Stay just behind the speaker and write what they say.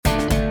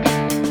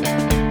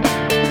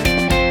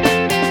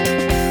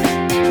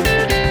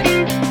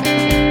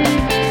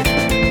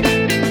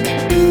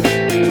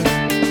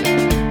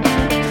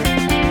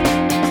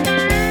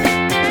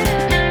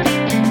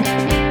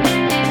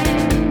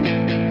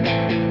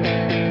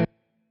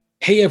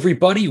Hey,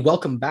 everybody,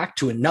 welcome back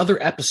to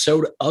another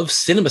episode of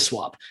Cinema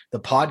Swap, the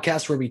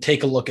podcast where we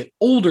take a look at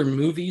older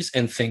movies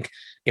and think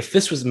if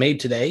this was made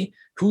today,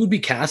 who would be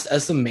cast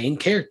as the main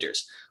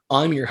characters?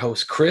 I'm your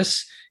host,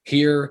 Chris,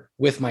 here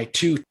with my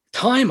two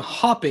time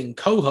hopping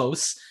co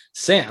hosts,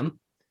 Sam.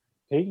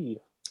 Hey.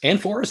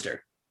 And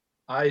Forrester.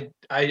 I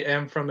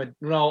am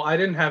I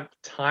didn't have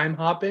time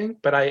hopping,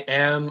 but I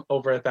am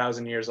over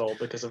 1,000 years old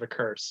because of a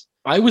curse.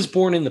 I was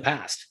born in the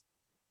past.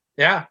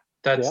 Yeah,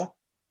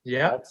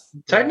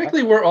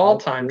 technically we're all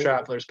time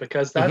travelers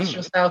because that's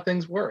just how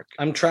things work.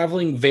 I'm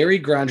traveling very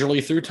gradually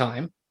through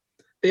time.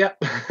 Yeah.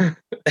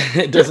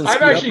 It doesn't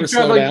I'm actually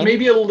traveling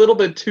maybe a little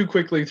bit too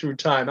quickly through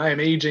time. I am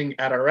aging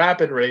at a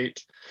rapid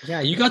rate. Yeah,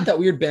 you got that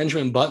weird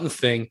Benjamin Button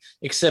thing,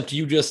 except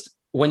you just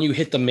when you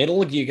hit the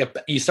middle,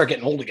 you start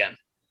getting old again.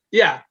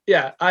 Yeah.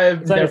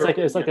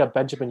 It's like a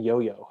Benjamin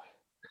yo-yo.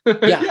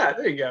 Yeah,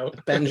 there you go.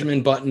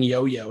 Benjamin Button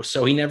yo-yo.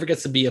 So he never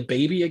gets to be a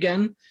baby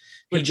again.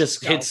 He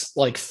just hits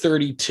like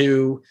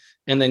 32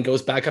 and then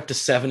goes back up to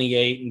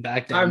 78 and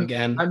back down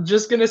again. I'm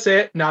just gonna say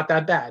it, not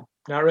that bad.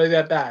 Not really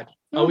that bad.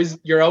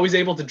 You're always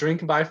able to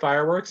drink and buy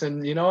fireworks,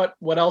 and you know what?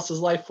 What else is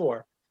life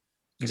for?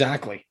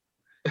 Exactly.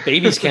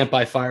 Babies can't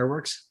buy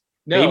fireworks.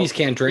 No, babies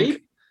can't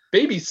drink.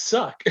 Babies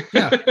suck.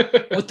 Yeah.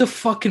 What the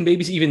fuck can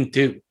babies even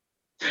do?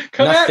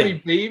 Come Nothing.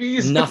 At me,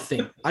 babies.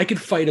 Nothing. I could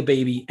fight a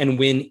baby and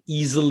win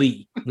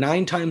easily.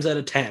 9 times out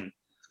of 10.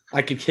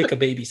 I could kick a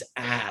baby's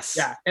ass.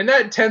 Yeah, and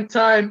that 10th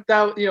time,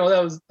 that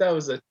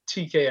was a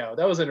TKO.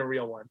 That wasn't a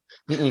real one.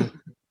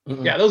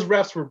 Yeah, those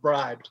refs were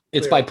bribed.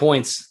 It's by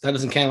points. That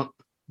doesn't count.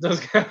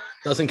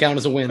 Doesn't count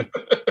as a win.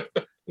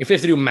 If you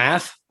have to do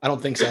math, I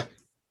don't think so.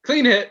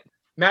 Clean hit,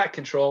 mat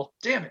control.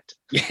 Damn it.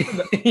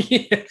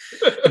 Yeah.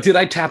 Did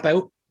I tap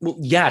out? Well,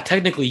 yeah,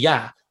 technically,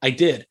 yeah, I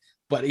did.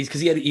 But he's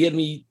because he had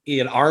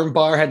an arm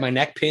bar, had my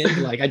neck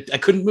pinned, like I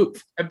couldn't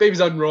move. That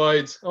baby's on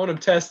roids. I want him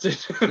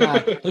tested.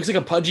 Yeah, looks like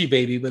a pudgy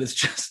baby, but it's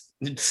just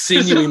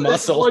sinewy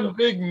muscle. One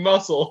big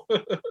muscle.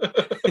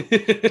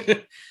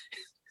 It's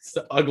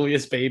the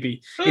ugliest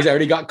baby. He's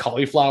already got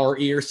cauliflower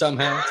ear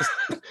somehow.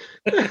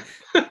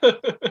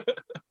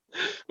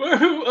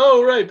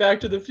 Oh, right, Back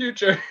to the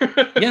Future.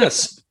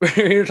 Yes, we're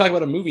here to talk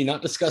about a movie,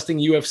 not disgusting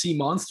UFC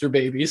monster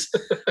babies.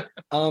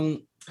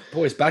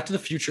 Boys, Back to the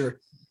Future.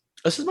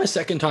 This is my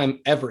second time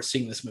ever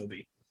seeing this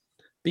movie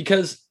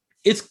because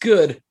it's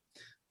good,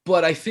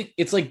 but I think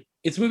it's a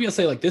movie I'll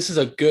say like this is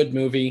a good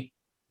movie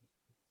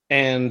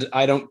and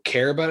I don't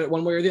care about it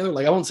one way or the other.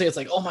 Like I won't say it's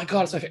like, oh my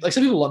God, it's my favorite. Like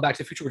some people love Back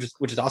to the Future,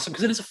 which is awesome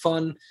because it is a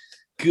fun,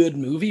 good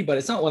movie, but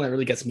it's not one that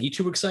really gets me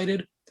too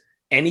excited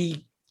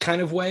any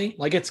kind of way.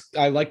 Like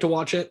I like to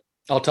watch it.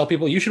 I'll tell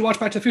people you should watch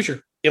Back to the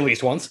Future at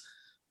least once.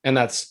 And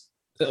that's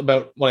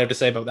about what I have to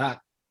say about that.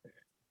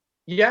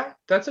 Yeah,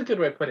 that's a good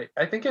way to put it.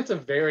 I think it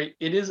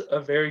is a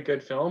very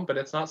good film, but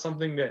it's not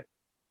something that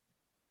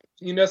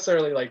you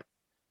necessarily like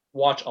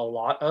watch a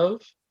lot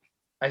of.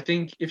 I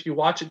think if you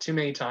watch it too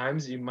many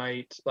times, you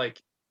might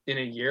like in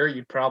a year,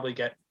 you'd probably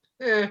get,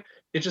 it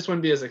just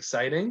wouldn't be as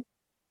exciting.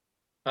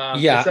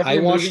 Yeah, I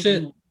watched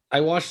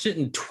it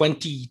in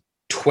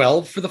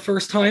 2012 for the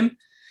first time.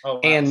 Oh,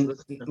 wow. And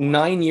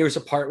 9 years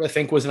apart, I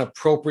think was an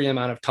appropriate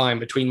amount of time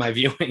between my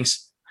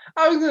viewings.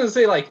 I was gonna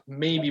say like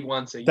maybe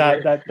once a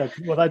year. That's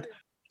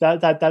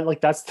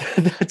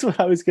what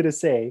I was gonna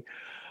say.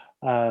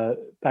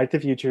 Back to the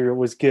Future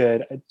was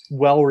good,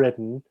 well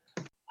written.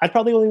 I'd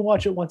probably only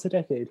watch it once a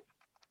decade.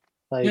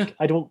 I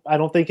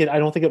don't think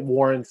it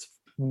warrants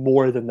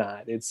more than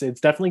that. It's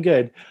definitely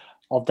good.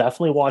 I'll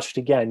definitely watch it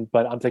again,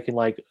 but I'm thinking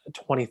like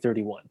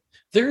 2031.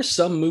 There are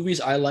some movies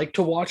I like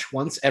to watch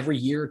once every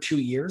year or 2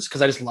 years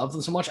because I just love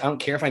them so much. I don't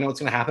care if I know what's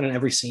going to happen in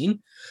every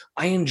scene.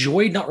 I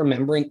enjoyed not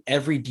remembering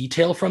every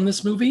detail from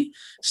this movie.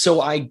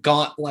 So I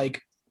got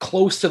like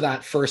close to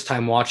that first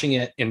time watching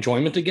it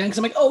enjoyment again. Cause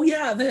I'm like, oh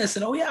yeah, this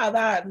and oh yeah,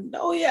 that. And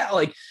oh yeah.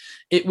 Like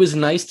it was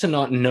nice to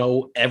not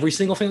know every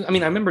single thing. I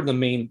mean, I remember the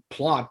main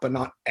plot, but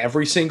not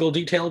every single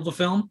detail of the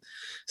film.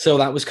 So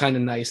that was kind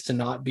of nice to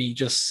not be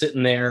just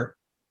sitting there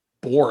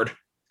bored,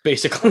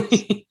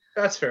 basically.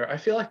 That's fair. I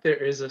feel like there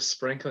is a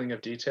sprinkling of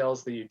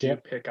details that you do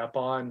pick up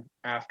on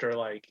after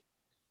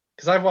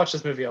because I've watched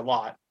this movie a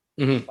lot.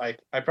 Mm-hmm. Like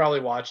I probably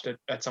watched it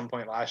at some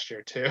point last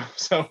year too.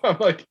 So I'm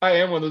like, I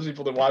am one of those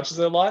people that watches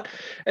it a lot.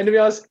 And to be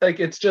honest, like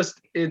it's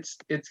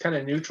kind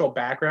of neutral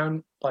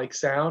background like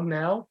sound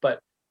now. But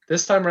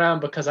this time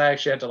around, because I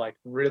actually had to like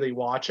really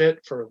watch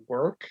it for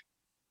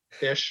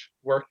work-ish.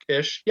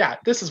 Yeah,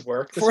 this is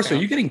work. Forrester, are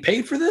you getting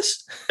paid for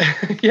this?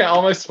 Yeah,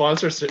 all my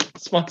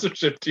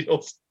sponsorship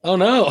deals. Oh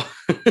no.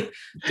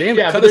 Damn,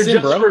 yeah, but they're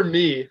just for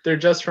me. They're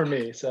just for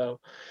me. So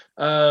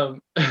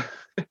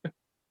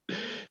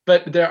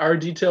but there are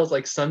details,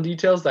 like some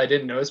details that I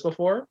didn't notice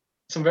before,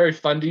 some very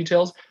fun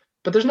details,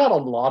 but there's not a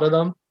lot of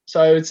them. So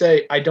I would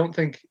say I don't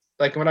think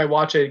like when I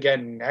watch it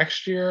again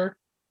next year,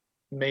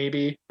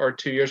 maybe, or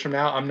 2 years from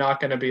now, I'm not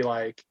going to be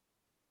like,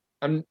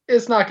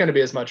 it's not going to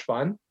be as much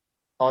fun.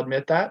 I'll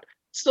admit that.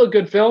 It's still a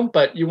good film,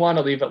 but you want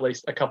to leave at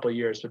least a couple of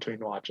years between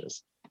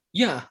watches.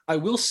 Yeah, I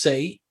will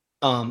say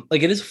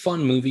Like it is a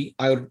fun movie.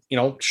 I would,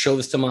 show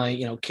this to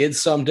my,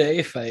 kids someday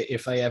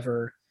if I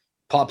ever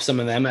pop some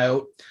of them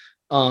out.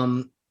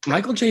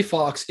 Michael J.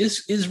 Fox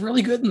is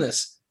really good in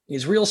this.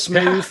 He's real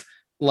smooth. Yeah.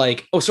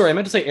 Like, oh, sorry, I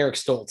meant to say Eric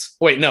Stoltz.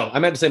 Wait, no, I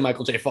meant to say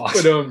Michael J.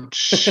 Fox. But,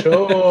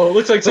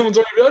 looks like someone's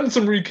already done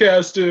some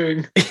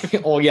recasting.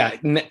 Oh yeah,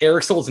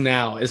 Eric Stoltz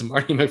now is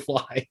Marty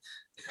McFly.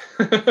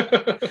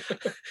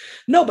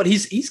 No, but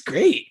he's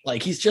great.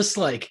 Like he's just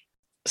like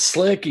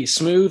slick. He's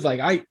smooth.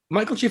 Like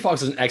Michael J.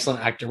 Fox is an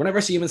excellent actor. Whenever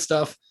I see him in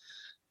stuff,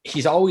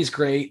 he's always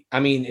great. I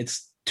mean,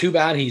 it's too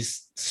bad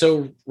he's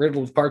so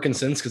riddled with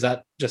Parkinson's because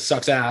that just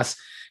sucks ass.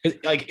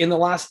 Like in the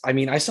last, I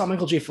mean, I saw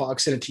Michael J.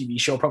 Fox in a TV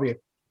show probably a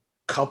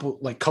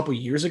couple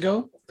years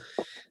ago,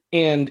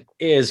 and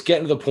is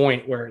getting to the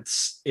point where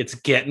it's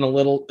getting a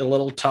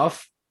little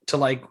tough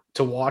to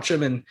watch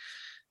him. And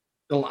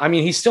I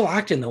mean, he's still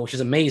acting though, which is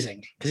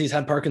amazing because he's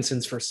had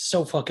Parkinson's for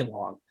so fucking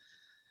long.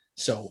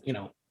 So,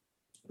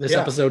 this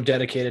episode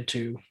dedicated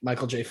to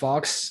Michael J.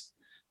 Fox.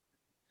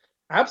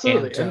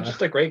 Absolutely. And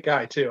just a great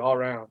guy too, all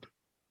around.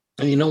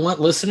 And you know what,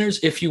 listeners,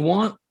 if you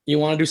want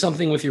to do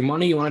something with your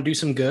money, you want to do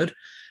some good,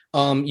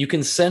 you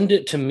can send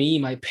it to me.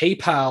 My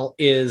PayPal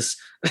is,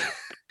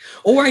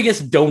 or I guess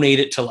donate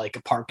it to like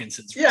a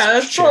Parkinson's. Yeah,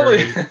 that's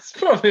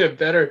probably a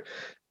better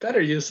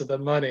use of the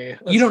money.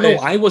 You don't know.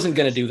 I wasn't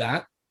going to do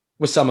that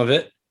with some of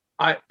it.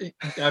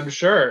 I'm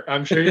sure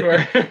you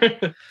were.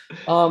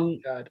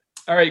 God.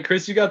 All right,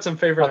 Chris, you got some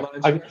favorite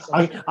lines.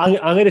 I'm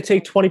going to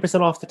take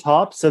 20% off the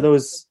top. So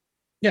those.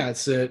 Yeah,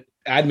 it's an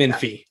admin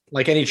fee,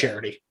 like any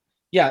charity.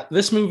 Yeah,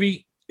 this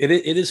movie, it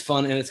is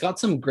fun, and it's got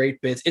some great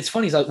bits. It's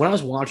funny, when I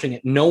was watching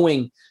it,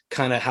 knowing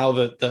kind of how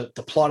the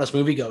plot of this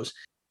movie goes,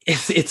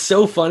 it's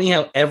so funny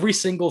how every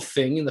single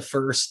thing in the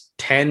first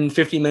 10,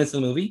 15 minutes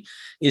of the movie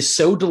is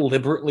so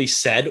deliberately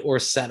said or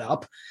set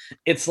up.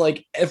 It's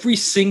like every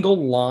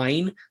single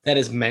line that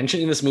is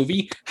mentioned in this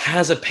movie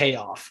has a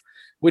payoff,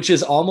 which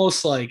is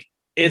almost like,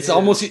 it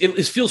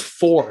feels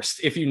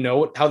forced. If you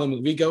know how the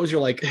movie goes, you're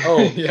like,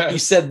 oh, he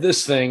said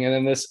this thing, and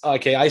then this,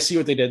 okay, I see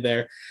what they did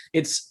there.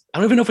 I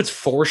don't even know if it's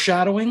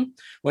foreshadowing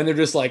when they're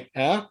just like,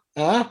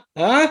 Well,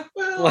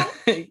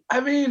 I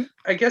mean,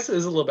 I guess it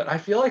is a little bit. I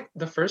feel like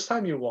the first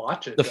time you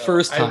watch it,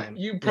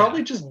 you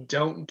probably just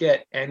don't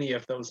get any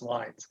of those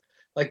lines.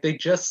 Like they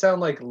just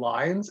sound like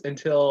lines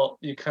until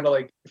you kind of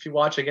like, if you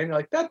watch again, you're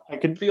like, that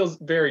feels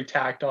very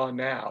tacked on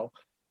now.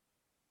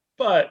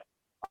 But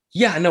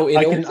yeah, no,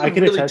 I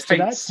can really attest to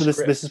that. So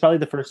this is probably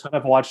the first time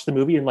I've watched the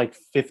movie in like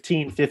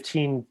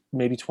 15,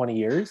 maybe 20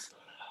 years.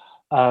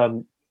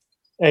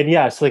 And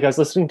yeah, so like I was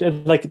listening to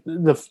like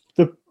the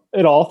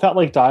it all felt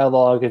like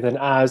dialogue, and then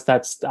as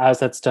that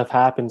stuff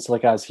happens,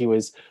 like as he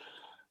was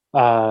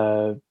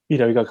he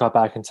got caught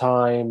back in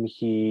time,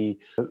 he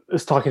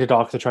was talking to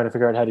Doc, they're trying to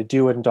figure out how to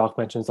do it, and Doc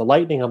mentions the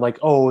lightning. I'm like,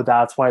 oh,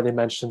 that's why they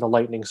mentioned the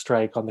lightning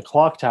strike on the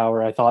clock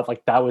tower. I thought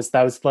like that was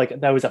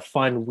a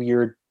fun,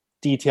 weird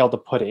detail to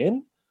put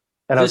in.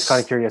 And I was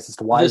kind of curious as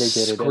to why they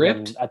did it.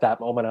 And at that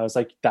moment, I was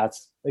like,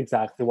 that's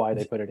exactly why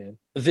they put it in.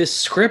 This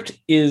script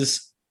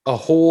is a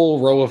whole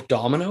row of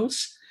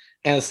dominoes.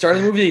 And at the start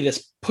of the movie, they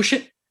just push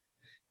it.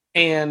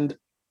 And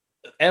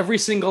every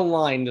single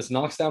line just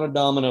knocks down a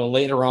domino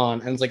later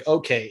on. And it's like,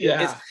 okay.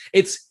 Yeah.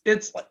 It's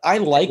I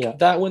like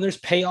that when there's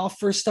payoff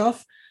for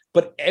stuff.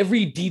 But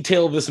every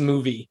detail of this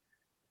movie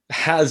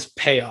has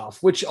payoff,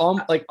 which on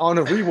a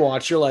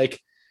rewatch, you're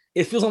like,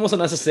 it feels almost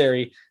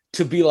unnecessary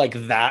to be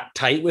like that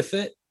tight with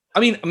it. I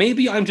mean,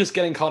 maybe I'm just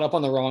getting caught up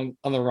on the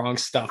wrong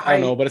stuff. I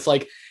don't know, but it's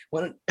like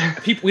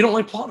we don't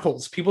like plot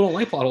holes. People don't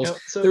like plot holes.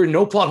 No, there are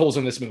no plot holes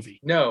in this movie.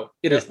 No,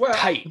 it is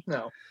tight.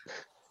 No,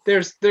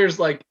 there's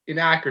like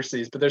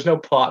inaccuracies, but there's no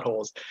plot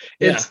holes.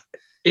 It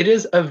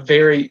is a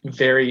very,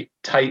 very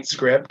tight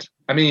script.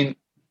 I mean,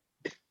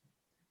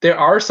 there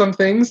are some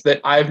things that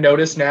I've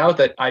noticed now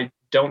that I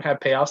don't have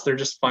payoffs. They're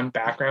just fun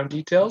background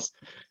details.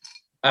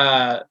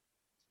 But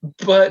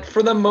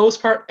for the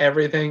most part,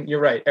 you're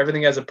right.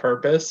 Everything has a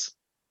purpose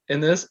in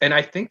this. And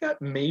I think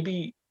that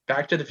maybe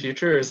Back to the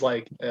Future is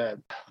like,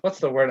 what's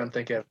the word I'm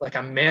thinking of? Like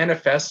a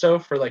manifesto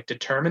for like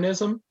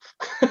determinism.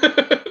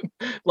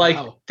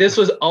 This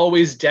was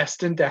always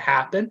destined to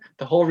happen.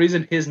 The whole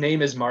reason his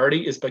name is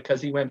Marty is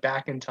because he went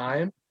back in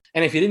time.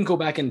 And if he didn't go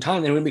back in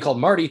time, then it wouldn't be called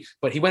Marty,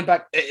 but he went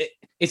back.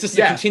 It's just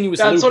a continuous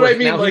that's loop. What I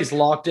mean. Now he's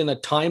locked in a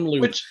time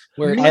loop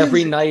where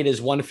every night is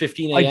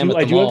 1:15 a.m.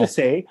 I do have to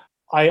say,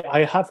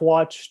 I have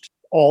watched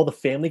all the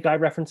Family Guy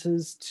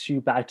references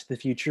to Back to the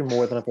Future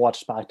more than I've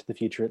watched Back to the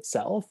Future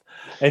itself.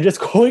 And just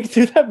going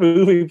through that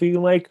movie,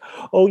 being like,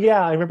 oh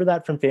yeah, I remember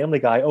that from Family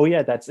Guy. Oh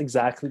yeah, that's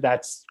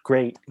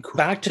great.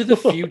 Back to the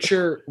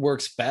Future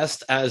works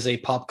best as a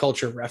pop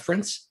culture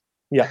reference.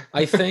 Yeah.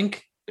 I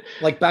think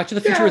like Back to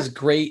the Future is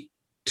great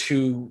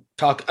to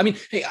talk. I mean,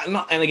 hey,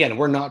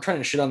 we're not trying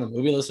to shit on the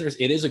movie, listeners.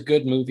 It is a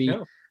good movie.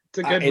 No, it's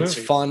a good movie. It's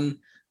fun.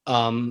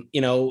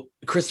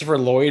 Christopher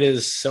Lloyd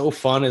is so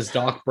fun as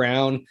Doc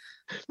Brown.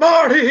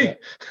 Marty!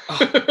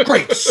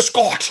 Great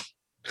Scott!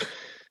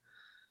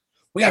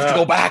 We have to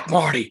go back,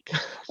 Marty.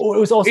 Oh, it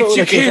was also it's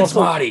your kids,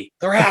 Marty.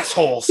 They're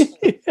assholes.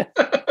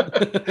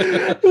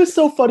 It was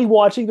so funny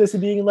watching this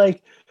and being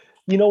like,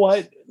 you know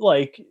what,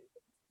 like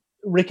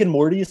Rick and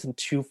Morty isn't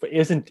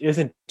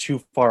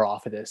too far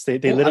off of this. They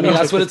Well, I literally mean,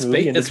 that's took what this it's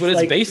movie and that's what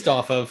just, it's like, based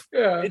off of.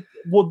 Yeah.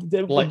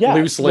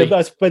 Loosely.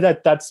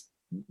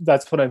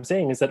 That's what I'm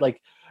saying is that,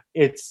 like,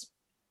 it's,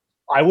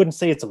 I wouldn't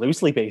say it's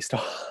loosely based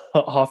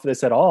off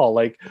this at all.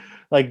 Like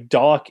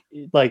Doc,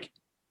 like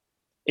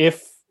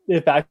if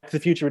Back to the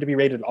Future were to be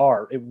rated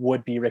R, it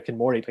would be Rick and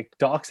Morty. Like,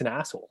 Doc's an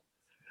asshole.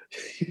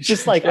 He's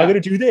just like, I'm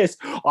gonna do this.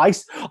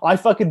 I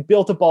fucking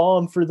built a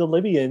bomb for the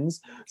Libyans.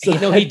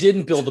 So he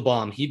didn't build a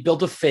bomb. He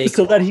built a fake.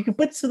 So that he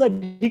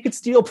could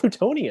steal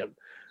plutonium.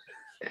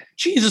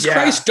 Jesus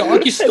Christ,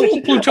 Doc! You stole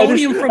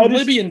plutonium from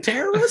Libyan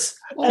terrorists?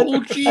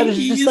 Oh, jeez! And it's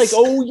just like,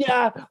 oh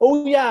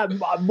yeah,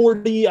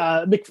 Morty,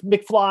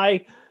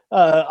 McFly.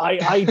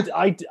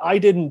 I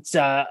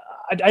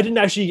didn't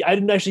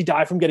actually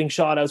die from getting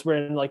shot. I was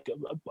wearing like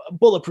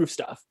bulletproof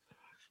stuff.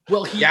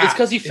 Well, it's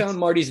because he found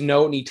Marty's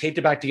note and he taped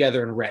it back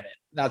together and read it.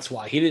 That's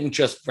why he didn't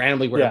just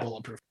randomly wear a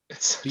bulletproof.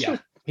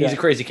 He's a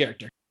crazy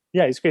character.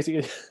 Yeah, he's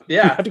crazy.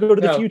 Yeah, you have to go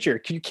to the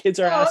future. You kids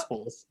are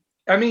assholes.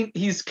 I mean,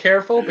 he's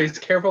careful, but he's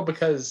careful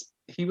because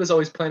he was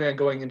always planning on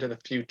going into the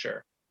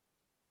future.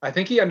 I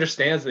think he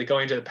understands that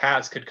going to the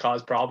past could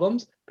cause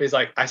problems, but he's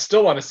like, I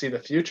still want to see the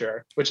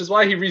future, which is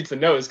why he reads the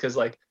notes, because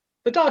like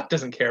the Doc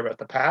doesn't care about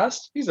the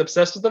past. He's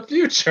obsessed with the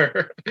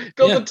future.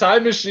 Built a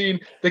time machine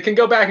that can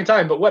go back in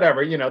time, but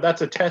whatever,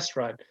 that's a test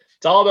run.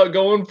 It's all about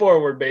going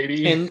forward,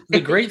 baby. And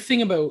the great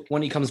thing about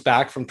when he comes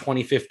back from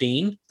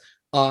 2015,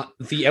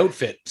 the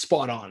outfit,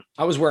 spot on.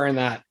 I was wearing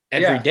that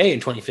every day in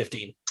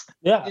 2015.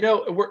 Yeah.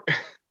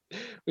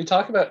 We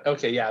talk about,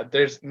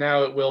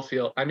 it will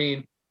feel, I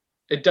mean,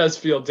 it does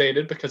feel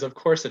dated because of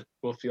course it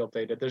will feel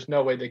dated. There's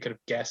no way they could have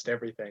guessed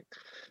everything.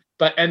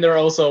 And they're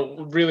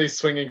also really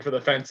swinging for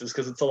the fences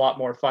because it's a lot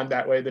more fun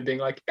that way than being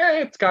like,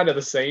 it's kind of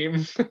the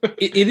same.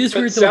 It is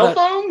weird though, cell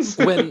phones?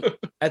 When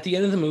at the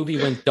end of the movie,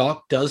 when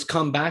Doc does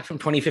come back from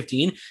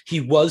 2015,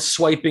 he was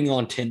swiping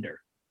on Tinder,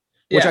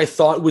 which I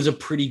thought was a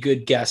pretty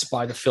good guess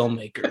by the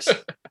filmmakers.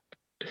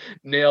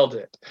 Nailed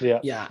it.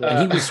 Yeah.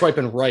 And he was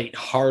swiping right,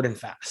 hard and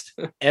fast.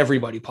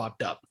 Everybody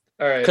popped up.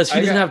 All right. Because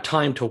he doesn't have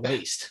time to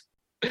waste.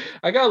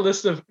 I got a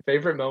list of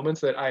favorite moments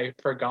that I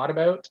forgot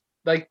about.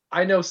 Like,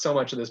 I know so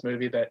much of this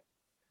movie that,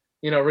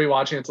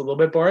 rewatching it's a little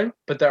bit boring,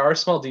 but there are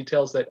small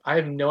details that I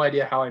have no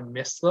idea how I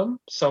missed them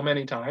so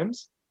many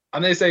times.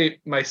 I'm going to say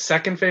my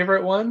second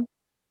favorite one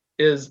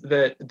is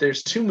that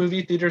there's 2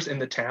 movie theaters in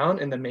the town,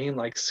 in the main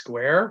like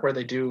square, where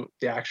they do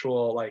the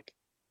actual like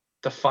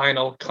the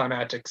final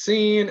climactic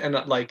scene and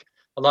like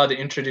a lot of the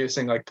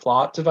introducing like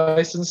plot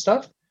devices and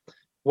stuff.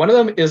 One of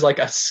them is like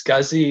a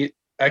scuzzy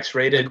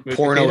X-rated like movie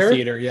porno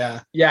theater,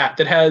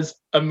 that has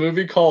a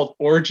movie called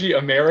Orgy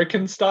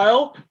American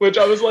Style, which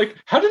I was like,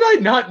 how did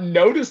I not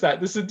notice that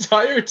this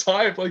entire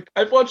time? Like,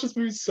 I've watched this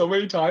movie so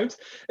many times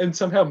and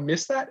somehow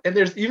missed that. And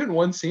there's even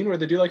one scene where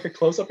they do like a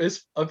close-up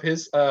of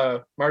his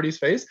Marty's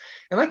face,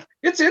 and like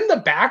it's in the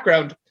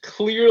background,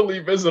 clearly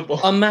visible.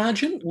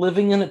 Imagine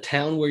living in a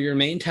town where your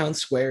main town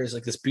square is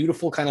like this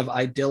beautiful kind of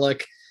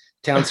idyllic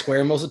town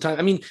square most of the time.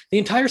 I mean, the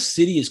entire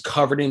city is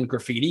covered in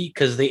graffiti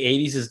because the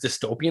 80s is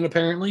dystopian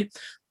apparently.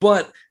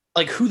 But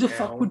like, who the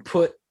fuck would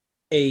put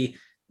a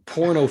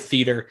porno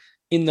theater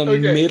in the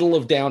middle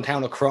of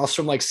downtown across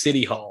from like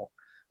City Hall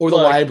or the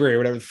library or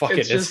whatever the fuck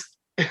it is?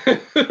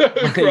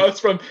 Across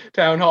from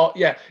Town Hall.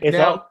 Yeah.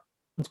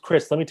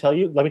 Chris, let me tell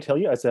you,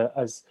 as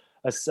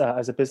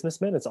a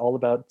businessman, it's all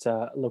about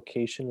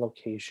location.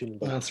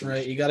 That's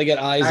right. You got to get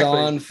eyes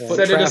on.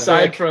 Set it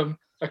aside from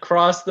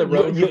across the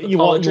road. You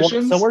want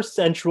somewhere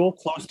central,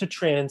 close to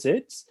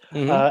transit,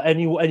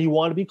 and you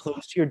want to be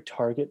close to your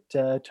target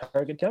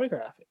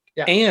demographic.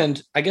 Yeah.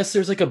 And I guess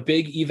there's like a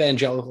big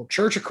evangelical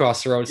church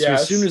across the road. So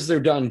as soon as they're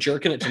done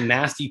jerking it to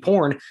nasty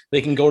porn,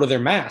 they can go to their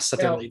mass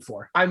that they're late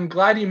for. I'm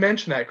glad you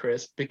mentioned that,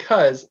 Chris,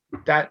 because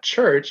that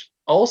church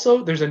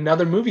also, there's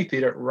another movie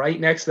theater right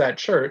next to that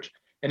church,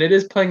 and it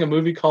is playing a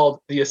movie called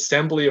The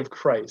Assembly of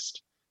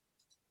Christ.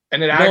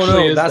 And it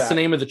actually is that's the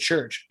name of the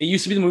church. It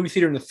used to be the movie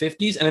theater in the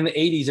 50s, and in the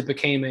 80s it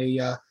became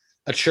a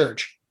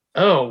church.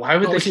 Oh, why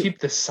would they keep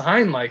the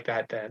sign like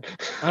that then?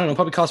 I don't know.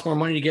 Probably cost more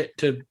money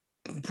to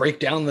break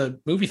down the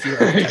movie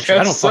theater architecture.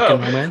 I don't fucking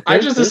know, man. I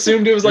just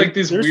assumed it was like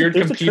these weird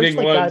competing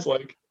ones.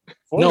 Like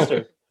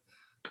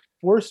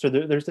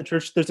Worcester. There's a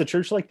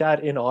church like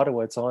that in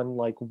Ottawa. It's on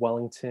like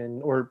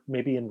Wellington or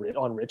maybe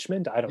on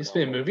Richmond. I don't know. Used to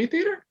be a movie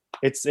theater?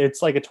 It's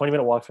like a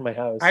 20-minute walk from my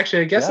house.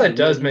 Actually, I guess that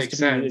does make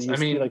sense. I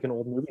mean, like an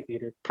old movie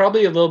theater.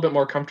 Probably a little bit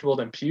more comfortable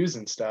than pews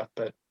and stuff,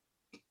 but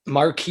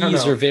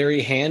marquees are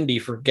very handy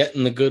for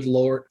getting the good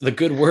word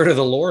of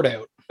the Lord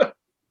out.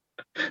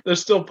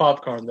 There's still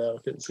popcorn though,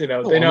 because they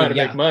know how to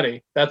make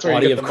money. That's where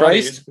Body you get of the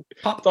Christ. Money.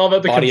 It's all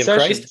about the Body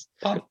concessions.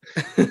 Of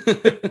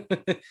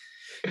Christ. Pop.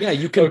 Yeah,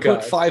 you can put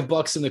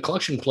 $5 in the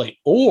collection plate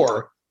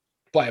or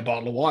buy a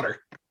bottle of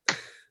water.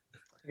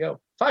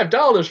 Go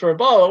 $5 for a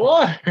bottle of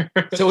water.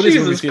 So it is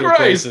Jesus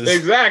Christ.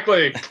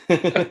 Exactly.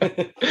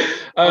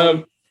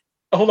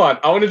 Hold on.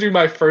 I want to do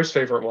my first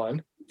favorite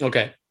one.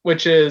 Okay.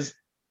 Which is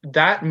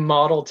that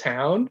model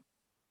town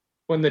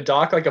when the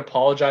doc like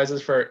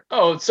apologizes for,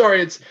 oh,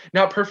 sorry, it's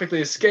not perfectly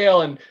to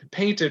scale and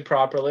painted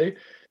properly.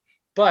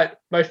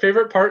 But my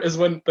favorite part is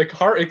when the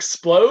car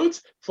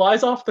explodes,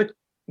 flies off the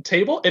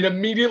table, and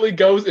immediately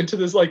goes into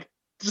this like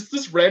just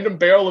this random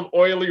barrel of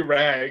oily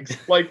rags.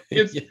 Like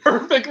it's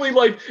perfectly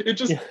like it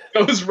just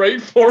goes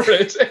right for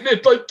it, and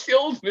it like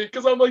kills me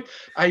because I'm like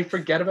I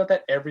forget about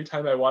that every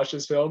time I watch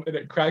this film, and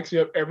it cracks me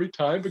up every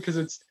time because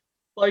it's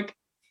like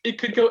it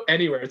could go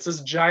anywhere. It's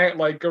this giant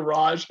like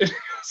garage, and it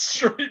goes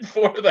straight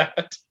for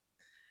that.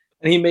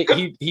 And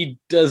he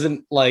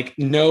doesn't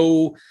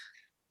no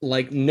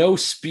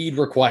speed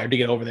required to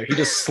get over there. He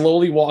just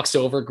slowly walks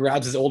over,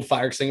 grabs his old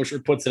fire extinguisher,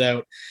 puts it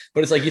out.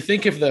 But it's like, you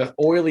think if the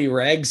oily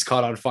rags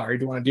caught on fire,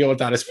 you'd want to deal with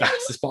that as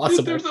fast as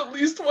possible. There's at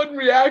least one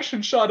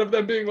reaction shot of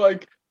them being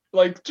like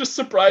just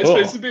surprised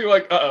face and being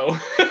like, uh-oh.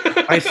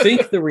 I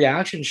think the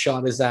reaction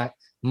shot is that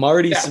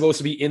Marty's supposed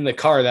to be in the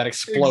car that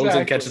explodes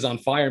and catches on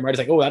fire. And Marty's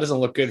like, oh, that doesn't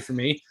look good for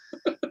me.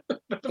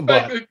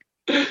 But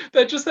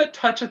that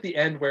touch at the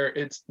end where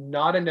it's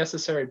not a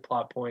necessary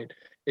plot point.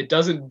 It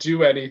doesn't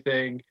do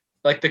anything.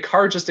 Like the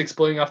car just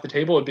exploding off the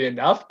table would be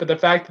enough, but the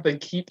fact that they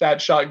keep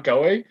that shot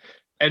going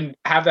and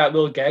have that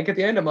little gag at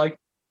the end, I'm like,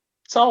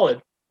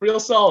 solid, real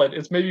solid.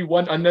 It's maybe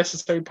one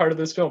unnecessary part of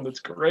this film that's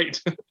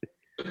great.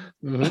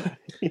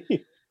 Mm-hmm.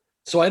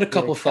 So I had a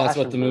couple thoughts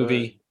about the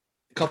movie.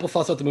 A couple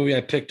thoughts about the movie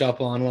I picked up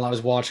on while I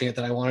was watching it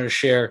that I wanted to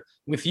share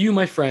with you,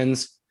 my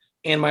friends,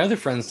 and my other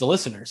friends, the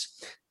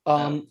listeners.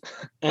 I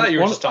thought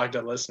you were just talking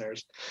to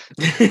listeners.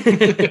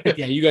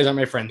 Yeah, you guys are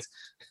my friends.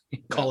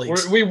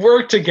 Colleagues. We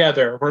work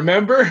together,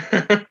 remember?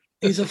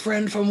 He's a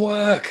friend from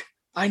work.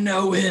 I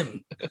know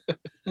him.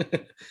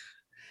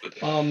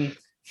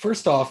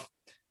 First off,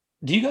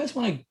 do you guys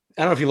want to,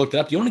 I don't know if you looked it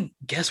up, do you want to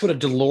guess what a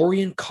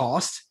DeLorean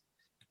cost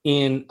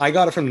I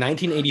got it from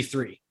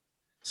 1983.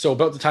 So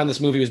about the time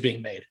this movie was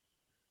being made.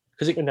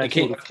 Because it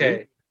came,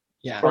 okay.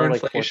 Yeah. For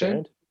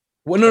inflation?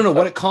 Well, no,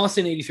 what it cost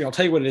in 83. I'll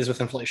tell you what it is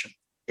with inflation.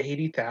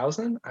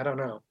 80,000? I don't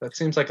know. That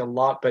seems like a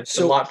lot, but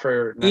a lot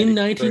for in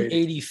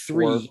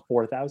 1983.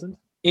 4,000?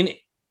 In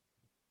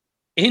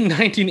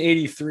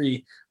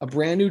 1983, a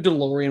brand new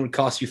DeLorean would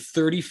cost you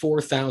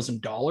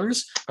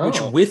 $34,000,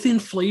 which with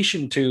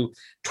inflation to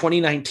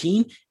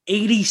 2019,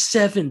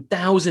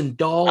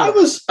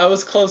 $87,000. I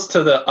was close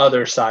to the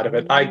other side of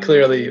it. I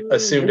clearly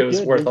assumed it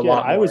was worth a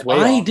lot more.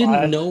 I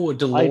didn't know a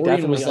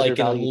DeLorean was like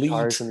an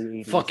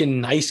elite fucking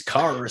nice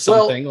car or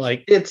something. Well,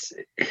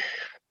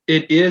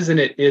 it is and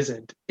it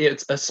isn't.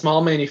 It's a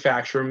small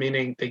manufacturer,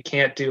 meaning they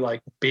can't do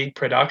like big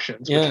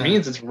productions, which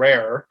means it's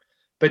rare.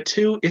 But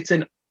two, it's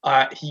an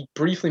he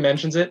briefly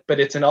mentions it, but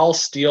it's an all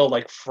steel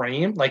like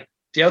frame. Like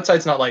the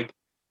outside's not like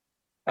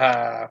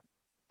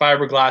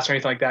fiberglass or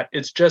anything like that.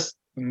 It's just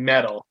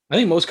metal. I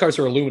think most cars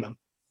are aluminum.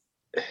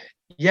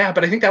 Yeah,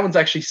 but I think that one's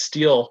actually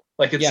steel.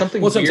 Like it's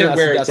something weird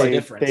where that's the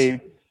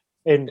difference.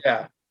 In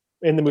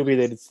the movie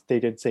they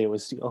did say it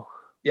was steel.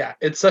 Yeah,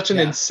 it's such an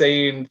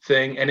insane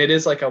thing, and it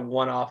is like a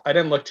one-off. I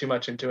didn't look too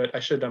much into it.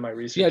 I should have done my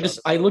research. Yeah,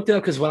 I looked it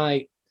up because when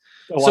I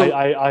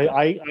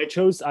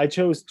chose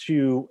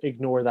to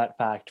ignore that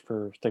fact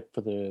for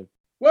the.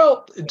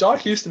 Well,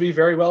 Doc used to be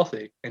very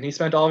wealthy, and he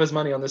spent all of his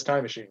money on this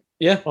time machine.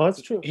 Yeah,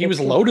 that's true. He was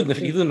loaded.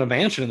 He lived in a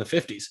mansion in the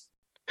 50s.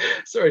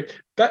 Sorry,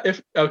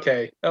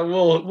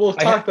 we'll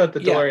talk about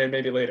the DeLorean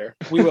maybe later.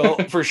 We will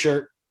for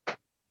sure.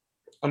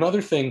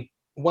 Another thing,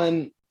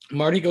 when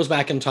Marty goes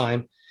back in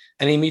time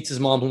and he meets his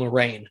mom,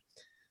 Lorraine,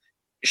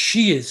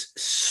 she is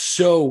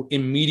so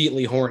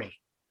immediately horny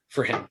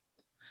for him.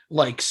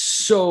 Like,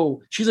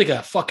 so she's like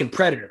a fucking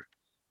predator.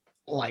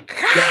 Like,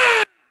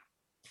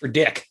 for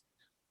dick.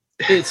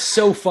 It's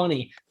so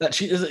funny that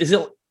she is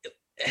it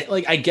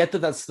like, I get that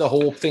that's the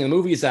whole thing of the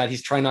movie is that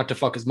he's trying not to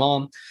fuck his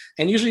mom.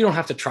 And usually you don't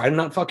have to try to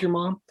not fuck your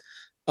mom.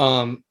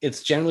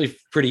 It's generally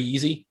pretty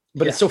easy,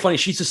 but it's so funny.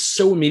 She's just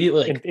so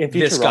immediately like in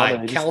this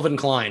guy, Calvin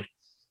Klein.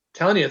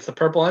 Telling you, it's the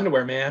purple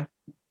underwear, man.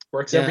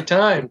 Works every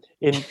time.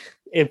 In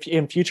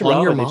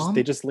Futurama,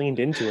 they just leaned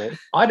into it.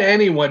 On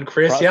anyone,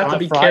 Chris. You have to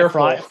be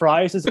careful.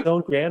 Fry is his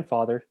own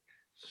grandfather.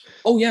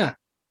 Oh yeah,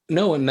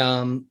 no,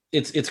 and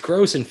it's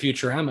gross in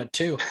Futurama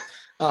too.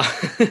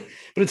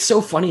 But it's so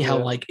funny how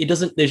like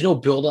there's no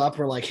build up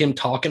or like him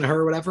talking to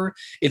her or whatever.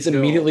 It's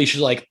immediately she's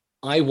like,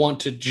 I want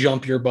to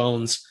jump your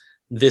bones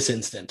this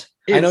instant.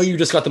 I know you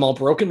just got them all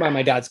broken by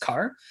my dad's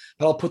car,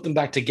 but I'll put them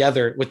back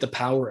together with the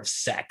power of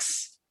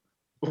sex.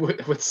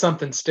 With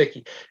something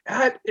sticky.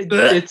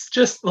 It's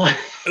just like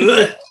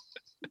God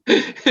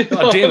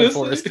damn it,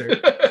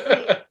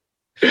 Forrester.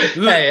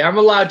 Hey, I'm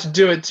allowed to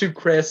do it too,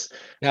 Chris.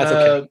 That's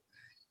okay.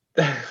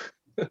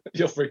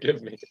 You'll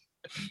forgive me.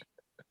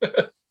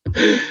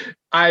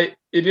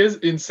 It is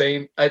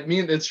insane. I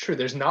mean, it's true.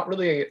 There's not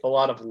really a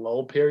lot of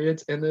lull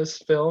periods in this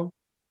film.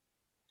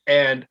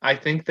 And I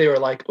think they were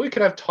like, we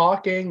could have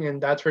talking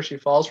and that's where she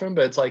falls from.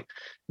 But it's like,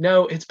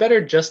 no, it's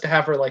better just to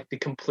have her like the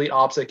complete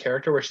opposite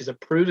character where she's a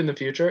prude in the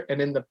future.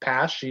 And in the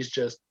past, she's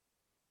just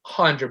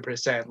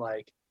 100%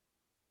 like,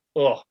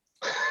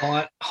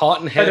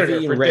 hot and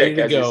heavy and ready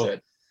to go.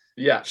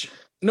 Yeah.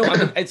 No, I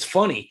mean, it's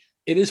funny.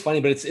 It is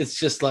funny, but it's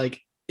just like,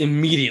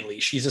 immediately.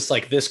 She's just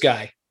like, this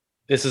guy,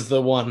 this is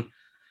the one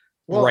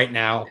right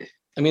now.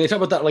 I mean, they talk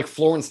about that like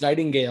Florence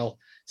Nightingale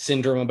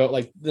syndrome about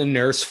like the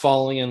nurse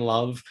falling in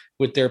love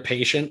with their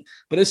patient,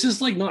 but this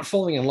is like not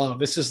falling in love.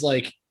 This is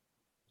like,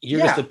 you're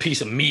just a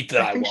piece of meat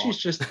that I think want. she's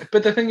just,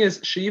 but the thing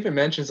is, she even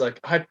mentions like,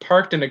 I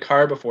parked in a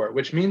car before,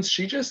 which means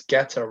she just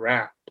gets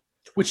around.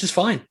 Which is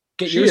fine.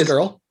 Get yours,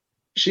 girl.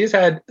 She's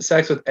had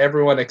sex with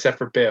everyone except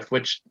for Biff,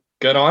 which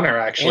good on her,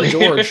 actually. And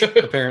George,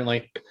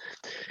 apparently.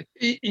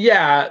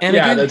 Yeah, and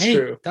again, that's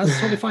true. That's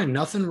totally fine.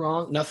 Nothing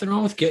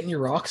wrong with getting your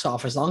rocks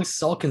off as long as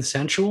it's all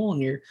consensual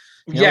and you're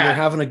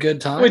having a good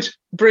time. Which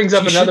brings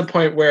up another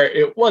point where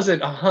it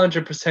wasn't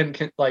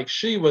 100% like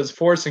she was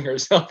forcing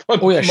herself on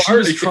Marty.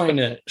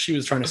 She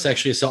was trying to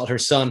sexually assault her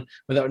son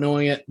without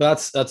knowing it.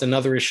 But that's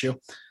another issue.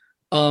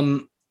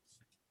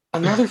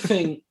 Another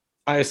thing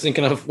I was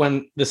thinking of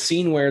when the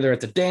scene where they're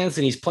at the dance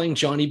and he's playing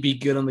Johnny B.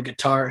 Good on the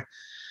guitar.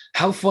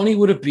 How funny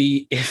would it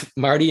be if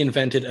Marty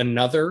invented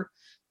another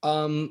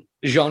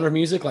genre of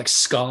music like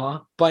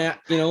ska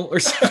or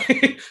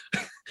something?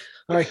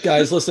 All right,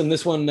 guys, listen,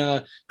 this one,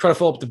 try to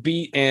follow up the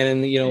beat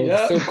and, the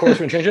third chorus,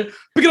 we're going to change it.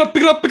 Pick it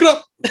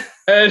up.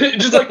 And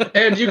just like,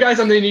 and you guys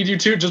on They Need You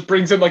Too just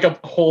brings in like a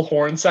whole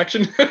horn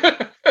section. Puts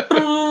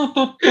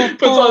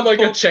on like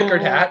a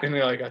checkered hat and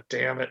you're like, God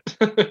damn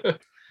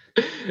it.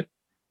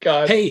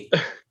 God.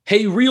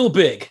 Hey, real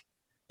big.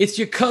 It's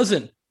your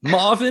cousin,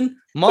 Marvin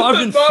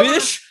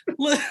Fish.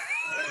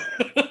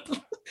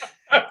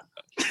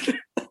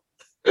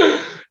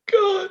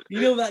 God.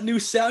 You know that new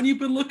sound you've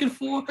been looking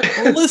for?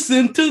 Well,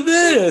 listen to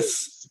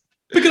this.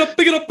 Pick it up.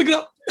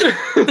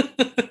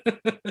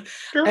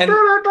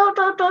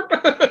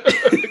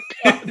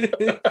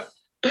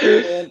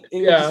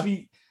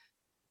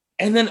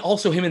 And then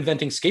also him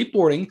inventing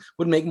skateboarding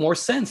would make more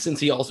sense since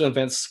he also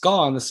invents ska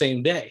on the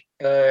same day.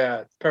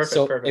 Perfect.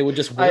 So perfect. It would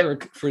just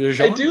work for the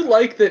genre. I do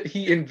like that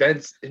he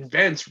invents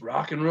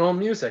rock and roll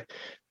music,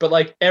 but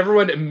like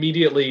everyone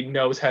immediately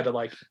knows how to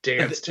like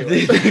dance to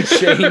it. They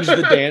change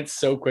the dance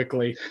so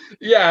quickly.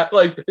 Yeah,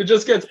 like it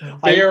just gets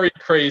very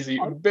crazy,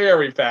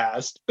 very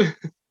fast.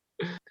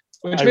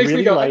 Which makes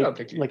me go, I don't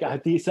think like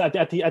at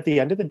the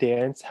end of the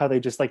dance, how they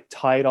just like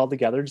tie it all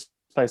together just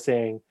by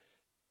saying,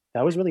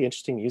 that was really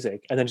interesting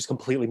music, and then just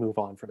completely move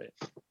on from it.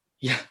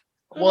 Yeah.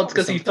 Well, it's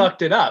because he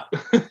fucked it up.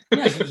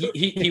 Yeah,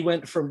 he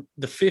went from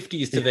the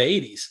 50s to the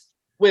 80s.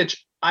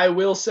 Which I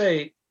will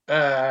say,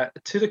 to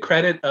the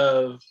credit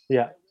of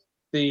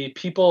the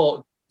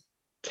people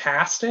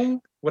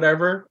casting,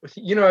 whatever,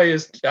 he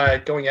was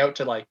going out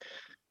to like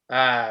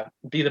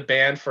be the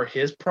band for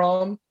his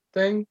prom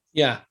thing.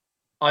 Yeah.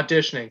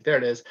 Auditioning. There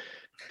it is.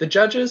 The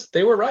judges,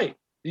 they were right.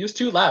 He was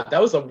too loud.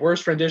 That was the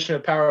worst rendition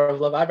of Power of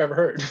Love I've ever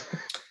heard.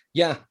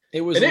 Yeah,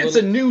 it was. And it's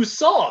a new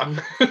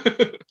song.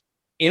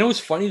 What's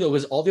funny though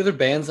is all the other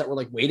bands that were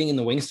like waiting in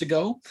the wings to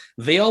go,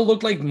 they all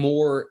looked like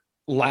more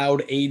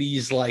loud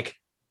 80s like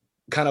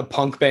kind of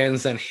punk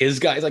bands than his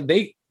guys. Like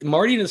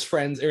Marty and his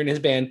friends or in his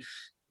band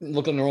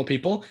looked like normal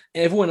people,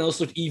 and everyone else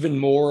looked even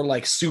more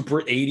like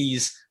super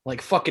 80s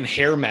like fucking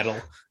hair metal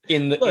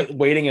in the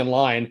waiting in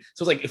line.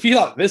 So it's like if you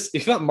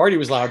thought Marty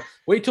was loud,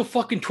 wait till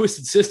fucking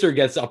Twisted Sister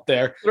gets up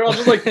there. They're all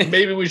just like,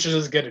 maybe we should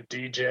just get a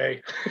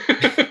DJ.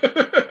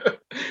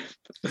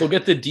 They'll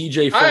get the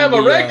DJ from I am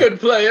a record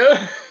player.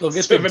 They'll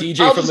get the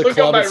DJ from the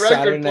club at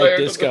Saturday Night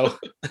Disco.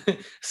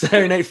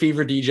 Saturday Night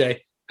Fever DJ.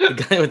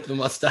 The guy with the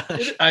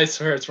mustache. I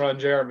swear it's Ron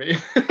Jeremy.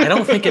 I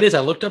don't think it is. I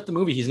looked up the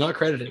movie. He's not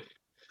credited.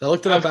 I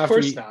looked it up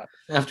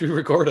after we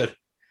recorded.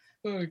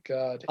 Oh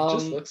God. It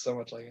just looks so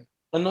much like it.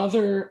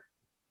 Another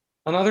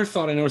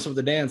thought I noticed with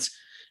the dance,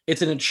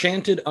 it's an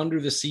enchanted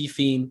under the sea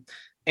theme.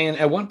 And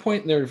at one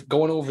point they're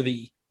going over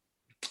the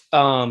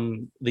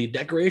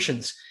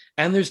decorations.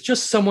 And there's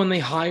just someone they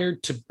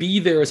hired to be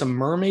there as a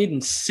mermaid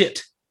and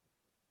sit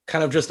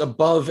kind of just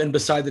above and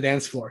beside the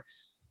dance floor.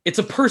 It's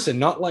a person,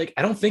 not like,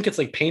 I don't think it's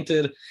like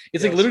painted.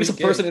 It's like literally just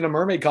a person in a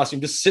mermaid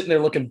costume just sitting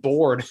there looking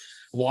bored,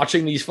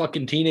 watching these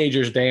fucking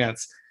teenagers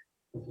dance.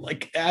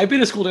 Like, I've been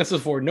to school dances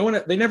before.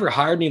 They never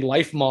hired any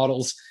life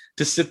models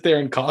to sit there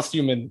in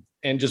costume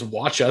and just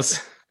watch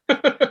us.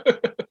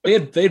 They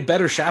had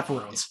better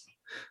chaperones.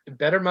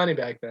 Better money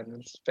back then.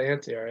 It's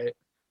fancy, all right?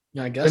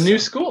 Yeah, I guess. The new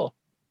school.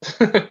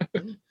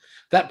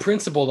 That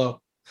principal,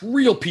 though,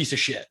 real piece of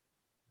shit.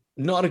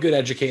 Not a good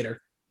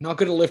educator. Not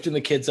good at lifting the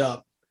kids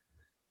up.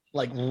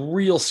 Like,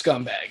 real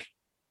scumbag.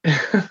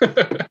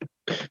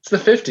 It's the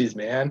 50s,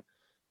 man.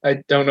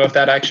 I don't know if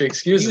that actually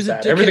excuses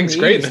that. Everything's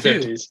great in the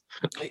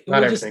 50s.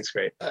 Not everything's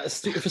great.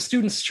 If a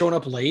student's showing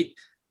up late,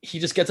 he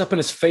just gets up in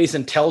his face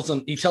and tells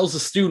the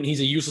student he's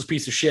a useless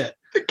piece of shit.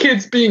 The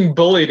kid's being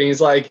bullied, and he's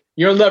like,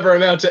 "You'll never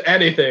amount to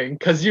anything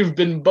because you've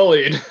been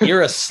bullied.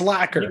 You're a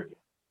slacker.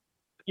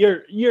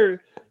 You're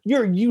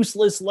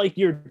useless like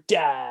your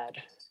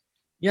dad.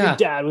 Yeah. Your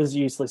dad was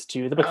useless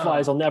too. The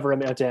McFlys will never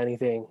amount to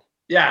anything."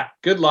 Yeah,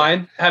 good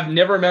line. Have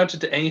never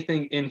amounted to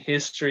anything in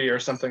history or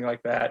something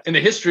like that. In the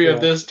history of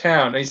this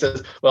town. And he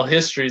says, well,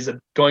 history is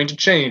going to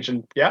change.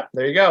 And yeah,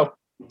 there you go.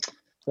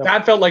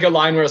 That felt like a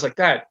line where I was like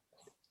that.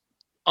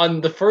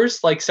 On the first,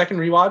 second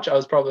rewatch, I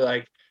was probably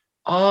like,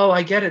 Oh,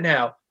 I get it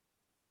now.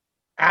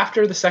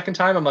 After the second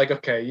time, I'm like,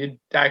 okay,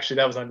 that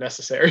was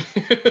unnecessary.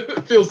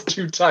 It feels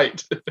too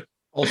tight.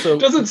 Also,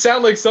 Doesn't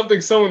sound like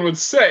something someone would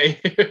say.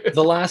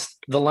 the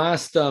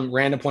last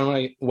random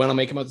point when I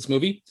make about this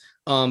movie,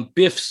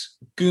 Biff's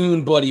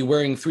goon buddy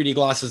wearing 3D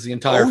glasses the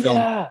entire film.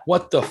 Yeah.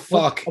 What the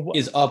fuck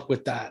is up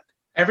with that?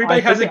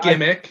 Everybody has a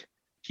gimmick.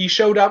 He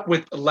showed up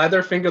with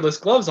leather fingerless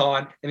gloves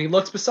on, and he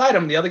looks beside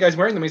him. The other guy's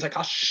wearing them. He's like,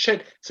 oh,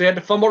 shit. So he had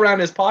to fumble around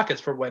his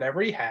pockets for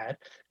whatever he had. And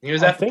he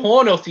was at the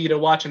porno theater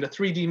watching a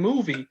 3D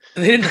movie.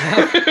 They didn't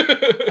have, they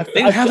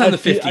didn't have that in the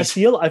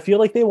 50s. I feel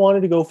like they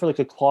wanted to go for like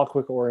a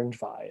Clockwork Orange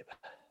vibe.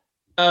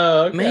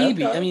 Okay,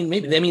 maybe. Okay. I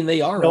mean,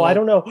 they are. No, I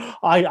don't know.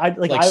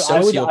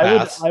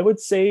 I would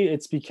say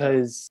it's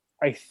because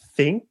I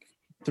think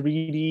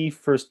 3D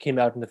first came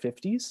out in the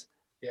 50s.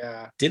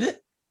 Yeah. Did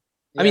it?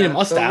 Yeah, I mean, it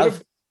must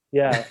have.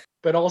 Yeah.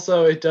 But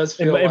also, it does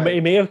feel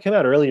it may have come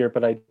out earlier,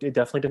 but it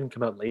definitely didn't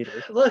come out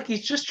later. Look,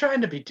 he's just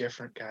trying to be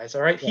different, guys.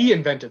 All right, yeah. He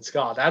invented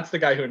ska. That's the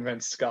guy who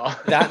invents ska.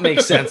 That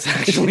makes sense.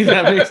 Actually,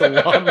 that makes a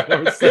lot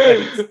more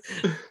sense.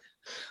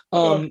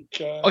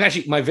 Okay,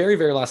 actually, my very,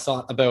 very last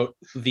thought about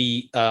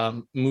the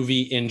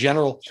movie in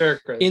general. Sure,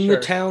 Chris, in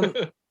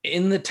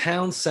the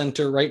town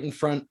center, right in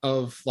front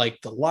of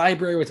like the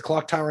library with the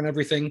clock tower and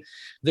everything,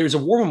 there's a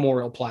war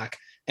memorial plaque,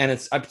 and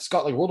it's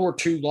got like World War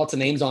II, lots of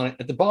names on it.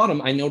 At the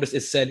bottom, I noticed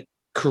it said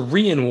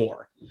Korean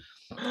War,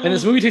 and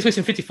this movie takes place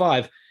in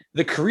 1955.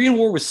 The Korean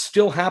War was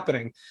still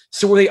happening.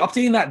 So were they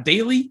updating that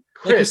daily?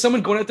 Chris, like, was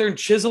someone going out there and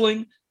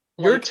chiseling?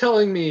 You're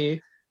telling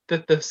me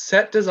that the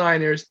set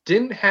designers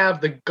didn't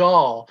have the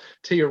gall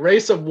to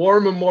erase a war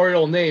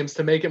memorial names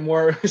to make it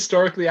more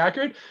historically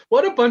accurate?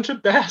 What a bunch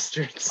of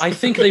bastards. I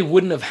think they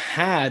wouldn't have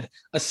had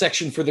a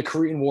section for the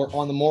Korean War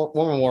on the war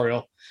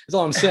memorial. That's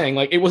all I'm saying.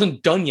 Like, it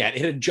wasn't done yet.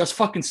 It had just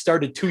fucking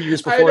started 2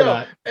 years before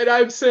that. And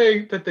I'm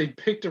saying that they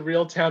picked a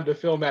real town to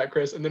film at,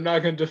 Chris, and they're not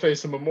going to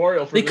deface a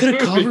memorial for They could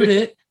have covered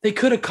it. They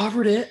could have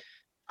covered it.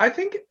 I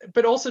think,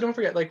 but also don't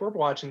forget, like, we're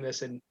watching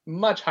this in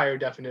much higher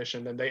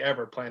definition than they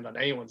ever planned on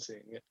anyone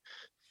seeing it.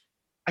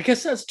 I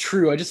guess that's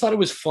true. I just thought it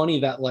was funny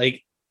that,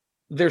 like,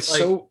 they're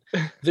so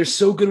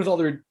good with all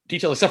their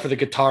details, except for the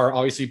guitar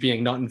obviously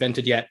being not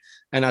invented yet,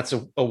 and that's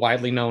a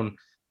widely known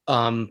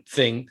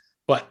thing.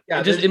 But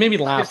yeah, it made me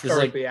laugh.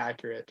 Historically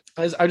accurate.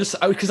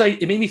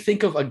 It made me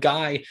think of a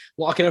guy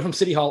walking out from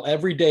City Hall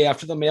every day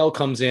after the mail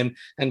comes in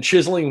and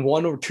chiseling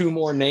one or two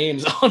more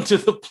names onto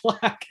the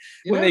plaque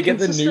when they get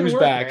the news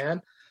back.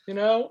 Man. You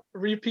know,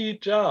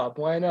 repeat job.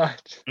 Why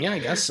not? Yeah, I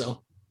guess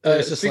so.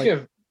 It's just speaking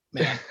of,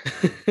 man.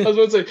 I was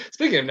going to say,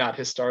 speaking of not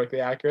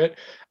historically accurate,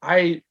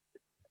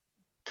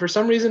 for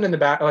some reason in the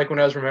back, like when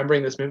I was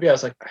remembering this movie, I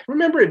was like, I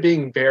remember it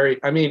being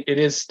it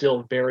is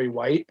still very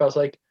white, but I was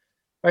like,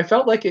 I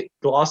felt like it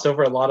glossed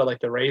over a lot of like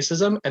the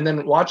racism, and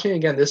then watching it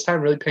again this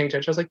time, really paying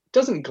attention, I was like, it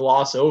doesn't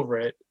gloss over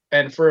it.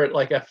 And for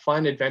like a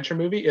fun adventure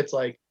movie, it's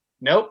like,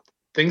 nope,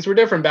 things were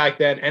different back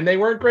then, and they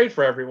weren't great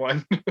for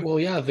everyone.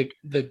 Well, yeah,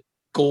 the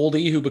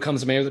Goldie who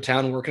becomes the mayor of the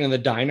town, working in the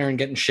diner and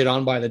getting shit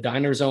on by the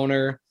diner's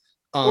owner,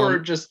 or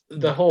just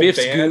the whole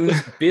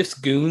band. Biff's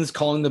goons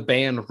calling the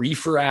band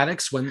reefer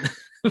addicts when.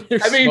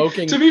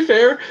 Smoking. To be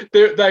fair,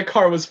 that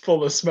car was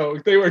full of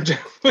smoke. They were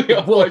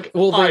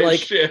definitely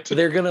shit.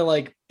 They're gonna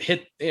like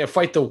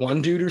fight the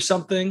one dude or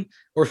something,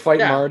 or fight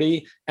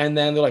Marty, and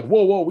then they're like,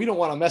 whoa, we don't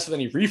want to mess with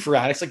any reefer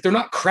addicts. Like, they're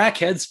not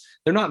crackheads,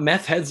 they're not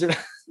meth heads. They're not,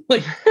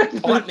 like,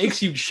 pot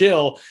makes you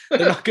chill.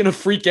 They're not gonna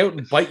freak out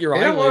and bite your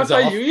eyelids off. They don't want to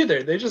fight you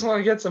either. They just want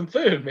to get some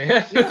food,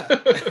 man. Yeah.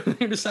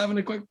 They're just having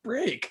a quick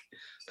break.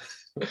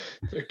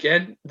 They're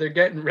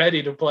getting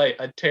ready to play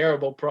a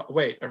terrible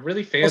a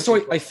really fancy.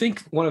 Also, I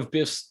think one of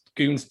Biff's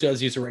goons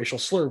does use a racial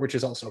slur, which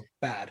is also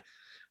bad.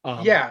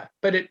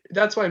 But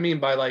that's what I mean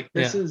by like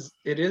it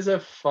is a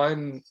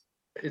fun.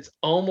 It's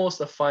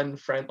almost a fun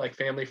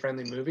family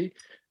friendly movie,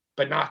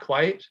 but not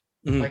quite.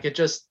 Mm-hmm. Like,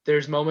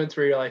 there's moments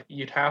where you're like,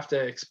 you'd have to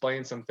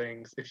explain some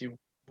things if you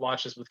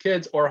watch this with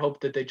kids, or hope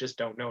that they just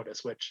don't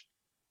notice, which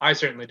I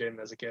certainly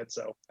didn't as a kid,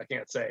 so I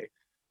can't say.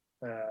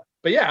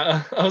 But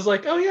yeah, I was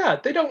like, oh yeah,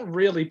 they don't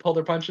really pull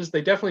their punches.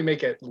 They definitely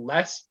make it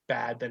less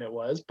bad than it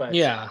was, but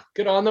yeah,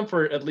 good on them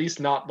for at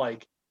least not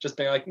like just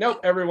being like,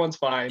 nope, everyone's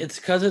fine. It's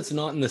because it's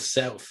not in the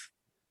South.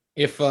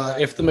 If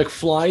the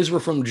McFlys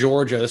were from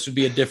Georgia, this would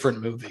be a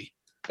different movie.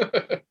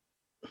 But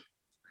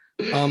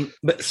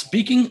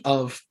speaking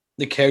of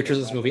the characters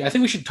of this movie, I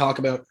think we should talk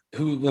about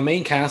who the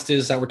main cast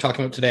is that we're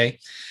talking about today.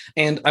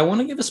 And I want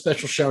to give a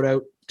special shout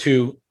out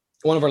to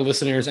one of our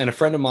listeners and a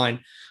friend of mine,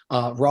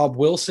 Rob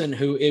Wilson,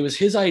 who it was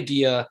his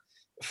idea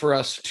for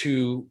us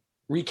to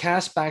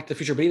recast Back to the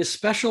Future, but he had a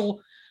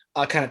special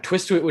kind of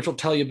twist to it, which I'll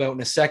tell you about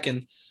in a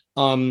second.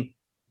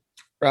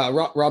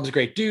 Rob's a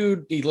great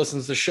dude. He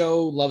listens to the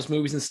show, loves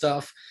movies and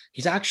stuff.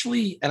 He's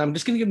actually, and I'm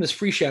just going to give him this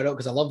free shout out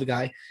because I love the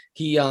guy.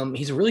 He's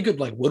a really good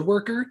like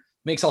woodworker,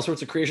 makes all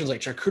sorts of creations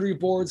like charcuterie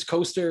boards,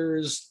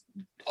 coasters,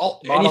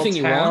 anything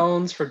you want. Model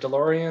towns for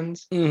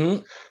DeLoreans.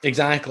 Mm-hmm.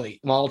 Exactly.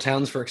 Model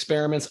towns for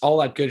experiments, all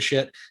that good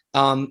shit.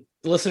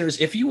 Listeners,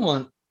 if you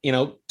want,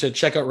 to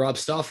check out Rob's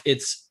stuff,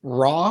 it's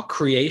Raw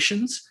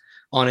Creations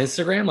on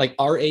Instagram, like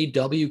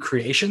RAW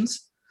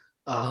Creations.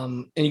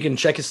 And you can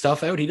check his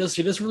stuff out. He does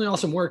really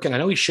awesome work, and I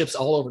know he ships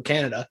all over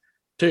Canada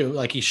too.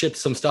 Like he shipped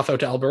some stuff out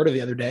to Alberta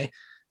the other day.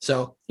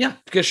 So yeah,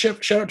 good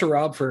shout out to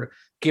Rob for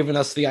giving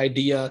us the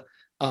idea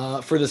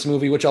for this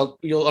movie, which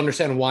you'll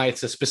understand why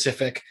it's a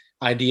specific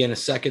idea in a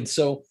second.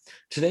 So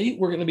today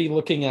we're going to be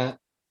looking at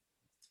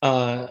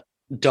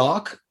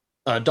Doc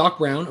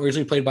Brown,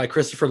 originally played by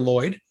Christopher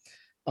Lloyd,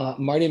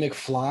 Marty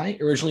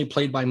McFly, originally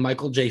played by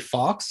Michael J.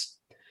 Fox,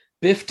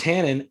 Biff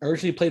Tannen,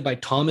 originally played by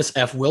Thomas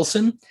F.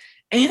 Wilson,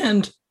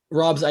 and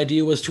Rob's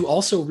idea was to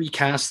also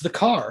recast the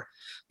car,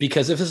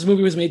 because if this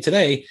movie was made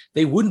today,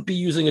 they wouldn't be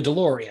using a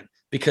DeLorean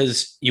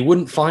because you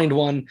wouldn't find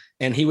one,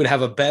 and he'd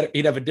have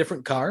a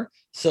different car.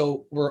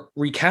 So we're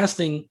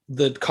recasting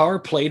the car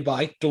played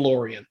by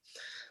DeLorean.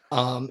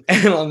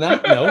 And on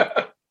that note,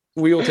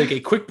 we will take a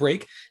quick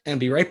break and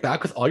be right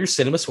back with all your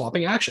cinema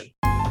swapping action.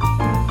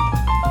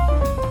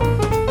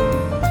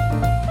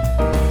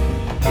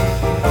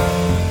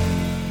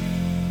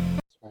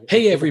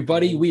 Hey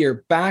everybody, we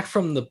are back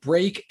from the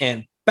break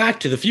and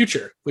Back to the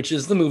Future, which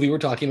is the movie we're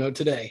talking about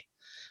today.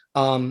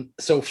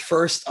 So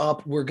first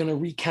up, we're going to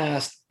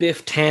recast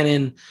Biff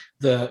Tannen,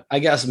 the, I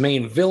guess,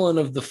 main villain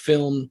of the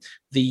film,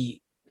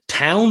 the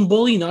town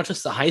bully, not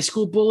just the high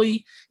school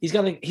bully. He's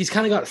kind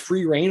of got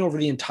free reign over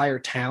the entire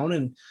town,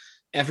 and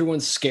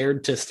everyone's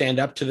scared to stand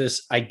up to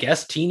this, I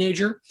guess,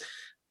 teenager.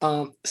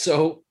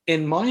 So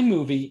in my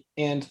movie,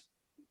 and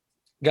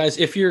guys,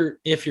 if you're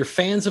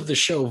fans of the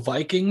show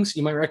Vikings,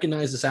 you might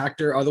recognize this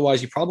actor.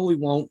 Otherwise, you probably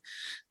won't.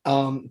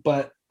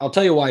 But I'll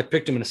tell you why I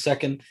picked him in a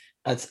second.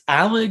 It's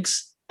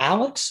Alex.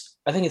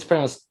 I think it's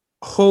pronounced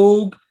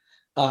Hogue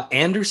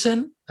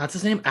Anderson. That's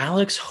his name,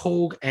 Alex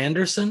Hogue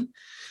Anderson.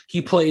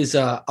 He plays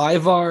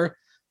Ivar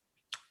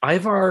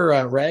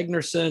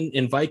Ragnarsson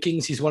in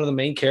Vikings. He's one of the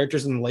main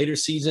characters in the later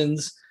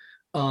seasons.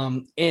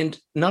 And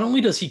not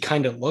only does he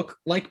kind of look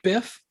like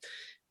Biff,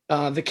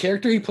 the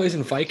character he plays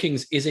in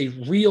Vikings is a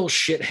real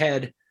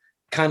shithead,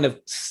 kind of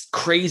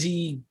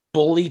crazy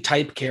bully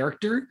type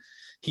character.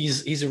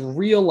 He's a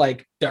real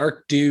like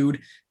dark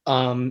dude.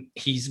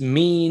 He's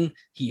mean,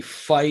 he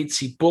fights,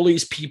 he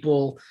bullies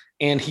people,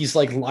 and he's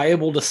like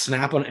liable to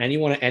snap on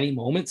anyone at any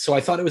moment. So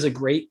I thought it was a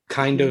great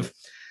kind of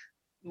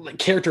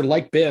character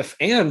like Biff.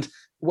 And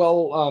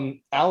well,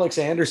 Alex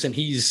Anderson,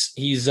 he's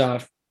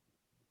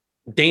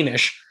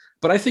Danish,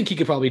 but I think he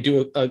could probably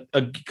do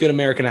a good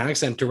American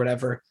accent or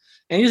whatever.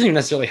 And he doesn't even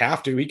necessarily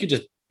have to. He could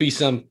just be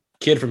some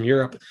kid from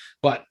Europe,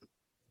 but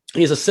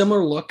he has a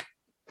similar look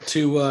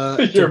to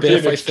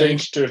Biff, I think.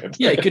 Student.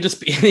 Yeah, he could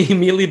just be. He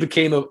immediately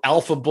became an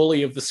alpha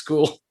bully of the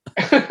school.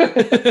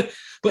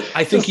 But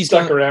I think he's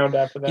stuck around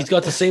after that. He's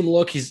got the same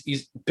look.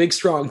 He's big,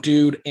 strong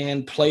dude,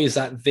 and plays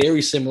that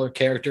very similar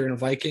character in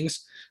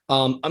Vikings.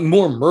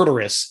 More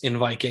murderous in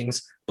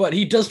Vikings, but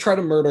he does try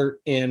to murder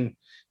in,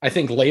 I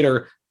think,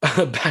 later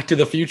Back to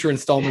the Future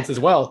installments as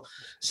well.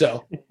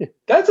 So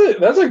that's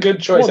a good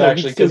choice,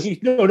 actually.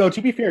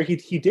 To be fair, he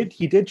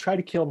did try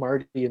to kill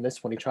Marty in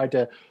this one. He tried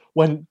to,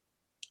 when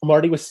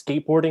Marty was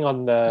skateboarding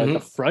on the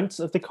front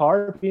of the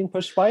car being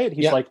pushed by it.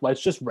 He's like,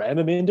 let's just ram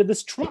him into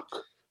this truck.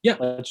 Yeah,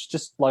 let's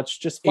just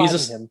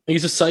flatten him.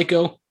 He's a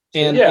psycho.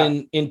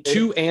 And in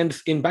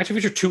Back to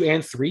the Future 2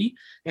 and 3,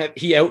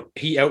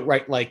 he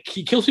outright, like,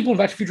 he kills people in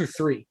Back to the Future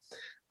 3.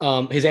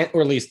 His aunt,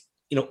 or at least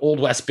Old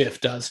West Biff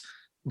does,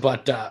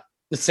 but the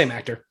same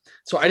actor.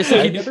 So I just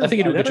think I think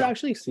he did a good job. I've never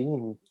actually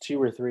seen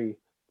 2 or 3,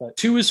 but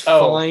 2 is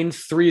fine.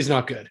 3 is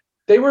not good.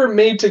 They were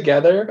made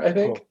together, I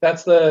think. Cool.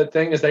 That's the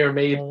thing, is they were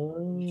made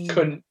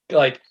couldn't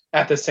like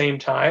at the same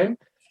time.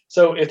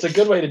 So it's a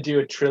good way to do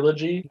a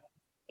trilogy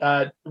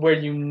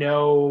where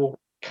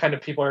kind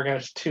of people are going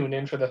to tune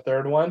in for the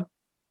third one.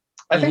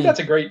 I think that's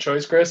a great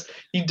choice, Chris.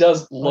 He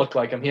does look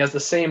like him. He has the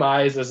same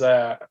eyes as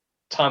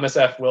Thomas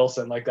F.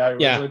 Wilson, like that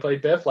originally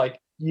played Biff. Like,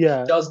 he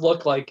does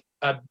look like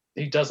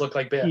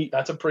Biff.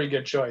 That's a pretty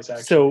good choice,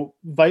 actually. So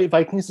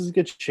Vikings is a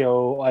good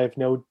show. I have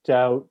no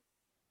doubt,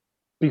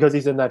 because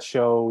he's in that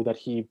show, that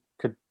he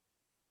could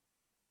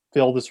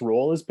fill this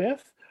role as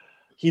Biff.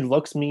 He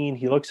looks mean.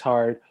 He looks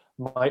hard.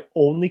 My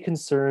only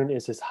concern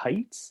is his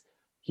height.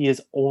 He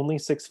is only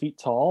 6 feet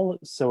tall,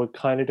 so it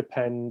kind of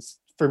depends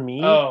for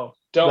me. Oh,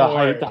 don't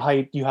worry. The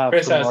height you have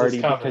for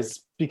Marty,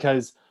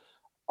 because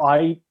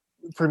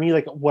for me,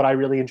 like, what I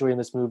really enjoy in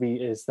this movie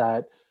is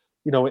that,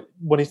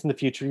 when he's in the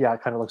future,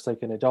 it kind of looks like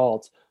an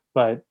adult,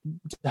 but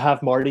to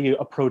have Marty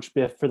approach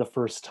Biff for the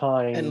first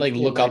time and like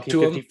look up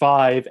to him,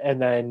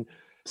 and then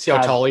see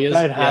how tall he is,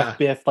 and have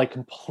Biff like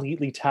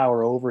completely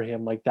tower over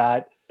him like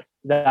that.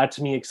 That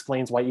to me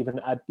explains why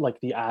even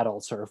the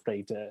adults are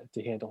afraid to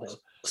handle him.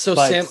 So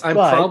Sam, I'm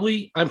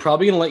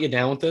probably gonna let you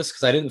down with this,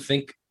 because I didn't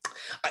think,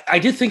 I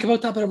did think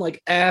about that, but I'm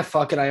like,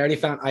 fuck it.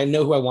 I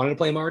know who I wanted to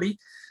play Marty.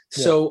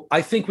 So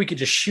I think we could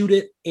just shoot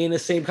it in the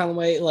same kind of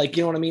way. Like,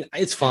 you know what I mean?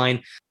 It's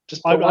fine.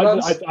 Just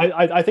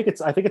I think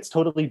it's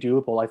totally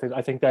doable.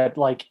 I think that,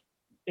 like,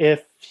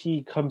 if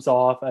he comes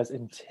off as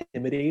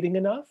intimidating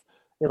enough,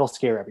 it'll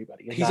scare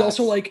everybody. He's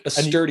also like a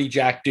sturdy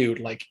Jack dude.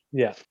 Like,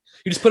 you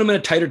just put him in a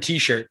tighter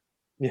t-shirt.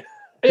 Yeah.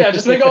 Yeah,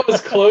 just make all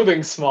his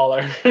clothing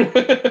smaller.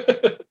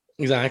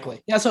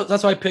 Exactly. Yeah, so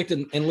that's why I picked.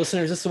 And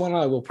listeners, this is the one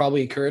I will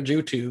probably encourage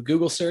you to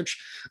Google search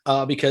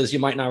because you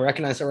might not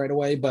recognize it right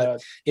away.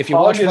 But if you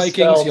watch Hog is Vikings,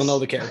 spelled- you'll know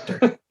the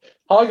character.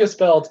 Hog is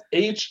spelled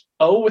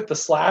H-O with the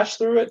slash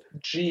through it,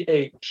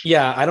 G-H.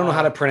 Yeah, I don't know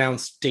how to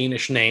pronounce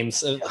Danish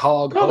names.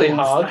 Hog. Probably Hove.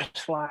 Hog.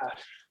 Slash.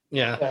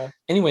 Yeah. Yeah.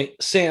 Anyway,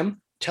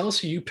 Sam, tell us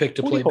who you picked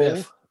to play Hoo-hoo.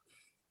 Biff.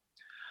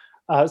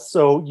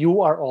 So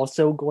you are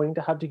also going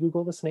to have to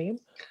Google this name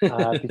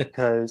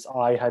because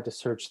I had to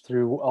search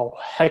through a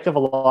heck of a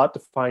lot to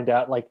find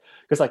out,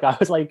 because I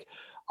was like,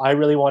 I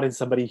really wanted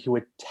somebody who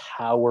would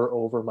tower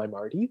over my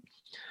Marty.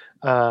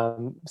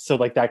 So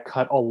that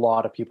cut a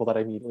lot of people that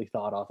I immediately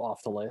thought of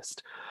off the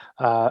list.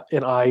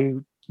 And I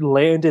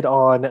landed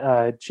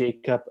on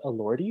Jacob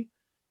Elordi,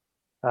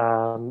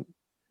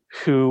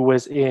 who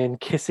was in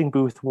Kissing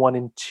Booth 1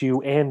 and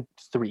 2 and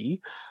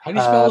 3. How do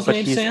you spell his but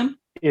name, he's- Sam?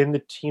 In the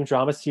teen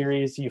drama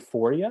series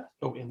Euphoria.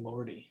 Oh, in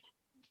Lordy.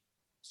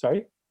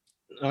 Sorry?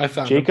 No, I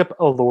found him. Jacob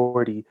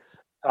Elordi.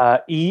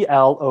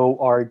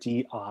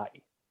 Elordi.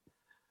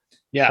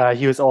 Yeah.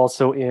 He was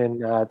also in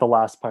the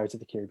last Pirates of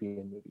the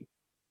Caribbean movie.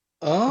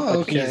 Oh,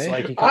 But he's,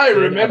 okay. he I comes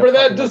in remember at a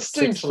that fucking,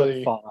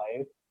 distinctly.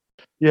 6'5".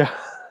 Yeah.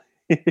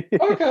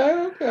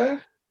 Okay.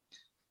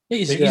 Yeah,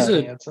 he's Yeah.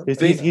 a Handsome.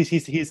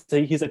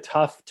 He's a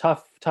tough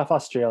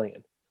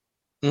Australian.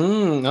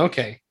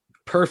 okay.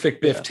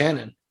 Perfect Biff Yeah.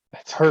 Tannen.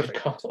 That's Perfect.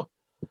 perfect.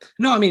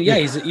 No, I mean, yeah,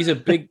 he's a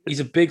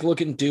big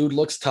looking dude,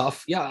 looks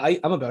tough. Yeah,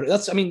 I'm about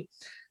it.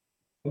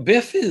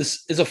 Biff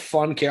is a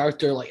fun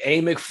character, like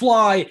a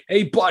McFly,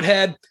 a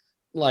butthead,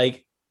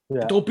 like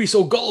Yeah. don't be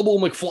so gullible,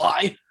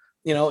 McFly.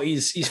 You know,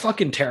 he's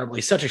fucking terrible.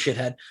 He's such a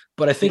shithead.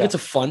 But I think Yeah. it's a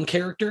fun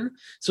character.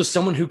 So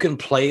someone who can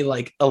play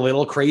like a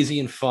little crazy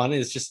and fun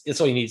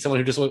it's all you need. Someone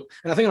who just and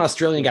I think an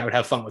Australian guy would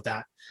have fun with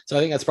that. So I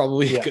think that's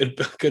probably Yeah. a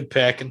good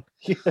pick. And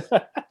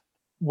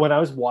When I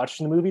was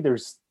watching the movie,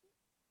 there's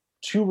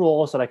 2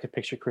 roles that I could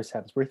picture Chris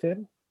Hemsworth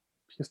in.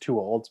 He was too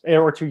old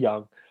or too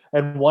young,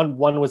 and one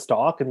was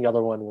Doc, and the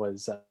other one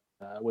was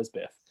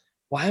Biff.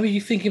 why were you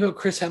thinking about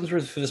Chris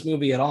Hemsworth for this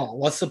movie at all?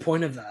 What's the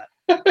point of that?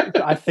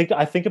 I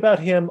think about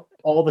him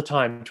all the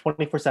time,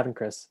 24/7.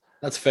 Chris.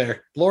 That's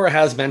fair. Laura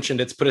has mentioned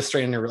it's put a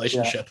strain in your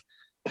relationship.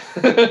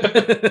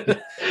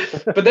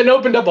 But then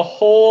opened up a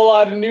whole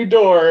lot of new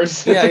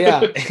doors.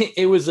 Yeah.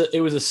 It was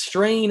a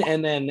strain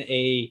and then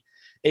a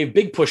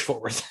big push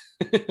forward.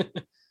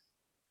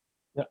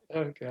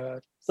 Oh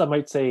god. Some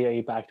might say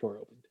a back door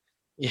opened.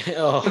 Yeah.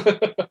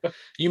 Oh.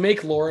 You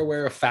make Laura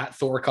wear a fat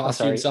Thor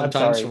costume I'm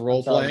sometimes sorry, for role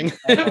I'm sorry. playing.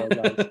 I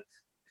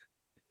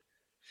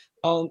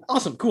apologize.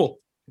 Awesome, cool,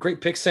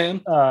 great pick,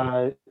 Sam.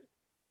 I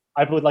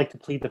would like to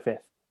plead the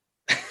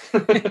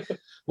fifth.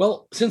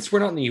 Well, since we're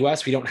not in the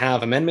U.S., we don't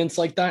have amendments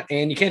like that,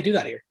 and you can't do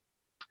that here.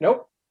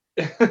 Nope.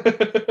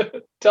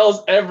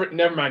 Tells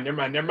never mind.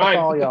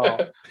 Oh,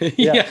 y'all.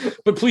 Yeah,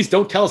 but please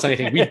don't tell us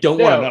anything. We don't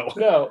want to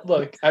know. No,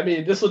 look, I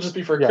mean, this will just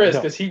be for Yeah, Chris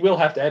no. because he will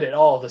have to edit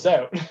all of this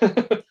out.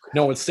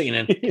 No one's seen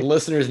it. The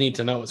listeners need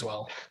to know as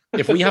well.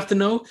 If we have to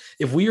know,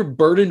 if we are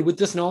burdened with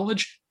this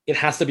knowledge, it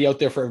has to be out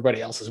there for everybody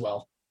else as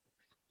well.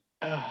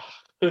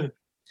 You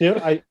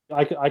know,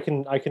 I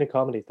can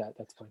accommodate that.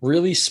 That's fine.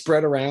 Really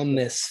spread around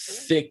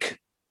this thick,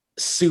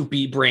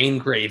 soupy brain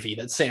gravy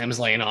that Sam's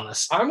laying on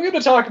us. I'm going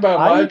to talk about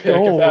my I pick if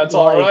don't that's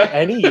all like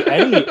right.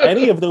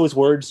 any of those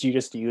words you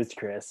just used,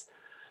 Chris.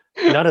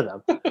 None of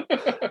them.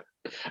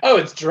 Oh,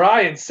 it's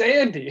dry and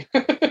sandy.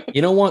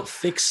 You don't want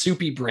thick,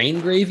 soupy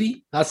brain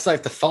gravy? That's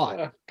like the thought.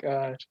 Oh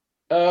gosh.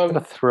 I'm gonna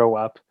throw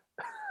up.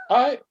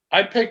 I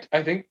picked.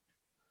 I think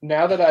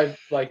now that I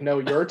know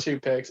your 2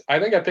 picks, I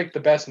think I picked the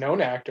best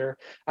known actor.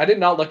 I did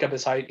not look up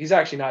his height. He's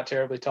actually not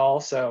terribly tall,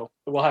 so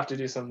we'll have to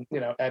do some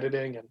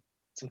editing and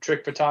some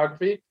trick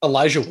photography.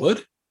 Elijah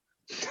Wood?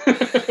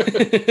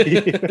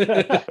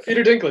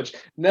 Peter Dinklage.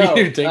 No.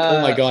 Peter Dinklage.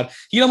 Oh my god.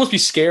 He'd almost be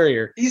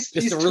scarier. He's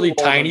Just a too really old,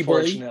 tiny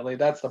bully. unfortunately.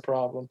 That's the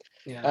problem.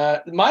 Yeah.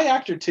 My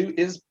actor too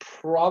is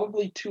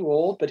probably too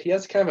old, but he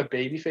has kind of a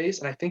baby face,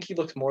 and I think he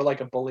looks more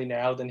like a bully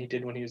now than he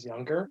did when he was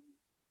younger.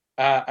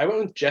 I went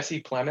with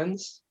Jesse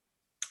Plemons,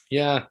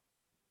 Yeah.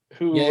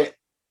 who,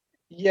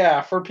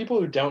 for people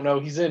who don't know,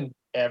 he's in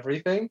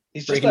everything.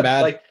 He's just Breaking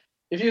Bad. like,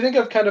 if you think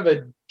of kind of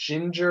a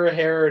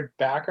ginger-haired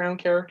background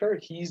character,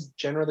 he's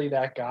generally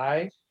that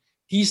guy.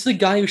 He's the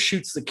guy who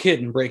shoots the kid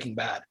in Breaking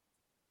Bad.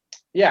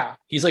 Yeah,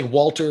 He's like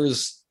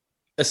Walter's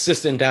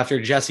assistant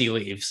after Jesse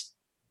leaves.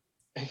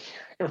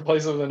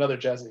 replace him with another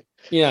Jesse.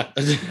 Yeah,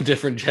 a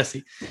different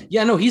Jesse.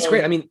 Yeah, no, he's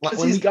great. I mean, Because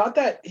when he's got,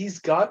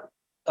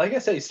 like I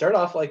said, he started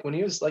off like when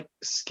he was like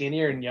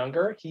skinnier and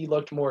younger, he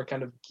looked more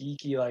kind of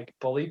geeky, like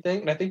bully thing.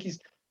 And I think he's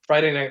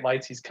Friday Night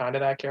Lights, he's kind of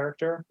that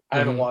character. I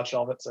haven't Mhm. watched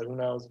all of it, so who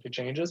knows if it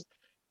changes.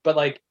 But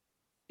like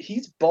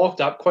he's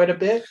bulked up quite a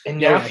bit, and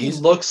Yeah, now he he's-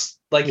 looks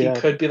like Yeah.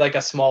 he could be like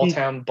a small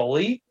town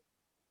bully.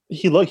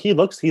 He looks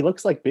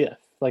like Biff.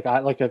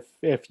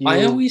 If you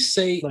I always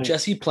say like-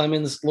 Jesse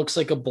Plemons looks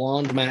like a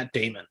blonde Matt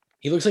Damon.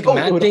 He looks like Oh, it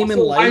Matt would Damon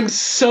also- light. I'm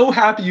so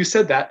happy you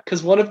said that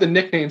because one of the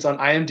nicknames on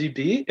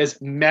IMDb is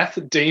Meth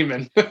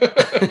Damon.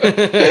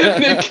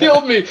 It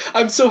killed me.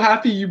 I'm so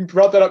happy you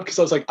brought that up because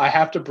I was like, I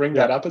have to bring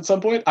that up at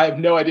some point. I have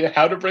no idea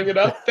how to bring it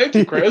up. Thank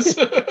you, Chris.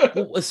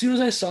 Well, as soon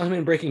as I saw him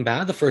in Breaking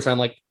Bad the first time,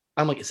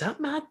 I'm like, is that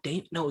Matt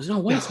Damon? No, there's no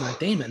way it's Matt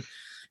Damon.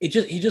 He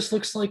just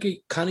looks like a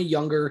kind of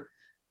younger,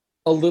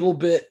 a little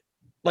bit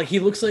like he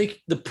looks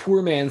like the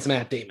poor man's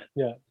Matt Damon.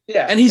 Yeah,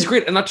 And he's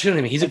great. I'm not shitting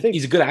him. He's I think-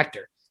 he's a good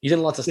actor. He's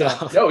in lots of Yeah.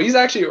 stuff. No, he's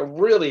actually a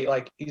really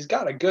he's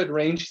got a good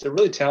range. He's a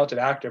really talented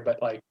actor, but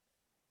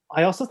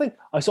I also think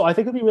so. I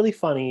think it'd be really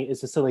funny is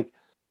to say like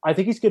I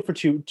think he's good for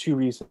two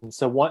reasons.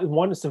 So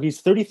one so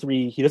he's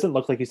 33. He doesn't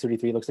look like he's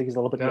 33. He looks like he's a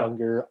little bit No.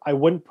 younger. I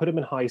wouldn't put him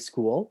in high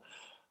school.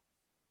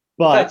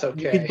 But That's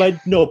you okay.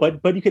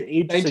 could, but you could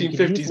age so you could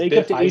 1950s use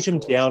makeup to high age him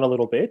schools. down a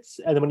little bit,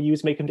 and then when you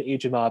use makeup to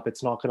age him up,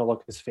 it's not going to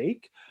look as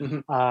fake.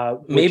 Mhm.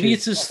 Which Maybe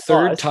is it's his a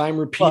third plus. time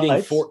repeating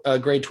but- for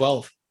grade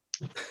 12.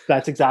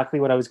 That's exactly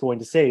what I was going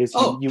to say. Is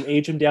Oh. you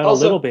age him down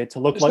Also, a little bit to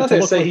look there's like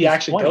nothing to say like he he's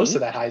actually 20, goes to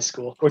that high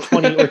school. or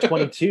 20 or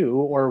 22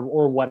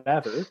 or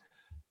whatever.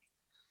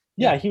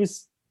 Yeah, he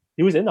was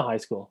in the high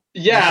school.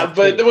 Yeah, That's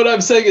but true. what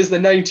I'm saying is the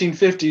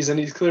 1950s, and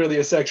he's clearly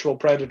a sexual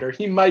predator.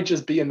 He might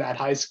just be in that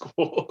high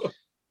school.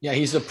 Yeah,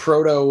 he's a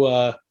proto.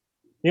 Yeah,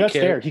 that's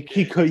Okay. fair. He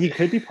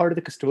could be part of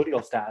the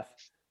custodial staff.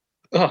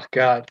 Oh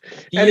God.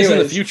 He is in the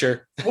Anyways.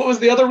 future. What was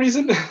the other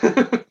reason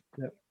that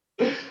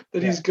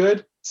he's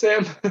good,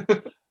 Sam?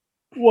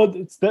 Well,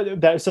 it's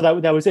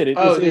that was it. He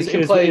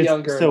can play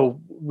younger. So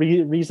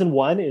reason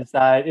one is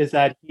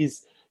that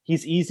he's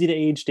easy to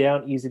age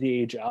down, easy to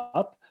age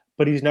up,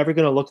 but he's never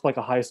going to look like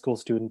a high school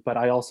student. But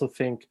I also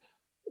think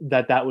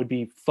that would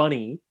be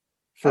funny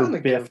for don't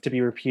think Biff they- to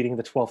be repeating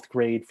the 12th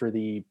grade for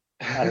the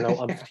I don't know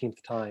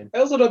umpteenth time I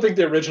also don't think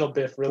the original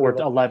Biff really. or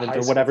looked 11th high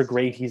or whatever school.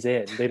 grade he's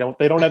in. They don't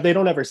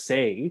ever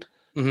say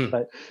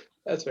Mhm.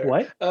 That's fair.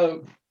 what.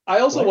 I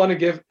also What? want to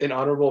give an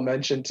honorable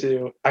mention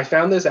to. I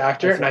found this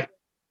actor, and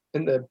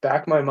in the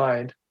back of my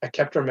mind, I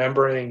kept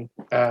remembering.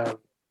 I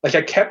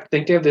kept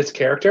thinking of this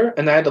character,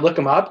 and I had to look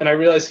him up, and I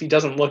realized he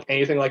doesn't look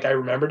anything like I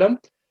remembered him.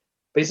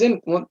 But he's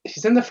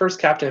in the first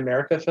Captain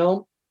America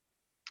film,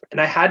 and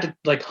I had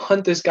to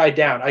hunt this guy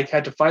down. I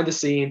had to find the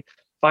scene,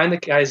 find the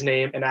guy's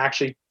name, and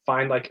actually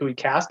find who he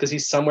cast because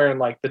he's somewhere in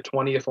the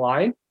 20th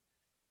line.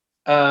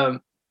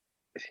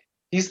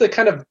 He's the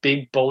kind of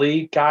big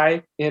bully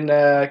guy in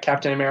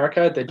Captain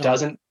America that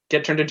doesn't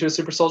get turned into a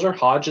super soldier.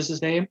 Hodge is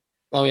his name.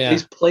 Oh yeah.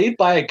 He's played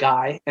by a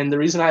guy, and the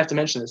reason I have to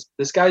mention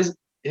this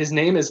his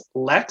name is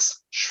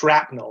Lex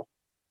Shrapnel.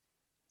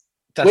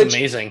 That's which-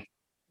 amazing.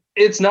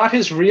 It's not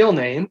his real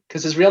name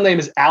because his real name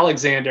is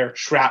Alexander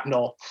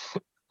Shrapnel.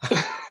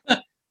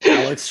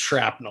 Alex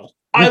Shrapnel.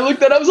 I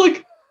looked at it, I was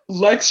like,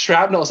 Lex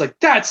Shrapnel. I was like,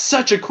 that's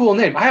such a cool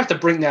name. I have to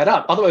bring that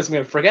up. Otherwise, I'm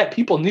going to forget.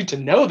 People need to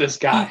know this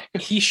guy.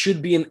 He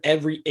should be in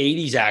every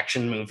 80s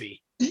action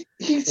movie. He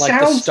Like the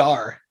sounds,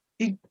 star.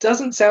 he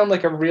doesn't sound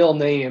like a real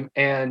name.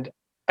 And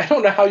I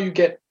don't know how you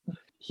get,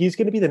 He's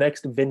going to be the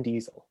next Vin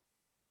Diesel.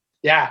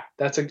 yeah,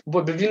 but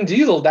Vin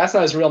Diesel, that's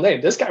not his real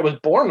name. This guy was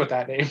born with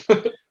that name.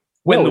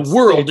 When No, the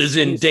world it's is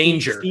in Steve-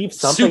 danger, Steve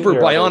something Super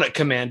or other. Bionic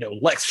Commando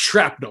Lex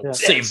Shrapnel Yeah.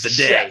 saves the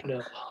day,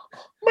 Shrapnel.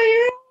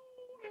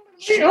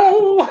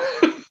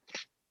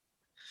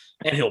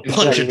 and he'll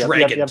punch a You have-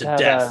 dragon you have to have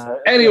death.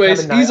 a-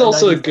 Anyways, you have he's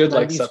also a 90s good,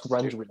 90s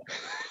substitute.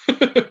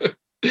 grunge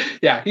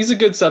Yeah, he's a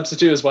good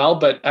substitute as well,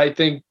 but I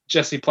think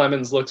Jesse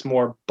Plemons looks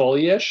more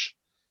bullyish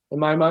in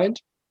my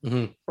mind,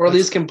 Mhm. or at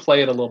least can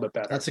play it a little bit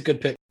better. That's a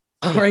good pick.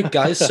 All right,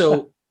 guys.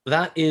 So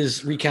that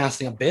is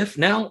recasting of Biff.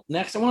 Now,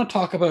 next, I want to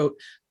talk about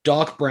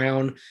Doc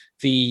Brown,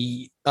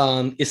 the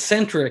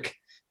eccentric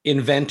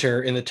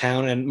inventor in the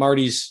town, and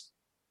Marty's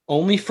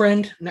only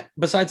friend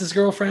besides his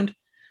girlfriend,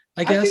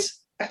 I guess.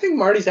 I think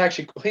Marty's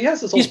actually, he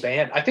has his whole He's-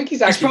 band. I think he's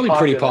He's actually probably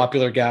pretty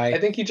popular guy. I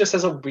think he just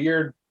has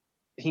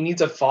he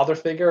needs a father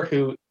figure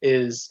who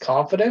is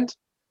confident.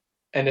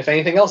 And if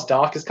anything else,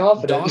 Doc is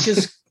confident. Doc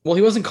is well,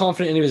 he wasn't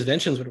confident any of his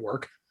inventions would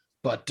work,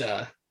 but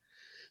I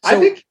so-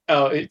 think,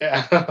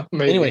 yeah,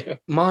 maybe. anyway,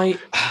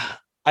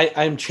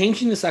 I'm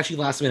changing this actually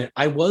last minute.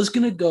 I was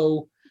gonna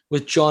go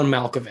with John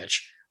Malkovich,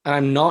 and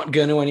I'm not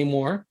gonna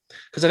anymore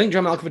because I think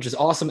John Malkovich is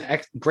awesome,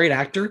 great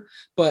actor.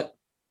 But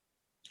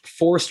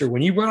Forrester,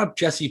 when you brought up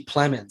Jesse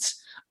Plemons,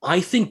 I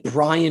think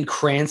Bryan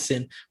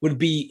Cranston would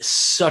be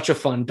such a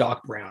fun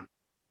Doc Brown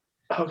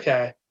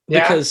Okay.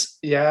 Yeah. because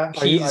Yeah.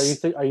 Are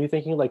you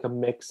thinking like a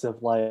mix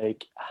of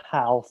like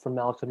Hal from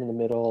Malcolm in the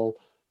Middle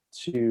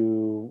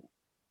to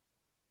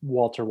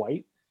Walter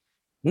White?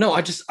 no,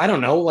 I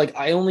don't know. Like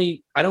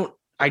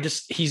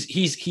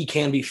he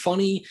can be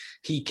funny.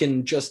 He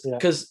can just Yeah.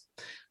 because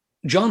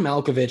John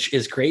Malkovich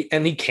is great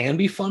and he can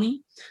be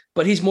funny,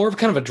 but he's more of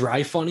kind of a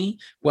dry funny.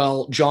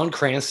 While John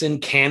Cranston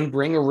can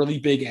bring a really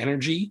big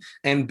energy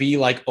and be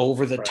like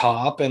over the Right.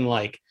 top and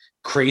like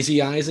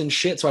crazy eyes and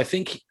shit. So I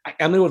think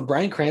I'm going with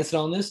Bryan Cranston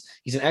on this.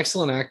 He's an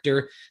excellent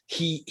actor.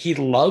 He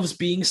loves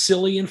being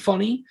silly and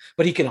funny,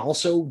 but he can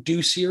also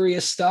do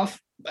serious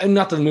stuff. and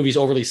not that the movie's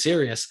overly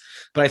serious,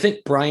 but I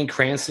think Bryan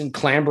Cranston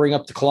clambering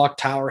up the clock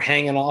tower,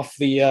 hanging off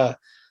the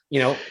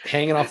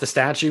hanging off the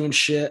statue and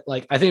shit.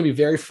 Like, I think it'd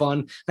be very fun.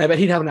 And I bet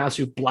he'd have an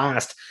absolute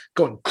blast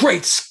going,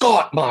 "Great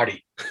Scott,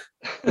 Marty."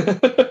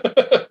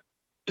 I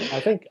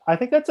think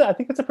that's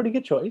a pretty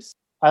good choice.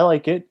 I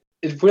like it.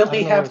 Will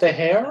he have the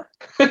hair?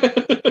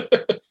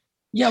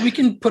 Yeah, we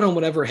can put on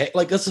whatever.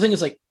 Like, that's the thing,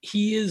 is like,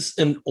 he is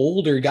an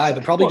older guy,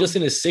 but probably just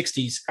in his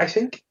 60s. I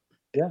think.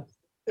 Yeah.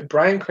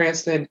 Bryan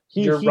Cranston,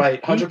 you're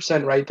right,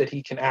 100% right that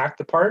he can act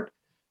the part.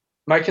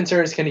 My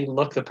concern is, can he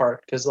look the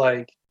part? Because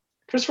like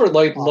Christopher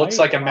Lloyd looks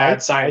like a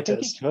mad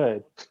scientist. I think he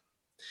could.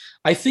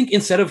 I think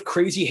instead of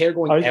crazy hair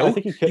going out, I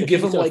think he could, you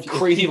give him like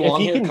crazy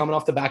long hair can, coming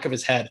off the back of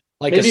his head,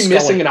 like maybe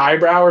missing an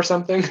eyebrow or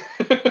something.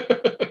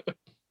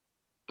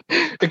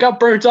 It got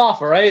burnt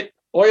off, all right.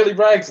 Oily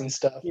rags and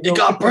stuff. It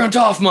got burnt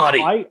off,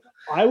 Marty.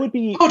 I would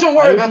be. Oh, don't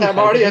worry about that,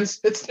 Marty. It's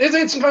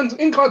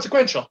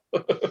inconsequential.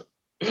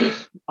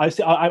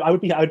 I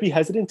would be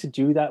hesitant to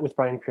do that with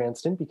Bryan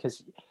Cranston,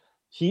 because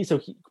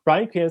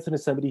Bryan Cranston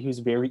is somebody who's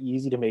very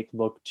easy to make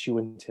look too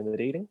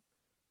intimidating.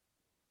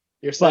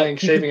 You're saying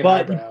shaving an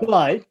eyebrow.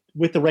 But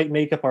with the right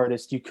makeup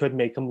artist, you could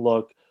make him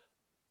look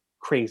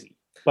crazy.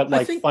 But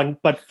like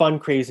fun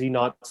crazy,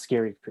 not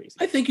scary crazy.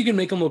 I think you can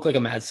make him look like a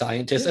mad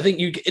scientist. I think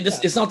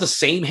it's not the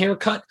same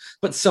haircut,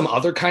 but some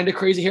other kind of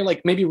crazy hair,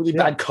 like maybe really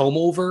bad comb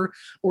over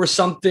or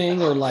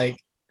something, or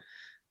like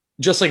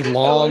just like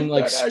long,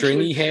 like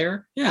stringy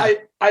hair. Yeah.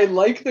 I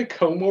like the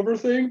comb over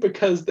thing,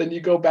 because then you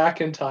go back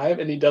in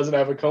time and he doesn't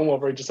have a comb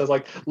over. He just has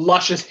like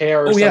luscious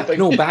hair or something.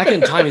 No, back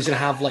in time he's gonna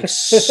have like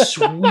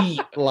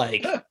sweet,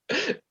 like,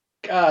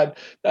 God,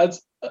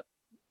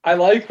 I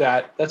like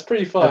that. That's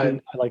pretty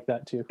fun. I like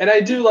that too. And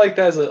I do like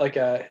that as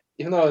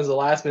even though it was a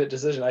last minute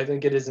decision, I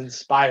think it is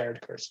inspired,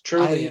 of course,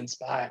 truly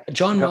inspired.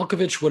 John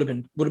Malkovich would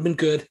have been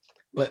good,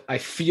 but I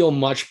feel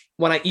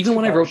when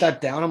I wrote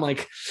that down, I'm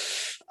like,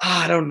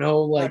 I don't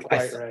know, like,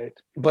 right.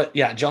 But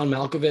yeah, John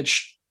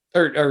Malkovich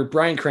or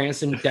Bryan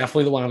Cranston,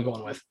 definitely the one I'm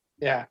going with.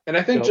 Yeah, and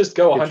I think just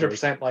go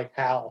 100% like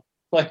Hal,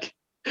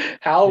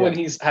 when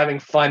he's having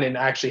fun and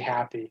actually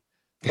happy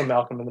from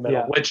Malcolm in the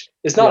Middle, which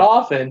is not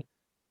often.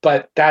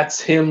 But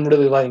that's him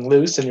really letting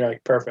loose, and you're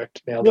like,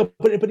 perfect, nailed it.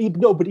 But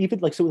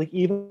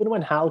even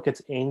when Hal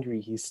gets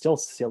angry, he's still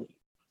silly.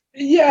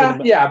 Yeah,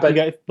 but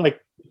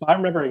like, if I'm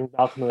remembering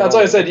Malcolm. That's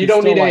what I said. You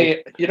don't need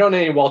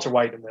any Walter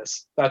White in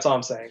this. That's all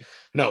I'm saying.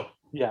 No.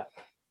 Yeah.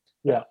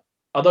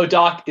 Although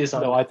Doc is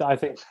on. No, I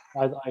think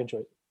I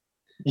enjoy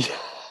it.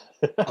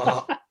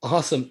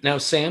 Awesome. Now,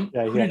 Sam,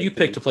 who did you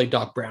pick to play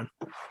Doc Brown?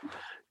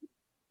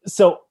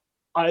 So,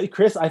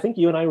 Chris, I think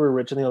you and I were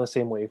originally on the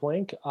same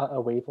wavelength.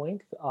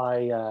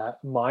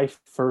 My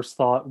first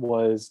thought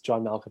was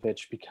John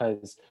Malkovich,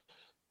 because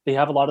they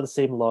have a lot of the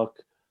same look,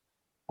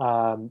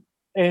 and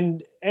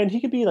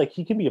he could be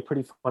a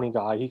pretty funny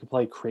guy. He could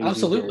play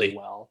crazy very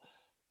well.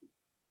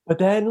 But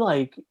then,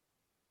 like,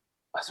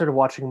 I started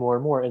watching more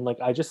and more, and like,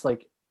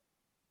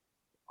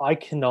 I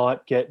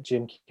cannot get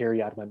Jim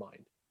Carrey out of my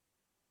mind.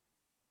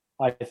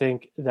 I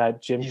think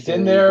that he's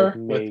in there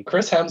with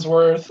Chris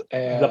Hemsworth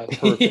and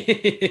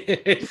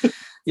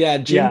yeah,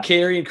 Jim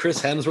Carrey and Chris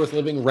Hemsworth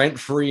living rent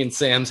free in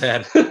Sam's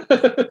head.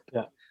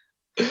 Yeah,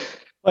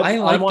 but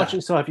I'm watching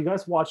that. So, have you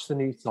guys watched the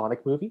new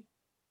Sonic movie?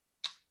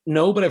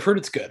 No, but I've heard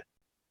it's good.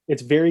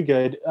 It's very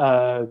good.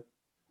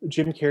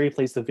 Jim Carrey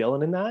plays the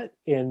villain in that,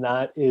 and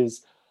that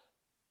is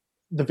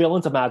the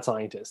villain's a mad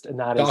scientist,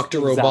 and that Dr.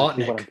 is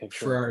exactly Robotnik what I'm picturing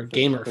for our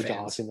gamer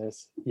fans. In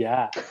this.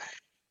 Yeah.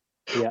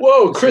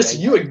 Whoa, Chris,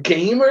 you a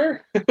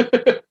gamer?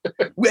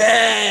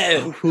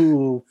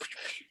 Whoa!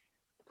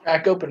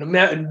 Crack open a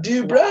Mountain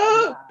Dew,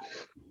 bro.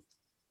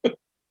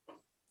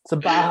 It's a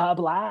Baja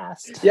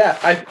Blast. Yeah,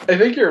 I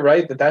think you're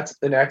right that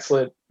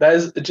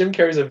Jim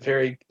Carrey's a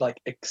very like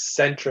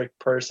eccentric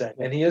person,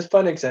 and he is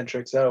fun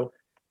eccentric. So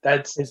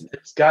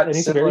it's got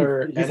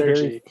similar energy. He's a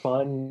very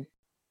fun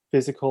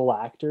physical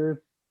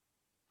actor.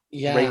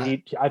 Yeah,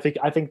 I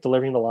think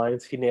delivering the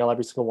lines, he nailed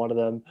every single one of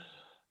them.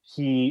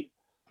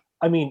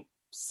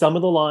 Some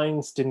of the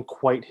lines didn't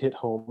quite hit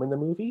home in the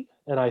movie,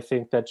 and I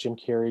think that Jim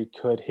Carrey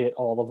could hit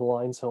all of the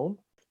lines home.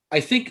 I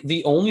think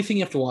the only thing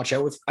you have to watch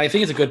out with, I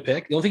think it's a good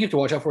pick. The only thing you have to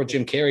watch out for with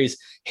Jim Carrey is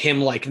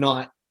him like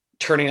not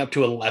turning up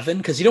to 11,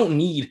 because you don't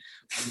need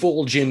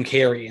full Jim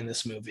Carrey in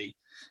this movie.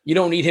 You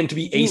don't need him to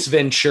be Ace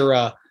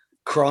Ventura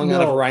crawling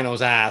out of a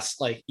rhino's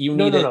ass. Like, you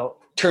need it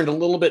turned a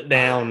little bit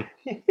down.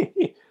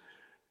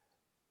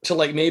 To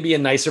like maybe a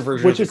nicer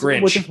version of the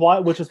Grinch.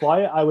 Which is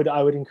why I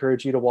would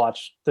encourage you to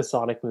watch the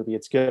Sonic movie.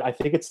 It's good. I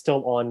think it's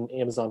still on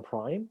Amazon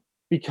Prime,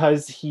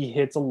 because he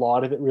hits a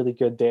lot of it really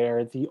good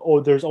there.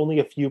 There's only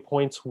a few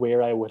points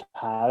where I would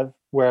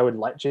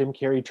let Jim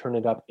Carrey turn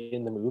it up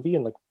in the movie,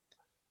 and like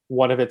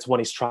one of it's when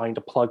he's trying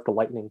to plug the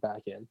lightning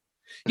back in.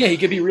 Yeah, he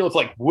could be real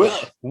like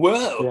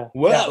whoa,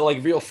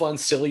 like real fun,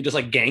 silly, just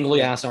like gangly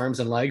ass arms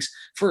and legs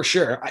for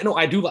sure. I know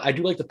I do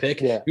like the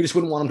pick. Yeah. You just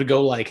wouldn't want him to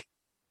go like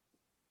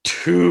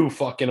too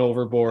fucking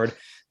overboard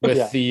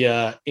with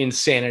the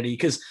insanity,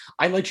 because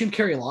I like Jim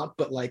Carrey a lot,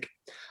 but like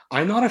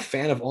I'm not a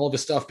fan of all of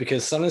his stuff,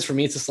 because sometimes for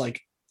me it's just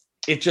like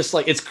it just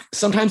like it's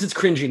sometimes it's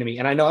cringy to me,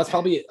 and I know that's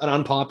probably an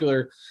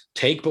unpopular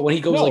take, but when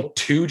he goes No. like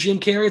to Jim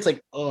Carrey, it's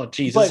like, oh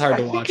geez, But this is hard I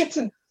to think watch.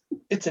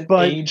 it's an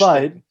But age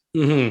but thing.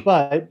 Mhm.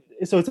 but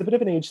so it's a bit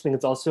of an age thing.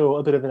 It's also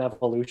a bit of an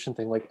evolution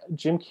thing. Like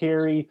Jim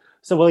Carrey.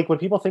 So like when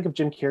people think of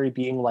Jim Carrey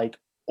being like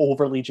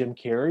overly Jim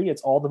Carrey,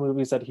 it's all the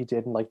movies that he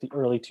did in like the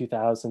early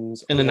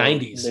 2000s, In the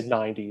 90s. mid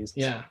 90s.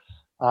 Yeah.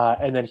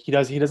 And then he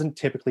doesn't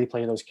typically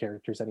play those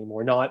characters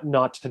anymore.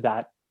 Not to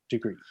that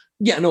degree.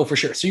 Yeah, no, for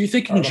sure. So you're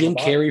thinking Hard on the Jim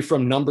body. Carrey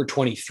from Number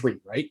 23,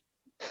 right?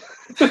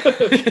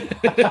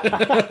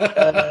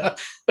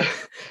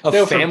 A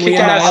No, from family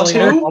Kick-Ass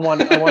annihilator. 2? I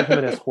want him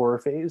in his horror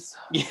phase.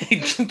 Yeah,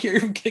 Jim Carrey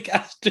from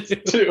Kick-Ass 2.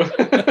 Too.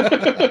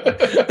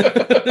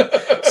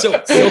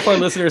 So far,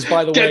 listeners,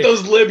 by the Get way,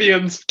 those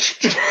Libyans.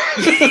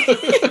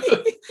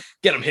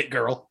 get him, hit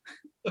girl.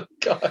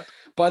 God.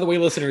 By the way,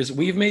 listeners,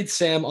 we've made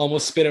Sam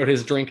almost spit out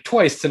his drink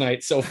twice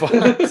tonight so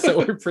far, so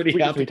we're pretty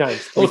happy. Three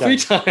times. Oh, three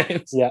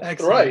times. Yeah. Excellent.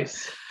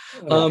 Thrice.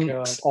 Oh, Um,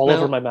 God. All Now-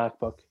 over my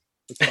MacBook.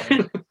 It's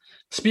fine.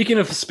 Speaking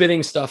of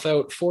spitting stuff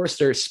out,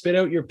 Forrester, spit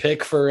out your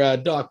pick for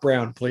Doc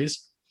Brown,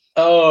 please.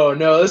 Oh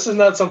no, this is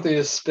not something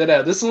to spit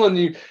out. This is one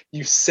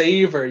you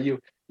savor, you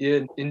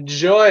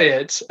enjoy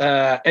it.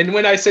 And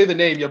when I say the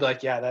name, you'll be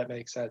like, yeah, that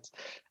makes sense.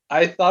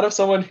 I thought of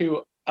someone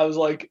who I was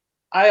like,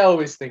 I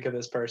always think of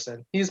this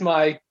person. He's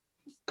my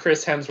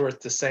Chris Hemsworth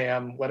to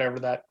Sam, whatever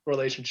that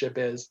relationship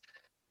is.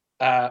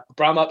 Brought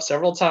him up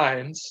several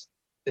times.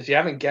 If you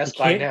haven't You guessed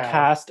by can't now,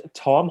 cast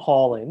Tom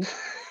Holland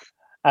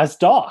as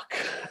Doc.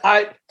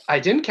 I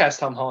didn't cast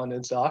Tom Holland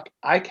as Doc.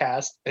 I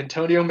cast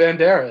Antonio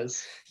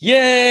Banderas.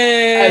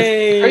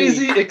 Yay! As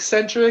crazy,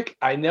 eccentric.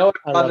 I know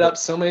I I brought love it up it.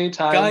 so many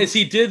times. Guys,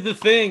 he did the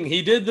thing.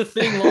 He did the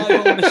thing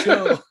live on the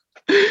show.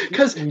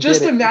 Because He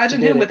just did it. imagine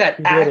He did him with it. that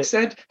He did it.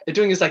 accent and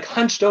doing his like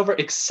hunched over,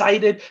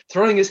 excited,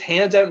 throwing his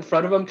hands out in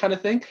front of him kind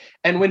of thing.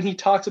 And when he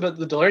talks about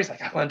the DeLorean, he's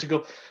like, I wanted to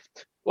go,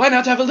 why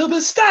not have a little bit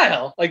of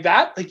style? Like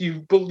that? Like you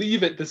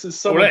believe it. This is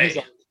someone who's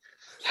Hooray. like,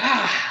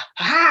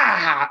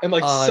 and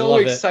like I so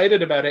love it.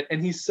 excited about it.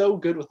 And he's so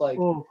good with like,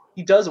 Oh,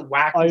 he does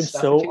wacky I'm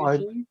stuff so-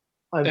 occasionally.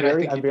 I'm And I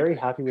think I'm he'd be very great.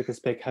 happy with this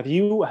pick. Have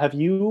you had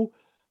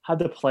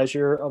the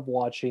pleasure of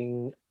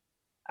watching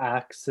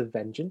Acts of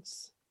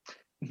Vengeance?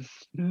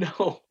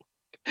 No,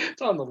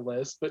 it's on the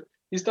list, but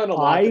he's done a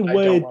lot I that I don't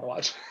would- want to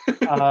watch.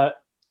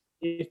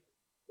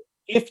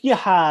 If you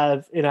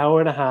have an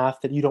hour and a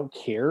half that you don't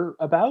care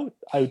about,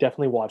 I would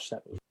definitely watch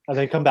that movie and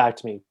then come back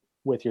to me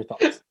with your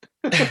thoughts.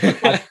 I'm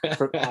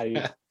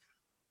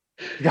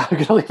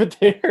gonna leave it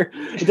there.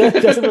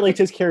 It doesn't relate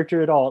to his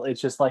character at all.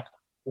 It's just like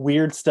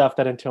weird stuff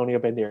that Antonio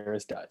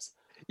Banderas does.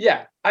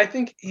 Yeah, I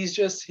think he's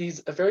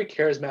a very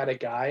charismatic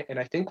guy, and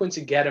I think once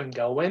you get him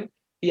going,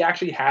 he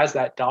actually has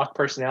that Doc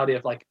personality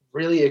of like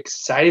really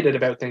excited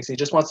about things. He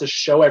just wants to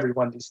show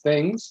everyone these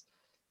things.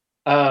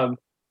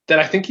 That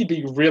I think he'd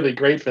be really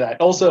great for that.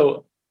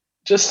 Also,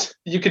 just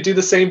you could do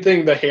the same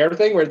thing, the hair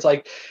thing, where it's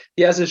like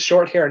he has his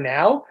short hair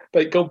now,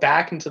 but go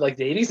back into like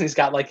the 80s and he's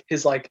got like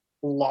his like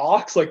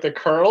locks, like the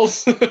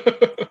curls.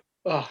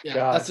 Oh Yeah,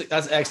 god.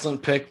 that's an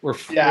excellent pick. We're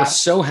Yeah.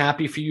 so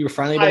happy for you. We're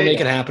finally able to I- make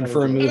it happen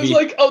for a It was movie.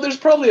 like, oh, there's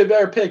probably a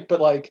better pick, but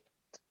like,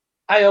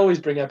 I always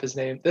bring up his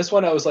name. This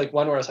one, I was like,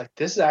 one where I was like,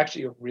 this is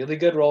actually a really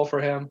good role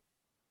for him,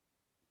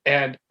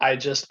 and I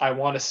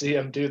want to see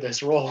him do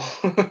this role.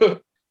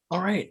 All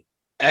right,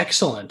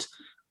 excellent.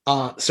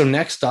 So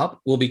next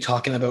up, we'll be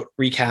talking about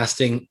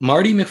recasting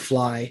Marty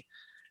McFly,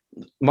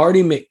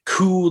 Marty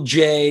McCool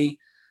J.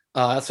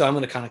 That's what I'm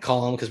going to kind of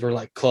call him because we're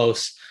like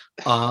close.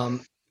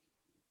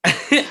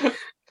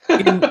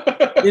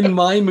 In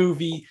my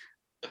movie,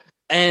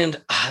 and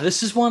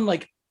this is one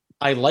like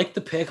I like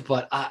the pick,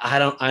 but I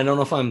don't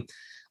know if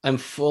I'm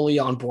fully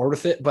on board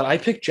with it. But I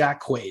picked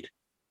Jack Quaid.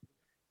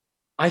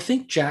 I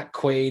think Jack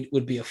Quaid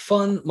would be a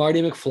fun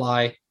Marty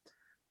McFly.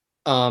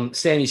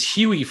 Sammy's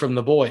Huey from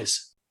The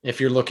Boys. If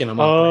you're looking him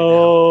up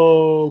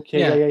Oh, okay.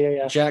 Yeah. Yeah. right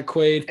now, Jack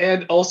Quaid,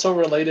 And also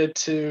related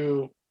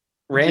to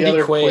the Randy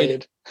other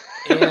Quaid,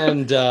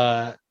 and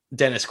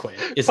Dennis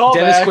Quaid. Call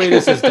Dennis back. Quaid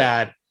is his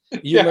dad.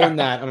 You Yeah. learned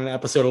that on an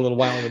episode a little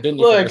while ago, didn't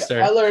you, Look,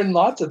 Forrester? I learned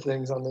lots of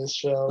things on this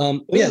show.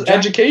 This yeah, is Jack-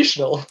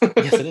 educational.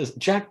 Yes, it is.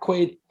 Jack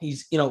Quaid,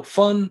 he's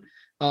fun,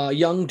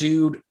 young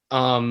dude,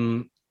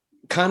 kind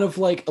of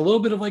like a little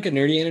bit of like a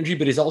nerdy energy,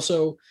 but he's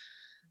also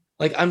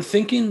like I'm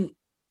thinking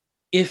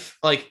if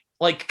like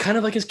kind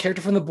of like his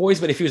character from The Boys,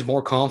 but if he was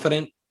more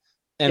confident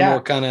and Yeah.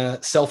 more kind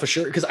of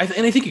self-assured, because I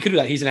think he could do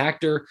that. He's an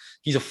actor,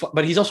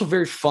 but he's also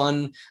very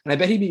fun, and I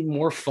bet he'd be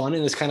more fun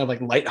in this kind of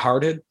like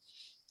lighthearted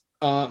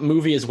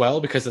movie as well,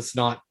 because it's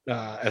not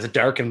as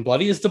dark and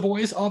bloody as The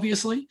Boys,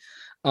 obviously.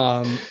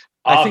 I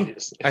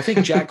Obviously.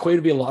 think Jack Quaid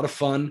would be a lot of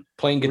fun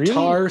playing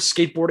guitar,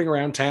 skateboarding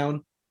around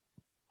town.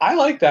 I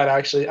like that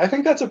actually. I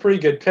think that's a pretty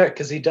good pick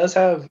because he does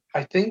have.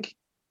 I think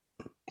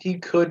he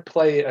could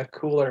play a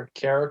cooler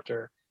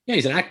character. Yeah,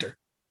 he's an actor.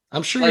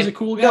 I'm sure he's a Like,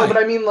 cool guy. No, but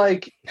I mean,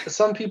 like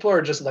some people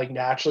are just like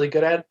naturally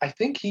good at it. I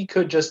think he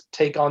could just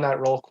take on that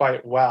role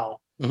quite well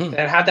Mhm.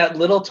 and have that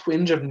little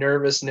twinge of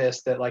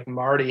nervousness that like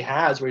Marty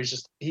has, where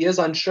he is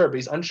unsure, but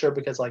he's unsure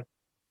because like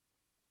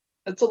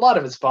It's a lot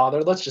of his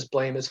father. Let's just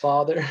blame his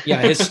father.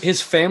 Yeah,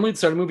 his family that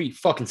started the movie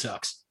fucking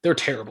sucks. They're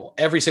terrible.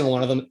 Every single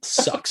one of them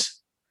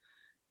sucks.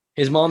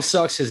 His mom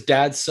sucks, his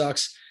dad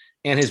sucks,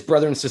 and his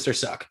brother and sister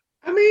suck.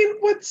 I mean,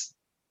 what's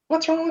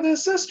wrong with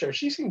his sister?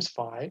 She seems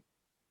fine.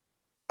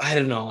 I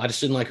don't know. I just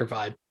didn't like her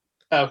vibe.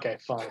 Okay,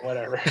 fine,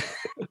 whatever.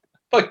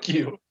 Fuck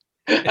you.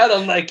 I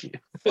don't like you.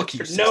 Fuck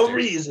you, For no sister.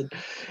 reason.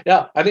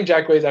 Yeah, I think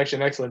Jack Quaid's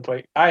actually an excellent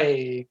point.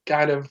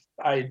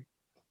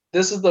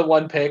 This is the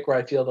one pick where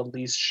I feel the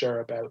least sure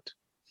about.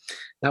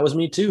 That was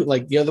me too.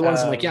 Like the other ones,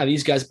 I'm like, yeah,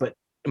 these guys, but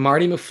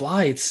Marty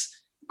McFly,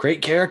 it's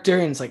great character,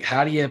 and it's like,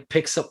 how do you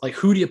pick some? Like,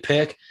 who do you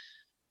pick?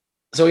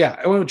 So yeah,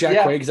 I went with Jack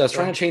Quaid because I was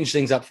trying to change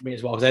things up for me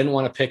as well because I didn't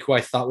want to pick who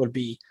I thought would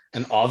be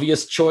an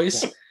obvious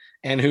choice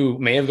and who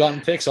may have gotten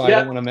picked. So I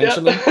don't want to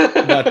mention them,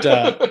 but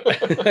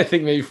I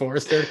think maybe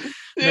Forrester.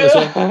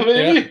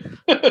 Maybe.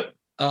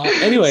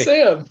 Anyway,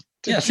 Sam,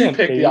 did you Sam,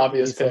 pick the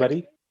obvious pick?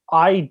 somebody?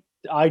 I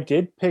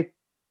did pick.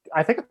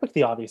 I think I picked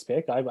the obvious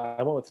pick. I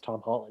went with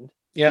Tom Holland.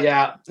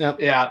 Yeah.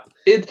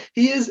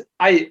 He is.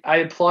 I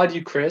applaud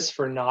you, Chris,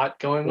 for not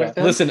going with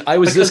him. Listen, I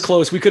was this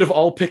close. We could have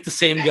all picked the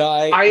same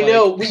guy. I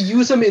know we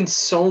use him in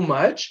so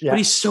much, but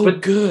he's so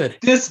good.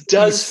 This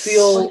does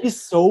feel.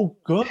 He's so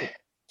good.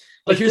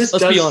 Like, let's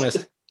be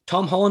honest.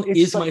 Tom Holland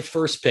is my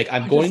first pick.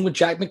 I'm going with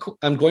Jack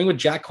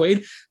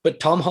Quaid, but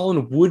Tom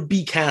Holland would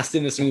be cast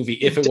in this movie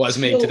if it was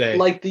made today.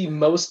 Like the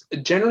most.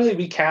 Generally,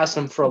 we cast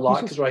him for a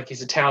lot because like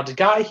he's a talented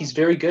guy. He's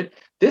very good.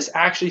 This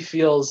actually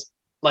feels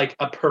like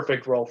a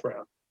perfect role for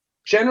him.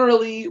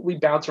 Generally, we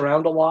bounce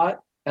around a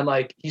lot, and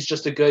like he's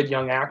just a good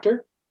young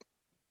actor.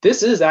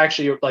 This is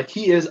actually like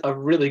he is a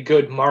really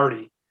good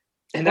Marty,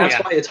 and that's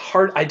why it's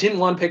hard. I didn't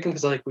want to pick him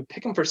because like we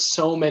pick him for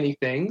so many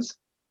things,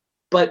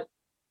 but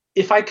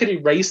if I could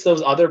erase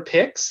those other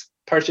picks,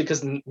 partially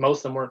because most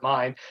of them weren't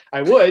mine,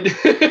 I would,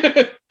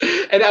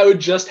 and I would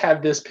just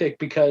have this pick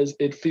because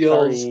it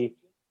feels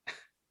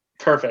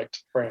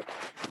perfect for him.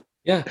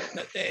 Yeah,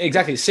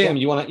 exactly. Sam,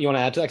 you want to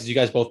add to that because you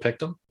guys both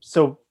picked him.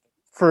 So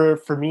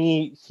for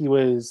me, he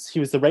was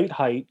the right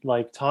height.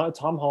 Like Tom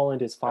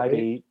Holland is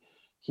 5'8".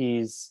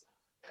 He's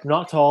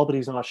not tall, but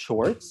he's not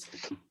short.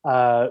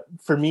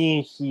 For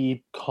me,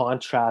 he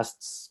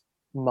contrasts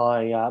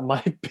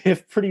my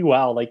Biff pretty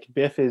well. Like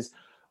Biff is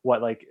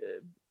what, like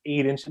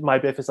 8 inches. My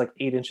Biff is like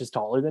 8 inches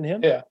taller than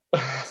him. Yeah,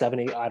 7,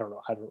 8. I don't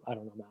know. I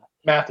don't know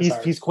math.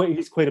 He's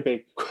quite a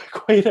big,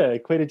 quite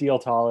a deal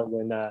taller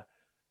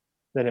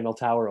than Emil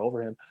Tower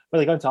over him. But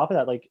like on top of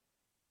that, like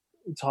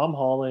Tom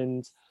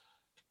Holland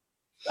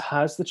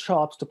has the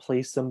chops to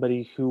play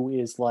somebody who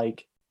is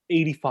like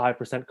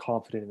 85%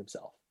 confident in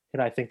himself.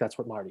 And I think that's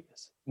what Marty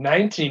is.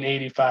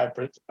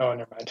 1985. Oh,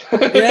 never mind.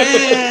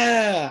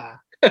 Yeah.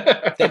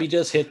 Debbie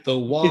just hit the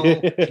wall.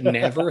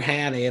 Never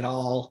had it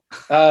all.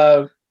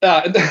 I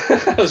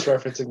was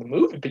referencing the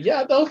movie, but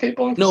yeah, okay.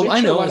 No,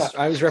 I know.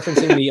 I was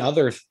referencing the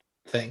other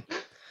thing.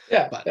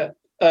 Yeah. But.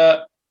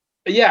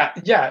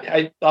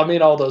 I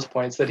made all those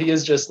points that he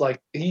is just like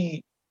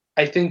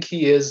I think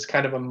he is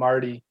kind of a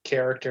Marty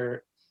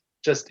character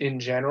just in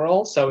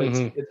general. So it's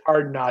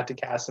hard not to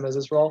cast him as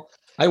this role.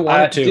 I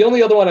wanted to. The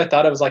only other one I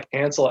thought of was like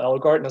Ansel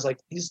Elgort, and I was like,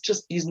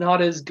 he's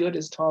not as good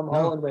as Tom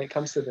Holland when it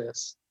comes to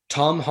this.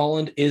 Tom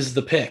Holland is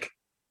the pick.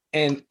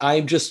 And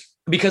I'm just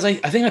because I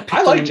think I picked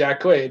I like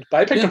Jack Quaid,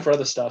 but I picked him for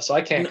other stuff, so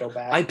I can't go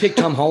back. I picked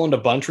Tom Holland a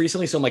bunch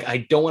recently, so I'm like,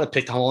 I don't want to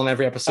pick Tom Holland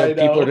every episode.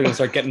 People are going to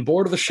start getting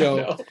bored of the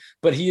show.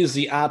 But he is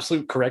the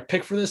absolute correct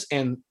pick for this,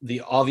 and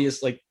the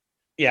obvious, like,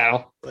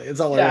 it's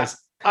all it is.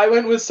 I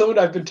went with someone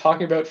I've been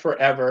talking about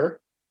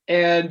forever,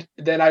 and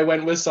then I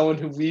went with someone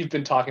who we've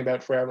been talking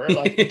about forever,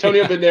 like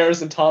Antonio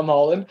Banderas and Tom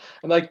Holland.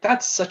 I'm like,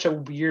 that's such a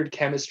weird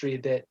chemistry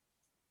that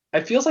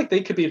it feels like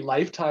they could be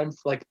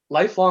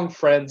lifelong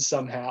friends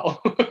somehow.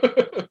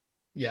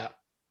 Yeah.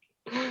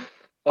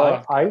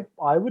 I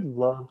would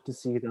love to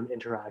see them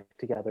interact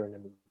together in a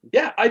movie.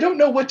 Yeah, I don't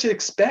know what to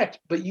expect,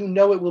 but it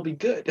will be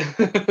good.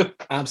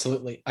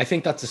 Absolutely. I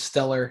think that's a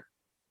stellar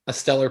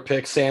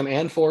pick, Sam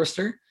and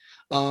Forrester.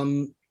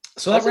 So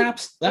that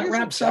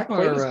wraps up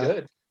our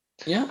good.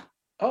 Yeah.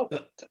 Oh,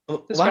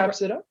 this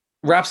wraps it up.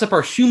 Wraps up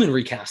our human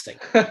recasting.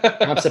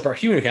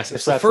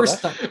 So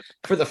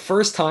for the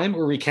first time,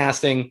 we're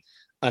recasting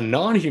a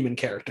non-human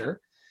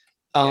character.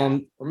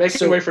 We're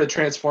making way for the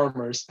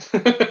Transformers.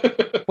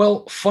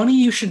 Well, funny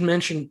you should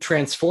mention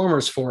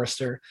Transformers,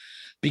 Forrester,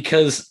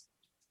 because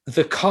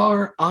the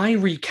car I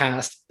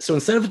recast, so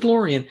instead of a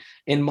DeLorean,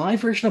 in my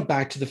version of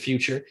Back to the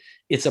Future,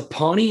 it's a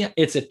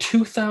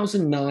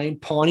 2009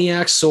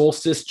 Pontiac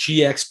Solstice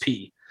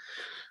GXP,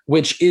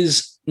 which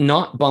is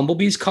not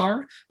Bumblebee's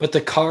car, but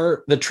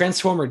the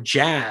Transformer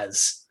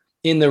Jazz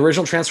in the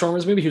original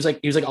Transformers movie. He was like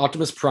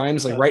Optimus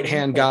Prime's like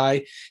right-hand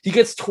guy. He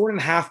gets torn in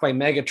half by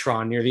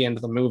Megatron near the end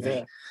of the movie.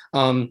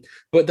 Yeah.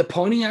 But the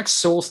Pontiac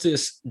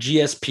Solstice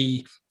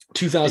GSP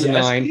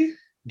 2009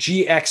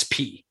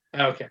 GXP.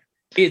 Okay.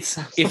 It's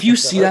if you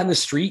see that in the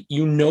street,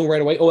 you know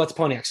right away, oh, that's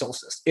Pontiac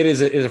Solstice. It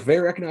is a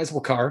very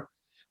recognizable car.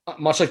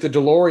 much like the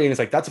DeLorean is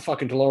like, that's a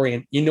fucking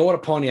DeLorean. You know what a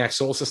Pontiac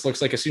Solstice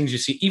looks like as soon as you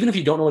see, even if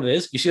you don't know what it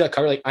is, you see that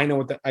car, like, I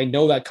know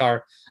that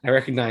car. I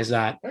recognize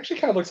that. It actually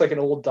kind of looks like an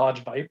old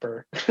Dodge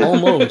Viper.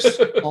 Almost.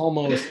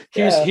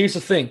 Yeah. Here's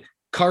the thing.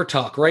 Car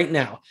talk right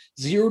now,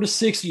 0 to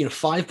 60 in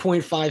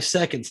 5.5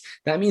 seconds.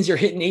 That means you're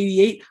hitting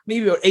 88,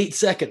 maybe about 8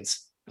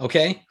 seconds.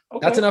 Okay.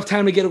 That's enough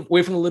time to get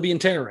away from the Libyan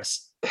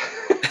terrorists.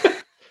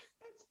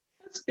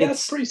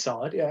 It's pretty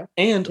solid, yeah.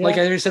 And like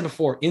I already said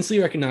before,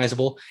 instantly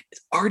recognizable. It's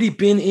already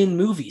been in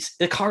movies.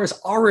 The car is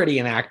already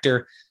an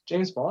actor.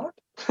 James Bond?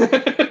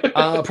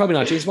 Probably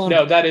not James Bond.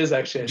 No, that is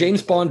actually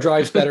James Bond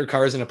drives better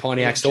cars than a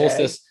Pontiac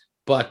Solstice,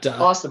 but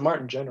Aston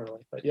Martin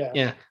generally, but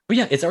yeah. But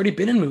yeah, it's already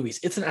been in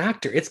movies. It's an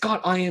actor. It's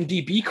got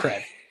IMDb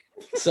cred.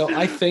 So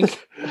I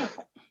think.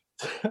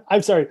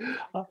 I'm sorry,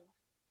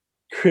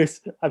 Chris.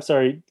 I'm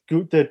sorry.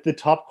 The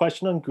top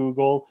question on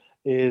Google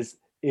is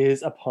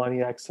a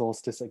Pontiac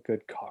Solstice a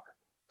good car?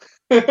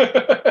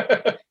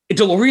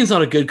 DeLorean's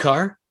not a good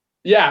car.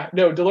 Yeah,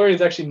 no,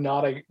 DeLorean's actually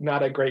not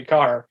a great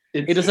car.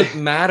 It doesn't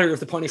matter if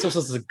the Pontiac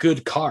Solstice is a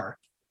good car.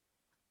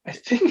 I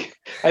think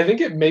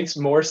it makes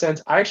more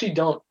sense. I actually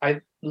don't.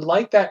 I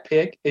like that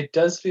pick. It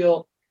does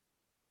feel.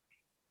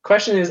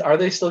 Question is, are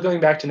they still going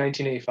back to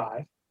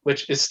 1985?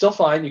 Which is still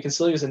fine. You can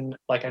still use a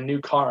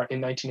new car in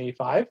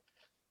 1985.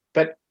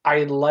 But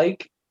I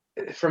like,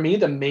 for me,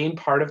 the main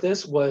part of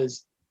this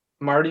was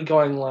Marty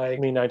going like,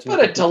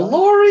 but a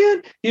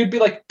DeLorean? He'd be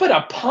like, but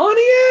a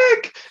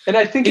Pontiac? And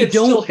I think it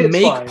don't still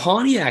make fine.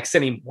 Pontiacs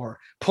anymore.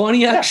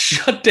 Pontiac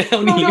shut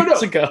down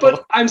years ago.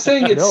 But I'm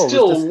saying it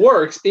still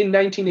works in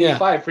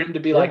 1985 for him to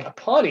be like a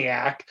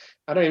Pontiac.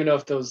 I don't even know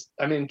if those,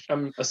 I mean,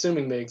 I'm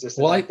assuming they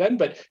existed back then,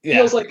 but it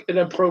feels like an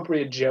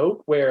appropriate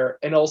joke where,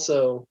 and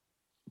also,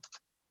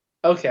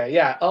 okay,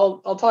 yeah,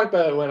 I'll talk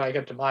about it when I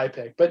get to my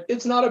pick, but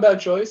it's not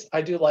about choice.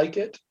 I do like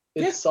it.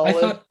 It's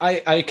solid.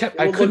 I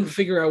couldn't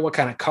figure out what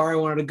kind of car I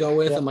wanted to go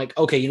with. Yeah. I'm like,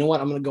 okay, you know what?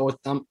 I'm going to go with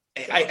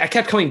I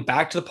kept coming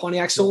back to the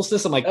Pontiac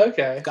Solstice. I'm like,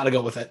 okay, got to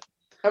go with it.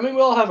 I mean,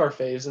 we all have our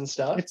faves and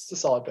stuff. It's a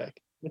solid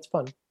pick. It's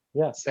fun.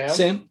 Yeah.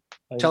 Sam,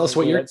 tell us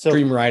what your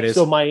dream ride is.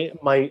 So my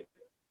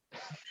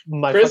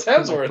Chris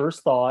Hemsworth. My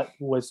first thought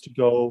was to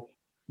go.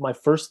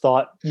 Chris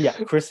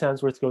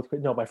Hemsworth go.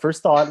 No, my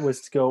first thought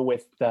was to go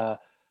with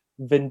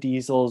Vin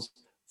Diesel's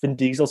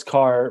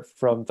car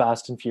from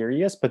Fast and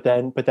Furious, but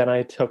then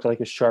I took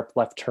like a sharp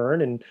left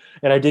turn and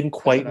I didn't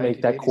quite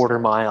make that quarter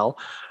mile.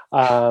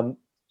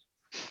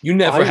 You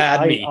never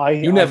had me.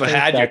 You never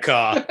had your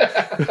car.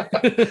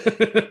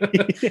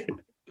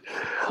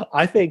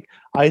 I think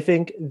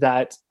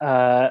that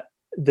the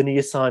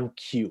Nissan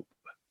Cube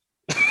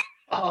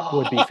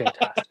would be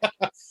fantastic.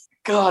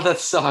 God, that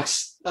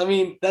sucks. I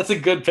mean, that's a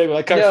good pick.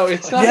 That car, no,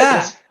 it's not.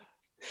 Yeah.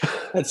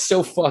 That's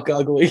so fuck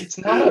ugly. It's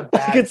not a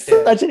bad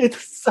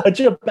it's such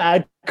a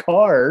bad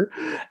car.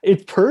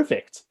 It's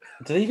perfect.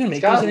 Do they even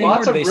make those anymore?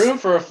 Lots of room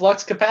for a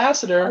flux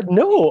capacitor.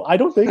 No, I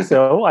don't think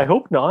so. I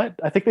hope not.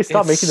 I think they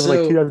stopped making them in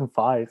like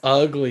 2005.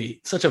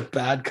 Ugly. Such a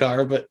bad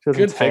car, but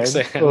good pick,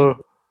 Sam.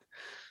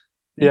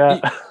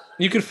 Yeah.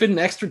 You could fit an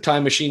extra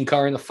time machine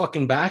car in the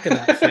fucking back of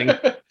that thing.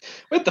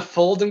 With the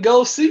fold and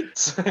go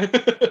seats.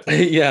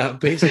 Yeah,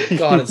 basically.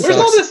 God, it Where's sucks.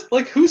 all this,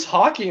 like, whose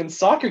hockey and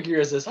soccer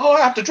gear is this? Oh,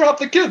 I have to drop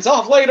the kids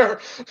off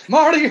later.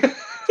 Marty.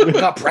 We've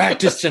got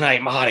practice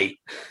tonight, Marty.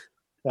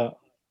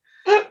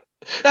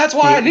 That's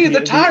why I need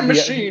the time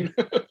machine.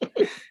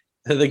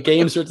 The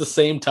games are at the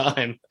same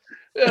time.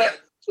 Yeah,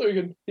 so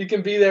he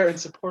can be there and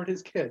support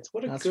his kids.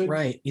 That's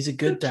right. He's a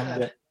good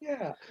dad.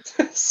 Yeah.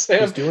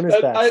 Sam, he's doing his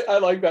best. I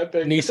like that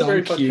pick.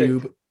 Nissan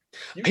Cube.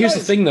 Here's the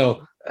thing,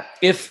 though.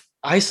 If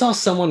I saw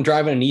someone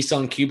driving a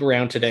Nissan Cube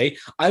around today,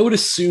 I would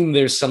assume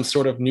there's some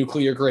sort of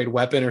nuclear grade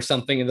weapon or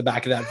something in the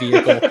back of that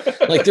vehicle.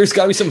 Like there's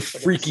got to be some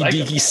freaky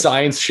deaky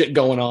science shit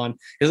going on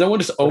because no one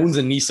just owns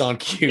a Nissan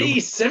Cube.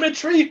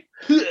 Asymmetry?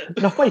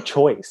 Not by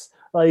choice.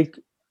 Like,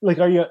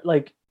 are you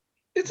like?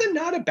 It's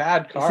not a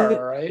bad car,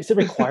 right? Is it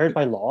required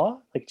by law?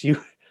 Like,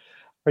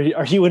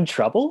 are you in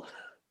trouble?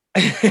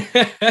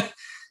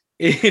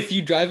 If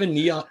you drive a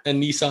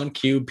Nissan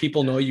Cube,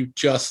 people know you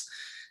just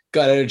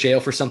got out of jail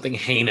for something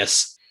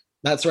heinous.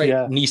 That's right,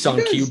 yeah.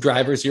 Nissan Cube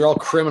drivers, you're all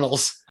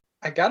criminals.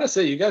 I gotta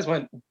say, you guys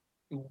went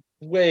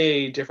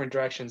way different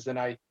directions than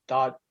I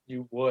thought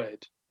you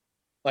would.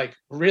 Like,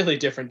 really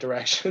different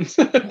directions.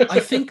 I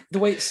think the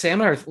way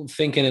Sam and I are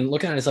thinking and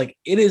looking at it is like,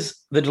 the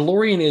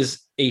DeLorean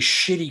is a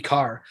shitty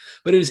car,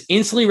 but it is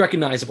instantly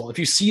recognizable. If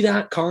you see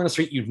that car on the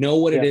street, you know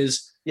what it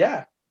is.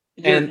 Yeah.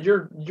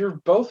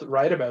 You're both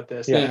right about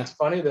this. Yeah. And it's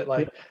funny that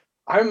like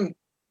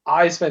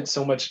I spent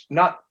so much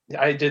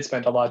I did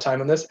spend a lot of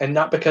time on this, and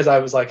not because I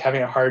was like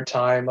having a hard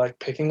time like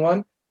picking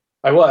one.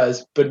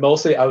 But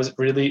mostly I was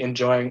really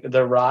enjoying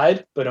the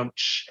ride. But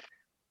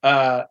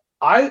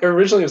I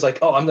originally was like,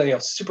 oh, I'm gonna go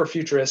super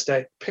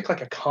futuristic, pick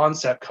like a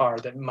concept car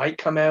that might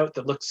come out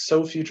that looks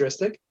so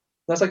futuristic. And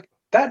I was like,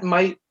 that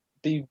might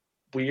be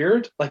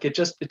weird. Like it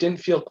didn't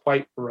feel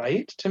quite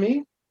right to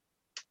me.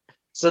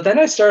 So then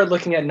I started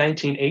looking at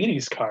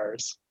 1980s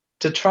cars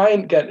to try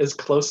and get as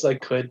close as I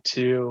could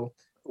to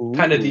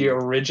kind of the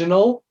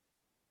original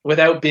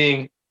without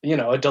being a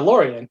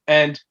DeLorean,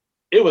 and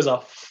it was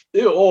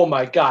oh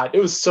my god, it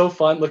was so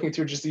fun looking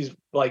through just these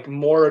like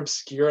more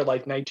obscure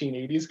like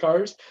 1980s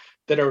cars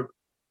that are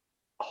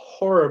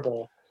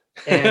horrible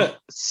and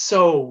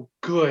so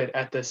good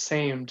at the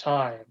same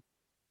time.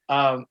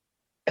 Um,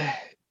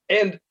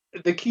 and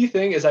the key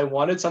thing is I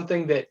wanted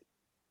something that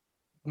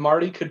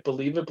Marty could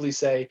believably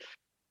say,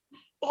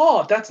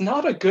 "Oh, that's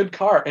not a good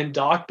car," and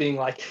Doc being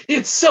like,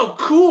 "It's so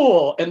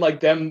cool," and like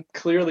them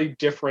clearly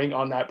differing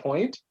on that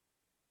point.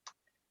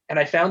 And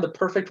I found the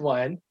perfect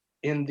one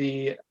in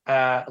the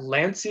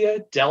Lancia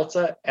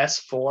Delta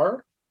S4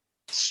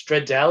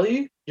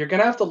 Stradale. You're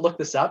gonna have to look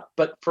this up,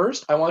 but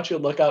first I want you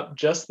to look up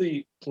just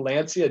the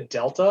Lancia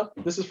Delta.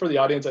 This is for the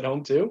audience at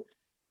home too.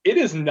 It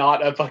is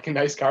not a fucking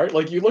nice car.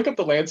 Like, you look up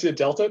the Lancia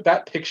Delta,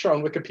 that picture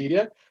on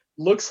Wikipedia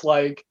looks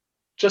like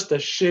just a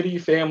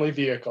shitty family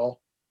vehicle.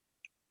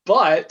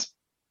 But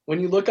when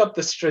you look up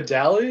the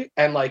Stradale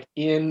and like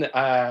in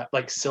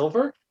like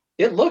silver,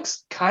 it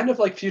looks kind of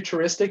like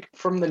futuristic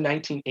from the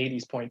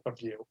 1980s point of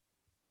view.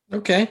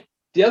 Okay.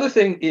 The other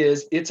thing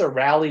is it's a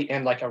rally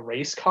and like a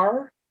race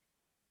car.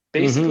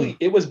 Basically,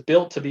 it was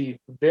built to be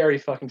very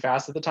fucking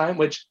fast at the time,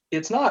 which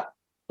it's not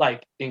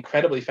like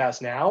incredibly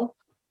fast now,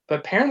 but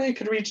apparently it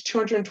could reach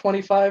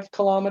 225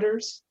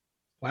 kilometers.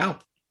 Wow.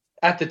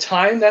 At the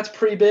time, that's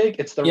pretty big.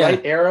 It's the Yeah.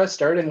 right era,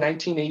 started in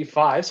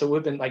 1985, so it would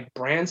have been like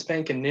brand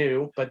spanking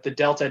new, but the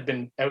Delta had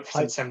been out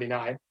since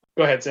 79.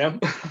 Go ahead, Sam.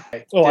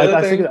 Oh, The other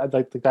I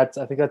thing- think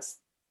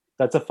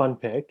that's a fun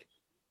pick.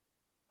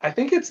 I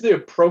think it's the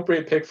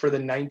appropriate pick for the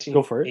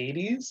Go for it.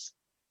 1980s.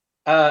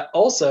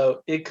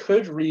 Also, it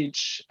could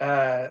reach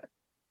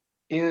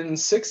in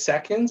 6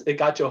 seconds. It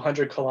got to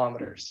 100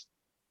 kilometers.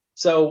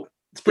 So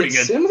It's pretty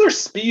it's good. similar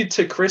speed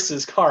to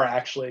Chris's car,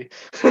 actually.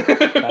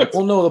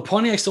 Well, no, the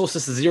Pontiac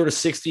Solstice is 0 to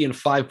 60 in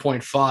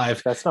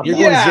 5.5. That's not You're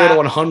bad. going Yeah. 0 to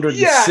 100 in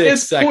Yeah, 6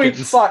 it's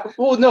seconds. 0.5.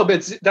 Well, no,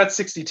 but that's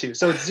 62.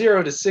 So it's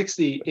 0 to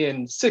 60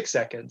 in 6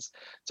 seconds.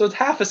 So it's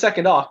half a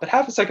second off, but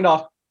half a second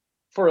off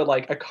for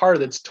like a car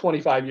that's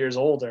 25 years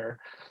older.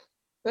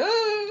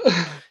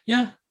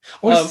 Yeah.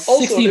 Or Also,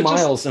 60 it just-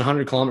 miles and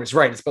 100 kilometers.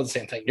 Right. It's about the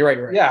same thing. You're right.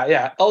 You're right.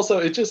 Yeah. Also,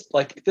 it just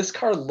like this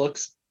car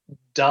looks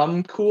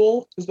dumb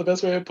cool is the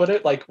best way to put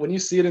it. Like when you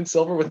see it in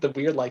silver with the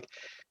weird like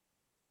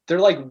they're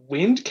like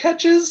wind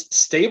catches,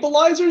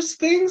 stabilizers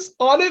things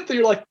on it that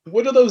you're like,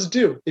 what do those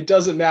do? It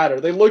doesn't matter.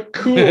 They look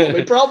cool.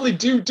 They probably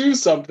do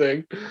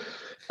something.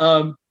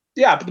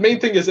 Yeah, but the main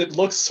thing is it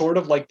looks sort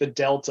of like the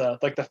Delta,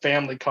 like the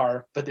family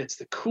car, but it's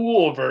the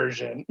cool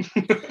version.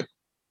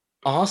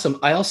 Awesome.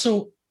 I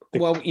also,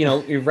 well,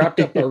 we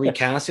wrapped up our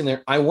recasting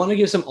there. I want to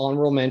give some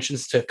honorable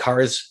mentions to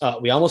cars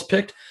we almost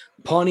picked: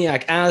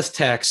 Pontiac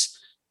Aztecs,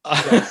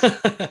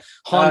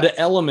 Honda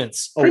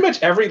Elements. Pretty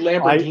much every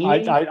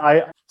Lamborghini.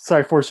 I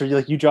sorry, Forster,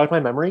 you jogged my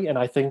memory, and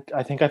I think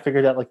I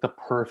figured out like the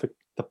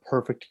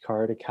perfect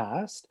car to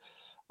cast.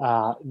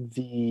 A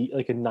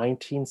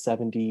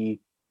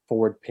 1970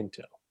 Ford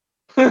Pinto.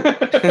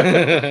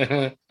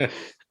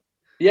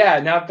 Yeah,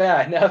 not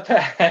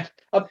bad.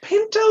 A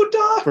Pinto,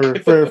 Doc.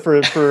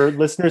 For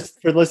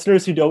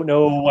listeners who don't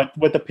know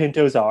what the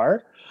Pintos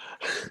are,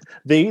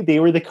 they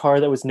were the car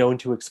that was known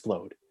to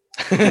explode.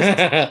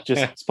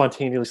 Just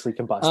spontaneously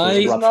combust. There's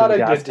a It's rupture not of a the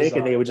gas good tank,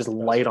 and they design. would just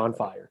light on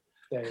fire.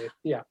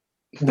 Yeah.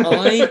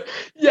 I-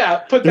 Yeah,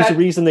 put There's that a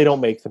reason they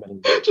don't make them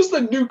anymore. just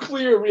a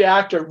nuclear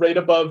reactor right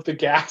above the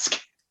gas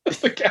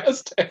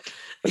tank.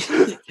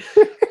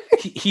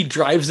 he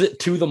drives it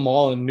to the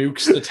mall and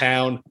nukes the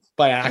town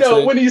by accident.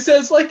 No, when he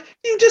says like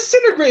you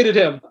disintegrated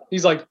him,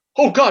 he's like,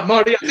 "Oh God,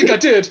 Marty, I think I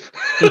did."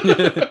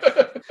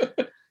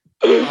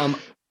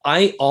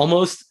 I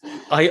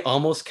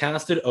almost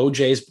casted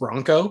OJ's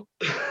Bronco.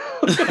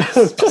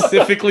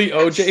 Specifically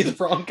OJ's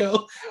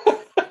Bronco.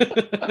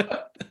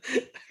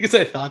 Because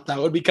I thought that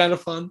would be kind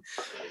of fun.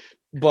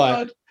 But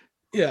God,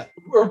 yeah.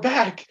 we're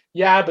back.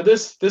 Yeah, but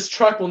this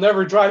truck will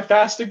never drive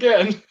fast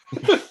again.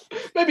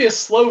 Maybe a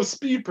slow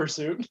speed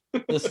pursuit.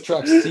 This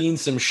truck's seen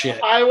some shit.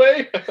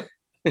 Highway.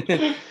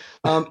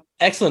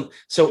 Excellent.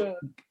 So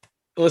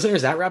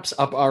listeners, that wraps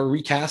up our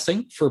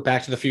recasting for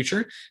Back to the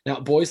Future. Now,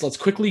 boys, let's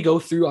quickly go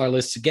through our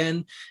lists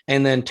again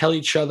and then tell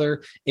each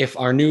other if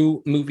our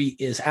new movie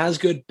is as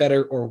good,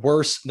 better, or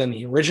worse than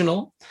the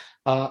original.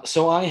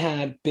 So I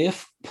had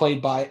Biff,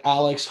 played by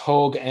Alex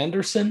Hogue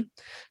Anderson,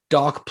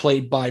 Doc,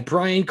 played by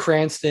Bryan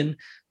Cranston,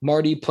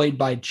 Marty, played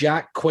by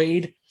Jack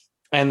Quaid,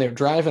 and they're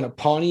driving a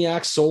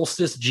Pontiac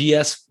Solstice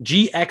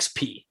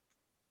GXP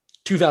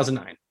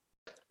 2009.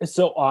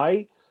 So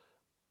I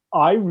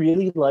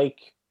really like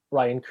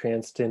Bryan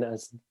Cranston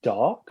as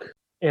Doc,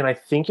 and I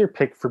think your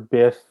pick for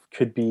Biff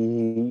could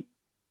be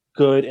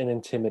good and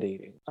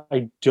intimidating.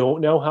 I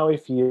don't know how I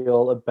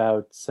feel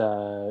about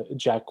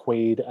Jack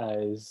Quaid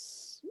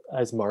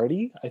as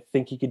Marty. I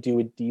think he could do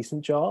a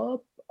decent job,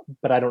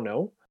 but I don't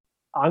know.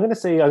 I'm gonna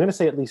say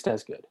at least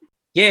as good.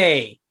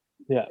 Yay!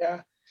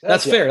 Yeah,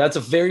 That's fair. That's a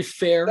very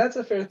fair, That's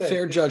a fair thing.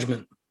 fair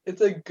judgment.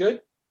 It's a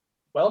good,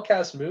 well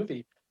cast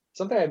movie.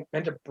 Something I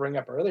meant to bring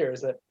up earlier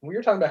is that we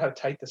were talking about how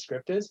tight the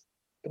script is,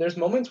 but there's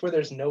moments where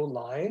there's no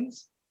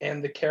lines,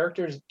 and the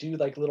characters do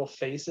like little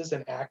faces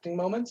and acting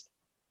moments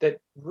that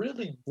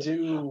really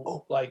do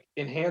Oh, like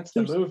enhance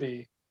the there's-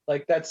 movie.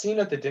 Like that scene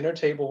at the dinner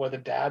table where the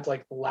dad's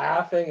like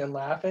laughing and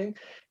laughing,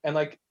 and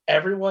like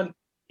everyone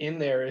in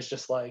there is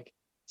just like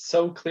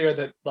so clear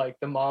that like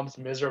the mom's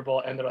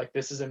miserable and they're like,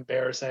 this is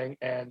embarrassing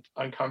and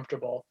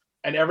uncomfortable.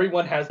 And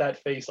everyone has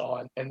that face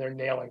on and they're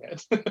nailing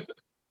it.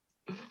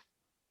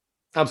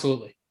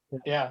 Absolutely.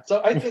 Yeah.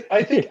 So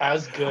I think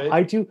as good.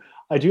 I do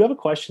have a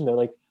question though.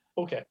 Like,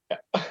 Okay.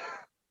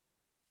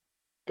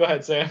 Go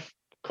ahead, Sam.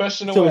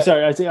 Question so away.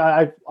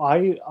 sorry,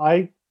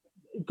 I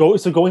go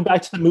so going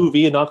back to the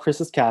movie and not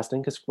Chris's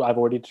casting, because I've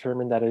already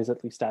determined that it is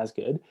at least as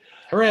good.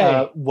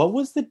 Hooray. What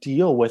was the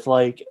deal with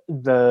like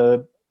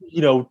the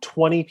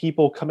 20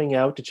 people coming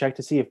out to check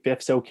to see if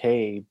Biff's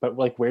okay, but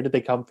like where did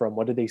they come from?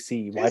 What did they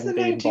see? Why It's the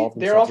didn't they 19 involve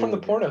They're all themselves from the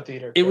earlier? porno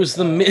theater. It was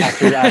the mid-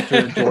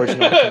 after George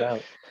and all came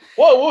out.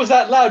 Whoa, what was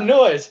that loud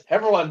noise?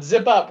 Everyone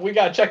zip up. We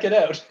gotta check it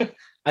out.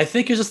 I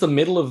think it was just the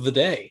middle of the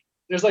day.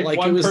 There's like Like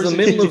one it was the person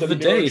middle seated of the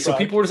in a Euro day, so truck.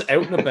 people were just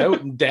out and about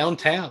in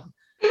downtown.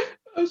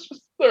 I was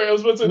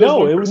about to say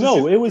No, there's it one was person no,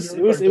 seated it in was a it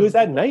Euro was truck it was doesn't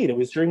at do night. It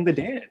was during the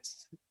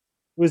dance. It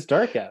was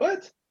dark out.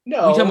 What? You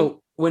talking No.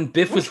 about when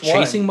Biff was Which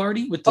one? chasing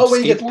Marty with the Oh,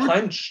 when he gets skateboard?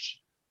 punched.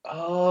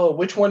 Oh,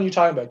 which one are you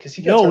talking about? Because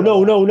he gets No, hurt a no,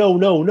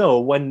 lot. no.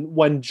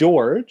 When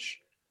George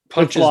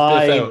Punches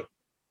McFly Biff out.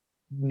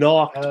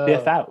 knocked Oh.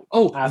 Biff out.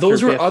 Oh, after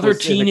those were Biff other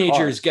was in the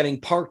teenagers car. getting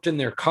parked in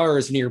their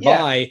cars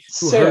nearby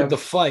who Sam. heard the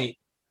fight.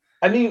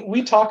 I mean,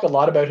 we talk a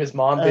lot about his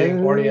mom being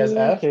horny as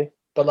F, Okay.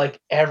 but like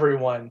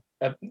everyone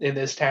in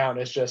this town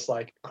is just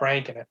like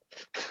cranking it.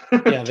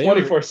 Yeah, they were-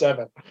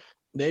 24/7.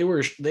 They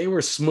were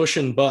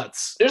smushing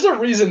butts. There's a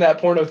reason that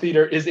porno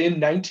theater is in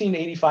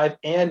 1985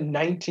 and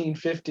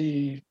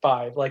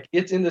 1955. Like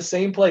it's in the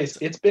same place.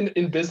 It's been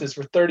in business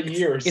for 30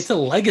 years. It's a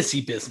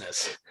legacy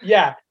business.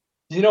 Yeah.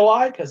 You know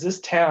why? Because this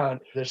town,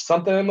 there's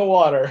something in the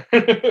water.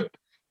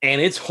 And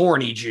it's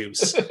horny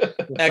juice.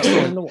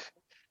 Excellent.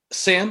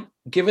 Sam,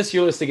 give us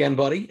your list again,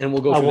 buddy, and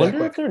we'll go I through that wonder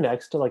if quick. they're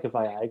next to like a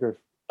Viagra.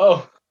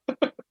 Oh, I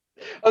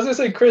was gonna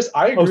say, Chris,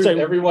 I agree with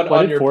everyone what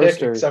on did your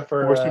Forrester- pick except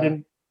for Forrester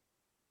didn't.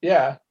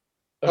 yeah.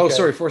 Oh, Okay.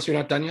 sorry, Forrester,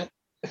 you're not done yet?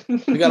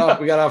 We got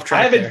off I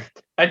track haven't. there.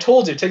 I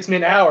told you it takes me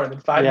an hour and then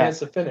 5 Yeah. minutes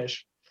to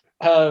finish.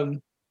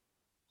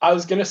 I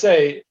was gonna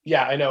say,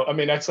 yeah, I know. I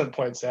mean, excellent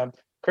point, Sam.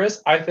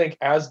 Chris, I think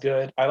as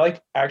good. I like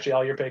actually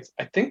all your picks.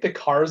 I think the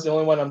car is the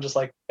only one I'm just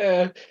like,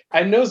 eh.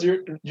 I know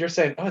you're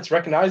saying, oh, it's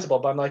recognizable,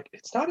 but I'm like,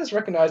 it's not as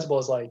recognizable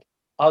as like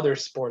other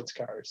sports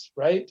cars,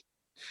 right?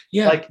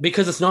 Yeah, Like-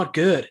 because it's not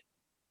good.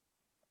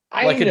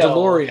 I Like a know,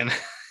 DeLorean.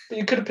 but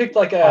you could have picked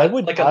like a. I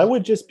would. Like a, I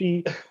would just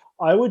be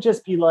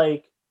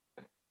like.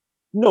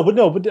 No,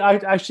 but I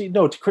actually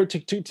no.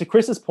 To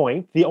Chris's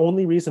point, the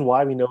only reason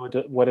why we know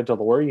what a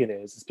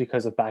DeLorean is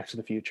because of Back to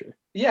the Future.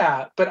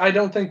 Yeah, but I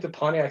don't think the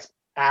Pontiac's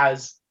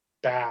as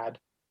bad.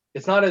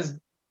 It's not as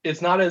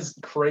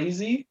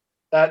crazy.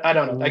 That I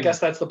don't know. I Mm. guess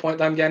that's the point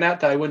that I'm getting at.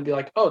 That I wouldn't be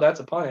like, oh, that's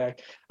a Pontiac.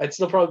 I'd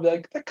still probably be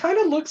like, that kind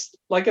of looks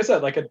like I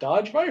said, like a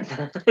Dodge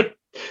Viper.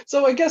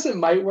 So I guess it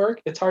might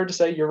work. It's hard to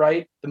say. You're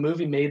right. The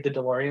movie made the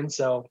DeLorean,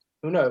 so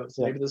who knows?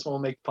 Yeah. Maybe this one will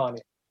make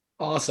Pontiac.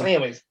 Awesome.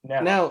 Anyways,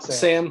 Now,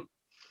 Sam,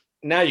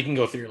 now you can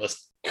go through your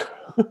list.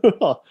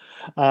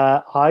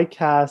 I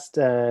cast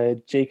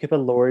Jacob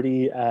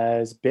Elordi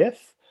as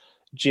Biff,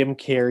 Jim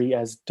Carrey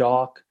as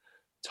Doc,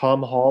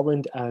 Tom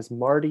Holland as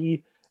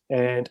Marty,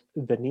 and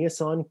the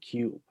Nissan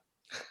Cube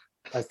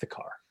as the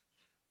car.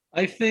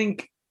 I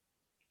think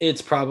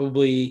it's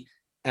probably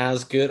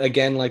as good.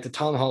 Again, like the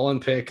Tom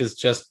Holland pick is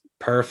just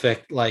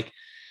perfect. Like,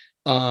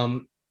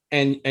 and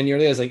your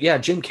guys like, yeah,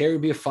 Jim Carrey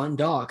would be a fun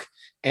Doc.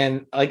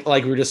 And like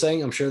we were just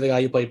saying, I'm sure the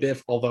guy who played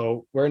Biff,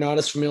 although we're not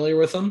as familiar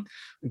with him,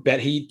 bet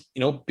he,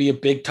 be a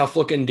big, tough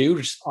looking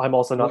dude. Just I'm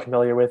also not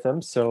familiar with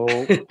him, so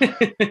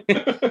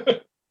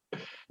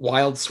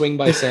wild swing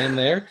by Sam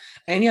there.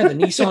 And yeah, the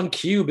Nissan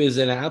Cube is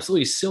an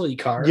absolutely silly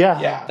car.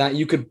 yeah. That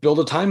you could build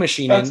a time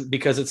machine in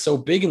because it's so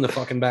big in the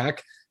fucking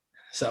back.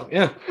 So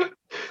yeah,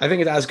 I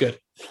think it's as good.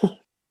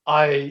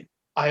 I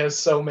have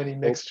so many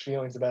mixed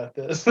feelings about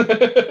this.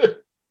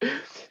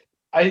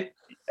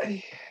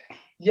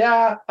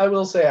 Yeah, I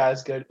will say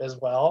as good as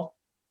well.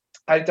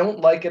 I don't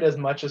like it as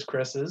much as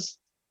Chris's,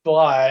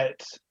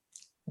 but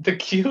the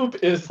cube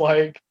is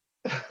like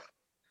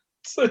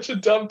such a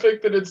dumb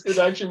pick that it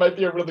actually might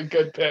be a really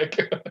good pick.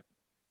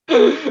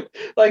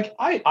 Like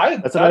I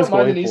That's what I was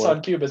don't mind the going for.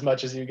 Nissan Cube as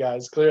much as you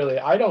guys. Clearly,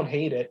 I don't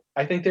hate it.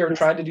 I think they were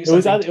trying to do it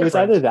was something either,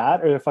 different.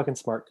 that or a fucking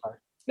smart car.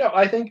 No,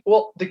 I think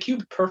the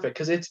cube perfect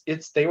because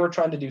it's they were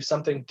trying to do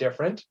something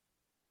different,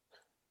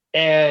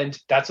 and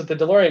that's what the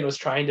DeLorean was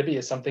trying to be,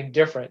 is something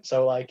different.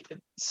 So like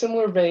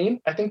similar vein,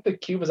 I think the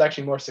cube was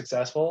actually more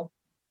successful,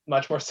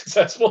 much more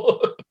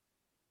successful.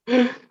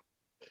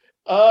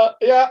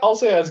 Yeah, I'll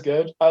say as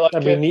good. I like I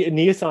mean, it.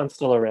 Nissan's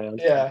still around.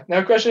 Yeah.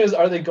 Now, question is,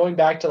 are they going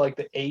back to like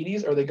the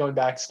 80s or are they going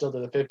back still to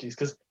the 50s?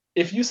 Because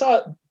if you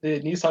saw the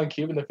Nissan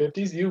Cube in the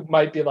 50s, you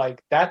might be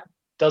like, that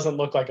doesn't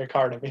look like a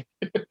car to me.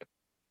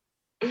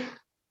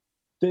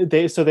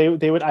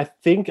 They would I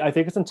think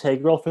it's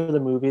integral for the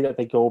movie that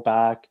they go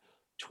back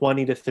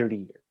 20 to 30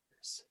 years.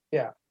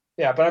 Yeah,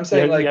 but I'm You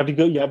saying have, like you have to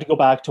go. You have to go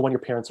back to when your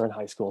parents are in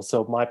high school.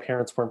 So my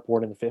parents weren't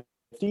born in the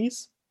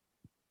 50s.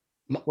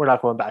 We're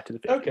not going back to the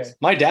 50s. Okay.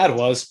 My dad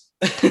was.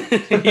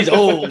 He's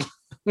old.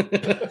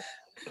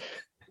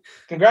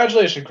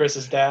 Congratulations,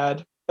 Chris's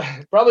dad.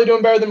 Probably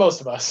doing better than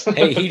most of us.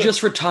 Hey, he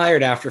just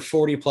retired after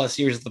 40 plus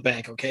years at the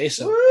bank. Okay,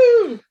 so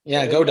Woo!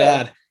 yeah, There go you go.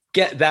 dad.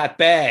 Get that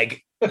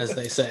bag, as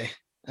they say,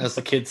 as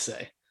the kids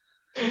say.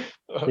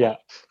 Yeah.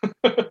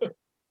 All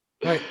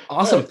right,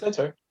 awesome. All right, that's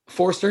fair.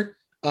 Forster,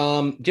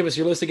 give us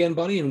your list again,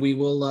 buddy, and we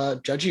will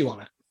judge you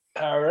on it.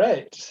 All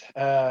right.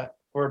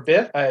 For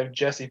Biff, I have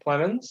Jesse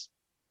Plemons,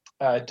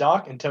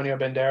 Doc, Antonio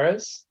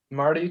Banderas,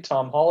 Marty,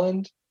 Tom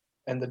Holland,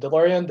 and the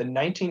DeLorean, the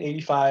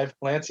 1985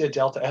 Lancia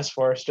Delta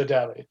S4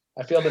 Stradale.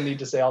 I feel the need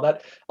to say all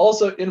that.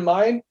 Also, in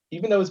mine,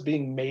 even though it's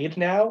being made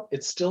now,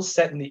 it's still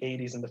set in the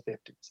 80s and the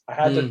 50s. I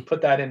had to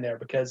put that in there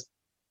because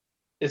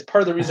it's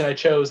part of the reason I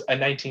chose a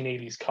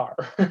 1980s car.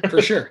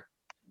 For sure.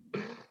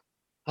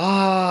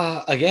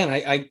 Again,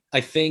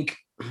 I think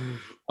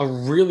a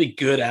really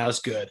good as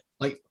good,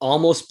 like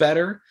almost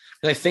better.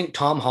 And I think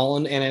Tom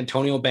Holland and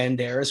Antonio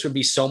Banderas would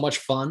be so much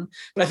fun,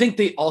 but I think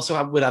they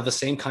also would have the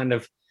same kind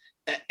of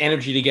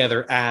energy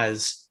together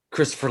as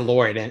Christopher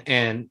Lloyd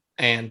and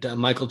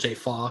Michael J.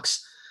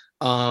 Fox.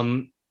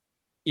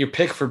 Your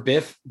pick for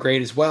Biff,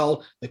 great as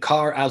well. The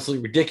car,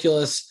 absolutely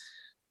ridiculous.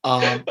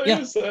 Like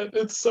I said,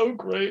 it's so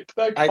great.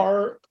 That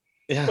car.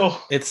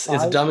 It's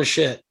dumb as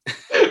shit.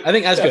 I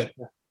think as good.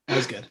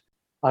 As good.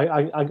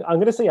 I'm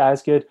gonna say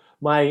as good.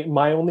 My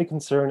only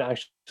concern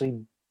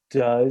actually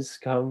does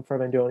come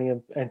from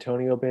Antonio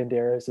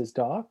Banderas as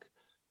Doc.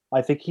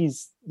 I think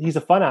he's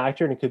a fun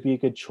actor and it could be a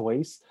good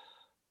choice.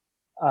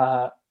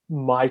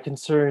 My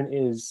concern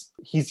is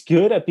he's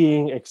good at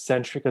being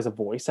eccentric as a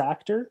voice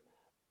actor,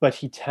 but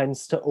he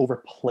tends to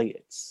overplay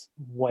it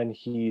when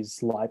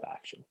he's live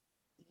action.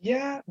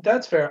 Yeah,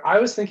 that's fair. I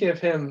was thinking of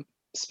him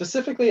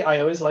specifically.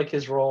 I always like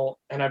his role,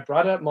 and I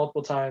brought it up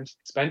multiple times.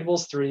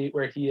 Expendables 3,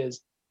 where he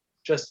is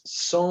just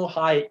so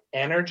high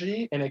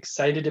energy and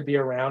excited to be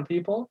around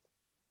people.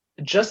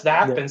 Just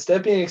that, but instead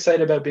of being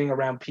excited about being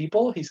around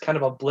people, he's kind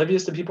of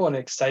oblivious to people and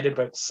excited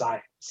about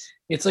science.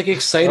 It's like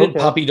excited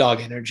puppy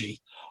dog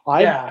energy.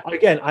 I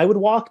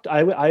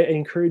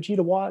encourage you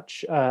to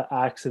watch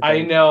Acts of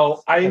I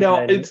know. And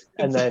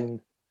then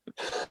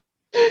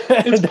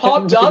it's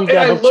popped up and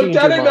I looked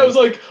at it and I was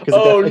like,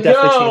 oh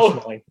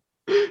no.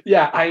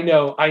 Yeah, I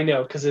know,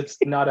 because it's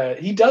not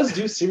he does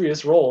do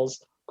serious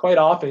roles quite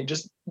often.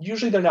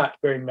 Usually they're not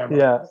very memorable.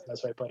 Yeah,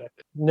 that's why I put it.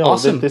 No,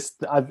 awesome. This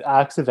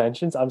Acts of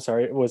Vengeance. I'm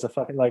sorry, it was a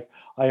fucking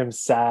I am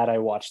sad I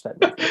watched that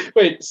movie.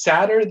 Wait,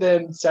 sadder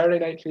than Saturday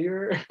Night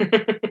Fever?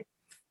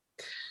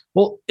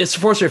 Well, it's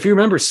Forster. If you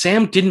remember,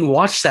 Sam didn't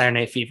watch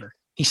Saturday Night Fever.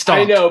 He stopped.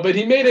 I know, but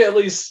he made it at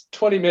least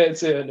 20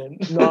 minutes in.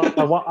 And no,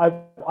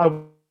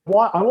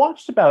 I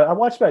watched about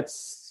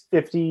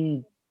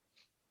 50.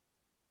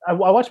 I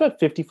watched about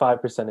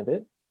 55% of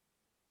it,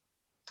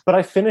 but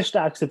I finished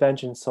Acts of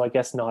Vengeance, so I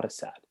guess not as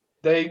sad.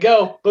 There you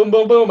go. Boom,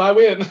 boom, boom. I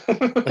win.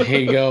 There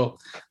you go.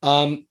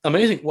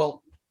 Amazing.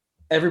 Well,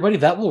 everybody,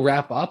 that will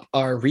wrap up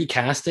our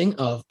recasting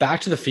of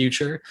Back to the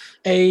Future,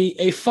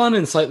 a fun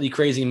and slightly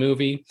crazy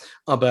movie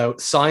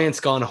about science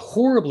gone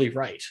horribly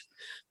right.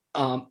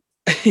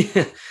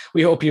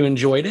 We hope you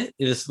enjoyed it.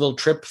 This little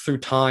trip through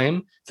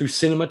time, through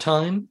cinema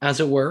time, as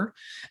it were.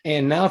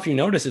 And now, if you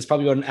notice, it's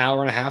probably about an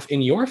hour and a half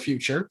in your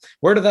future.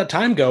 Where did that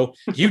time go?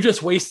 You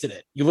just wasted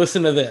it. You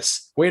listen to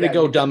this. Way to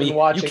go, dummy.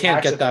 You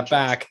can't get that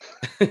back.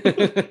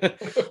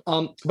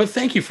 But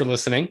thank you for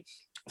listening.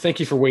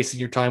 Thank you for wasting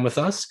your time with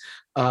us.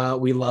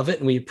 We love it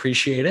and we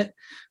appreciate it.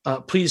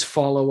 Please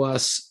follow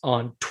us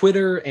on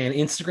Twitter and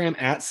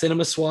Instagram at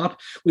CinemaSwap.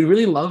 We'd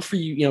really love for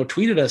you,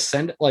 tweet at us,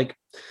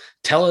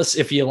 tell us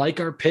if you like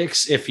our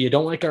picks, if you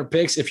don't like our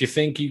picks, if you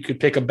think you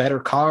could pick a better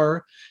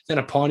car than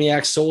a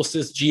Pontiac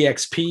Solstice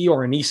GXP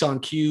or a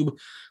Nissan Cube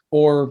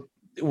or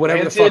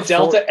whatever Lancia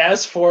Delta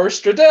S4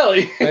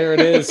 Stradale. There it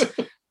is.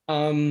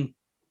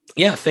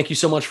 Thank you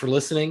so much for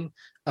listening.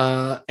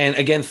 And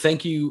again,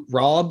 thank you,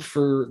 Rob,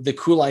 for the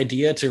cool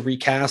idea to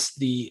recast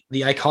the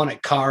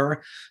iconic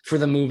car for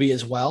the movie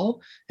as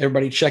well.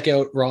 Everybody check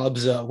out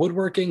Rob's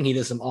woodworking. He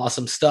does some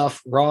awesome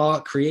stuff,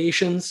 Raw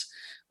Creations.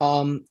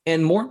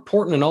 And more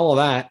important than all of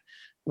that,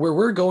 where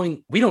we're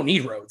going, we don't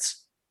need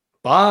roads.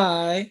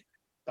 Bye.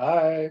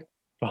 Bye.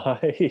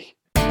 Bye.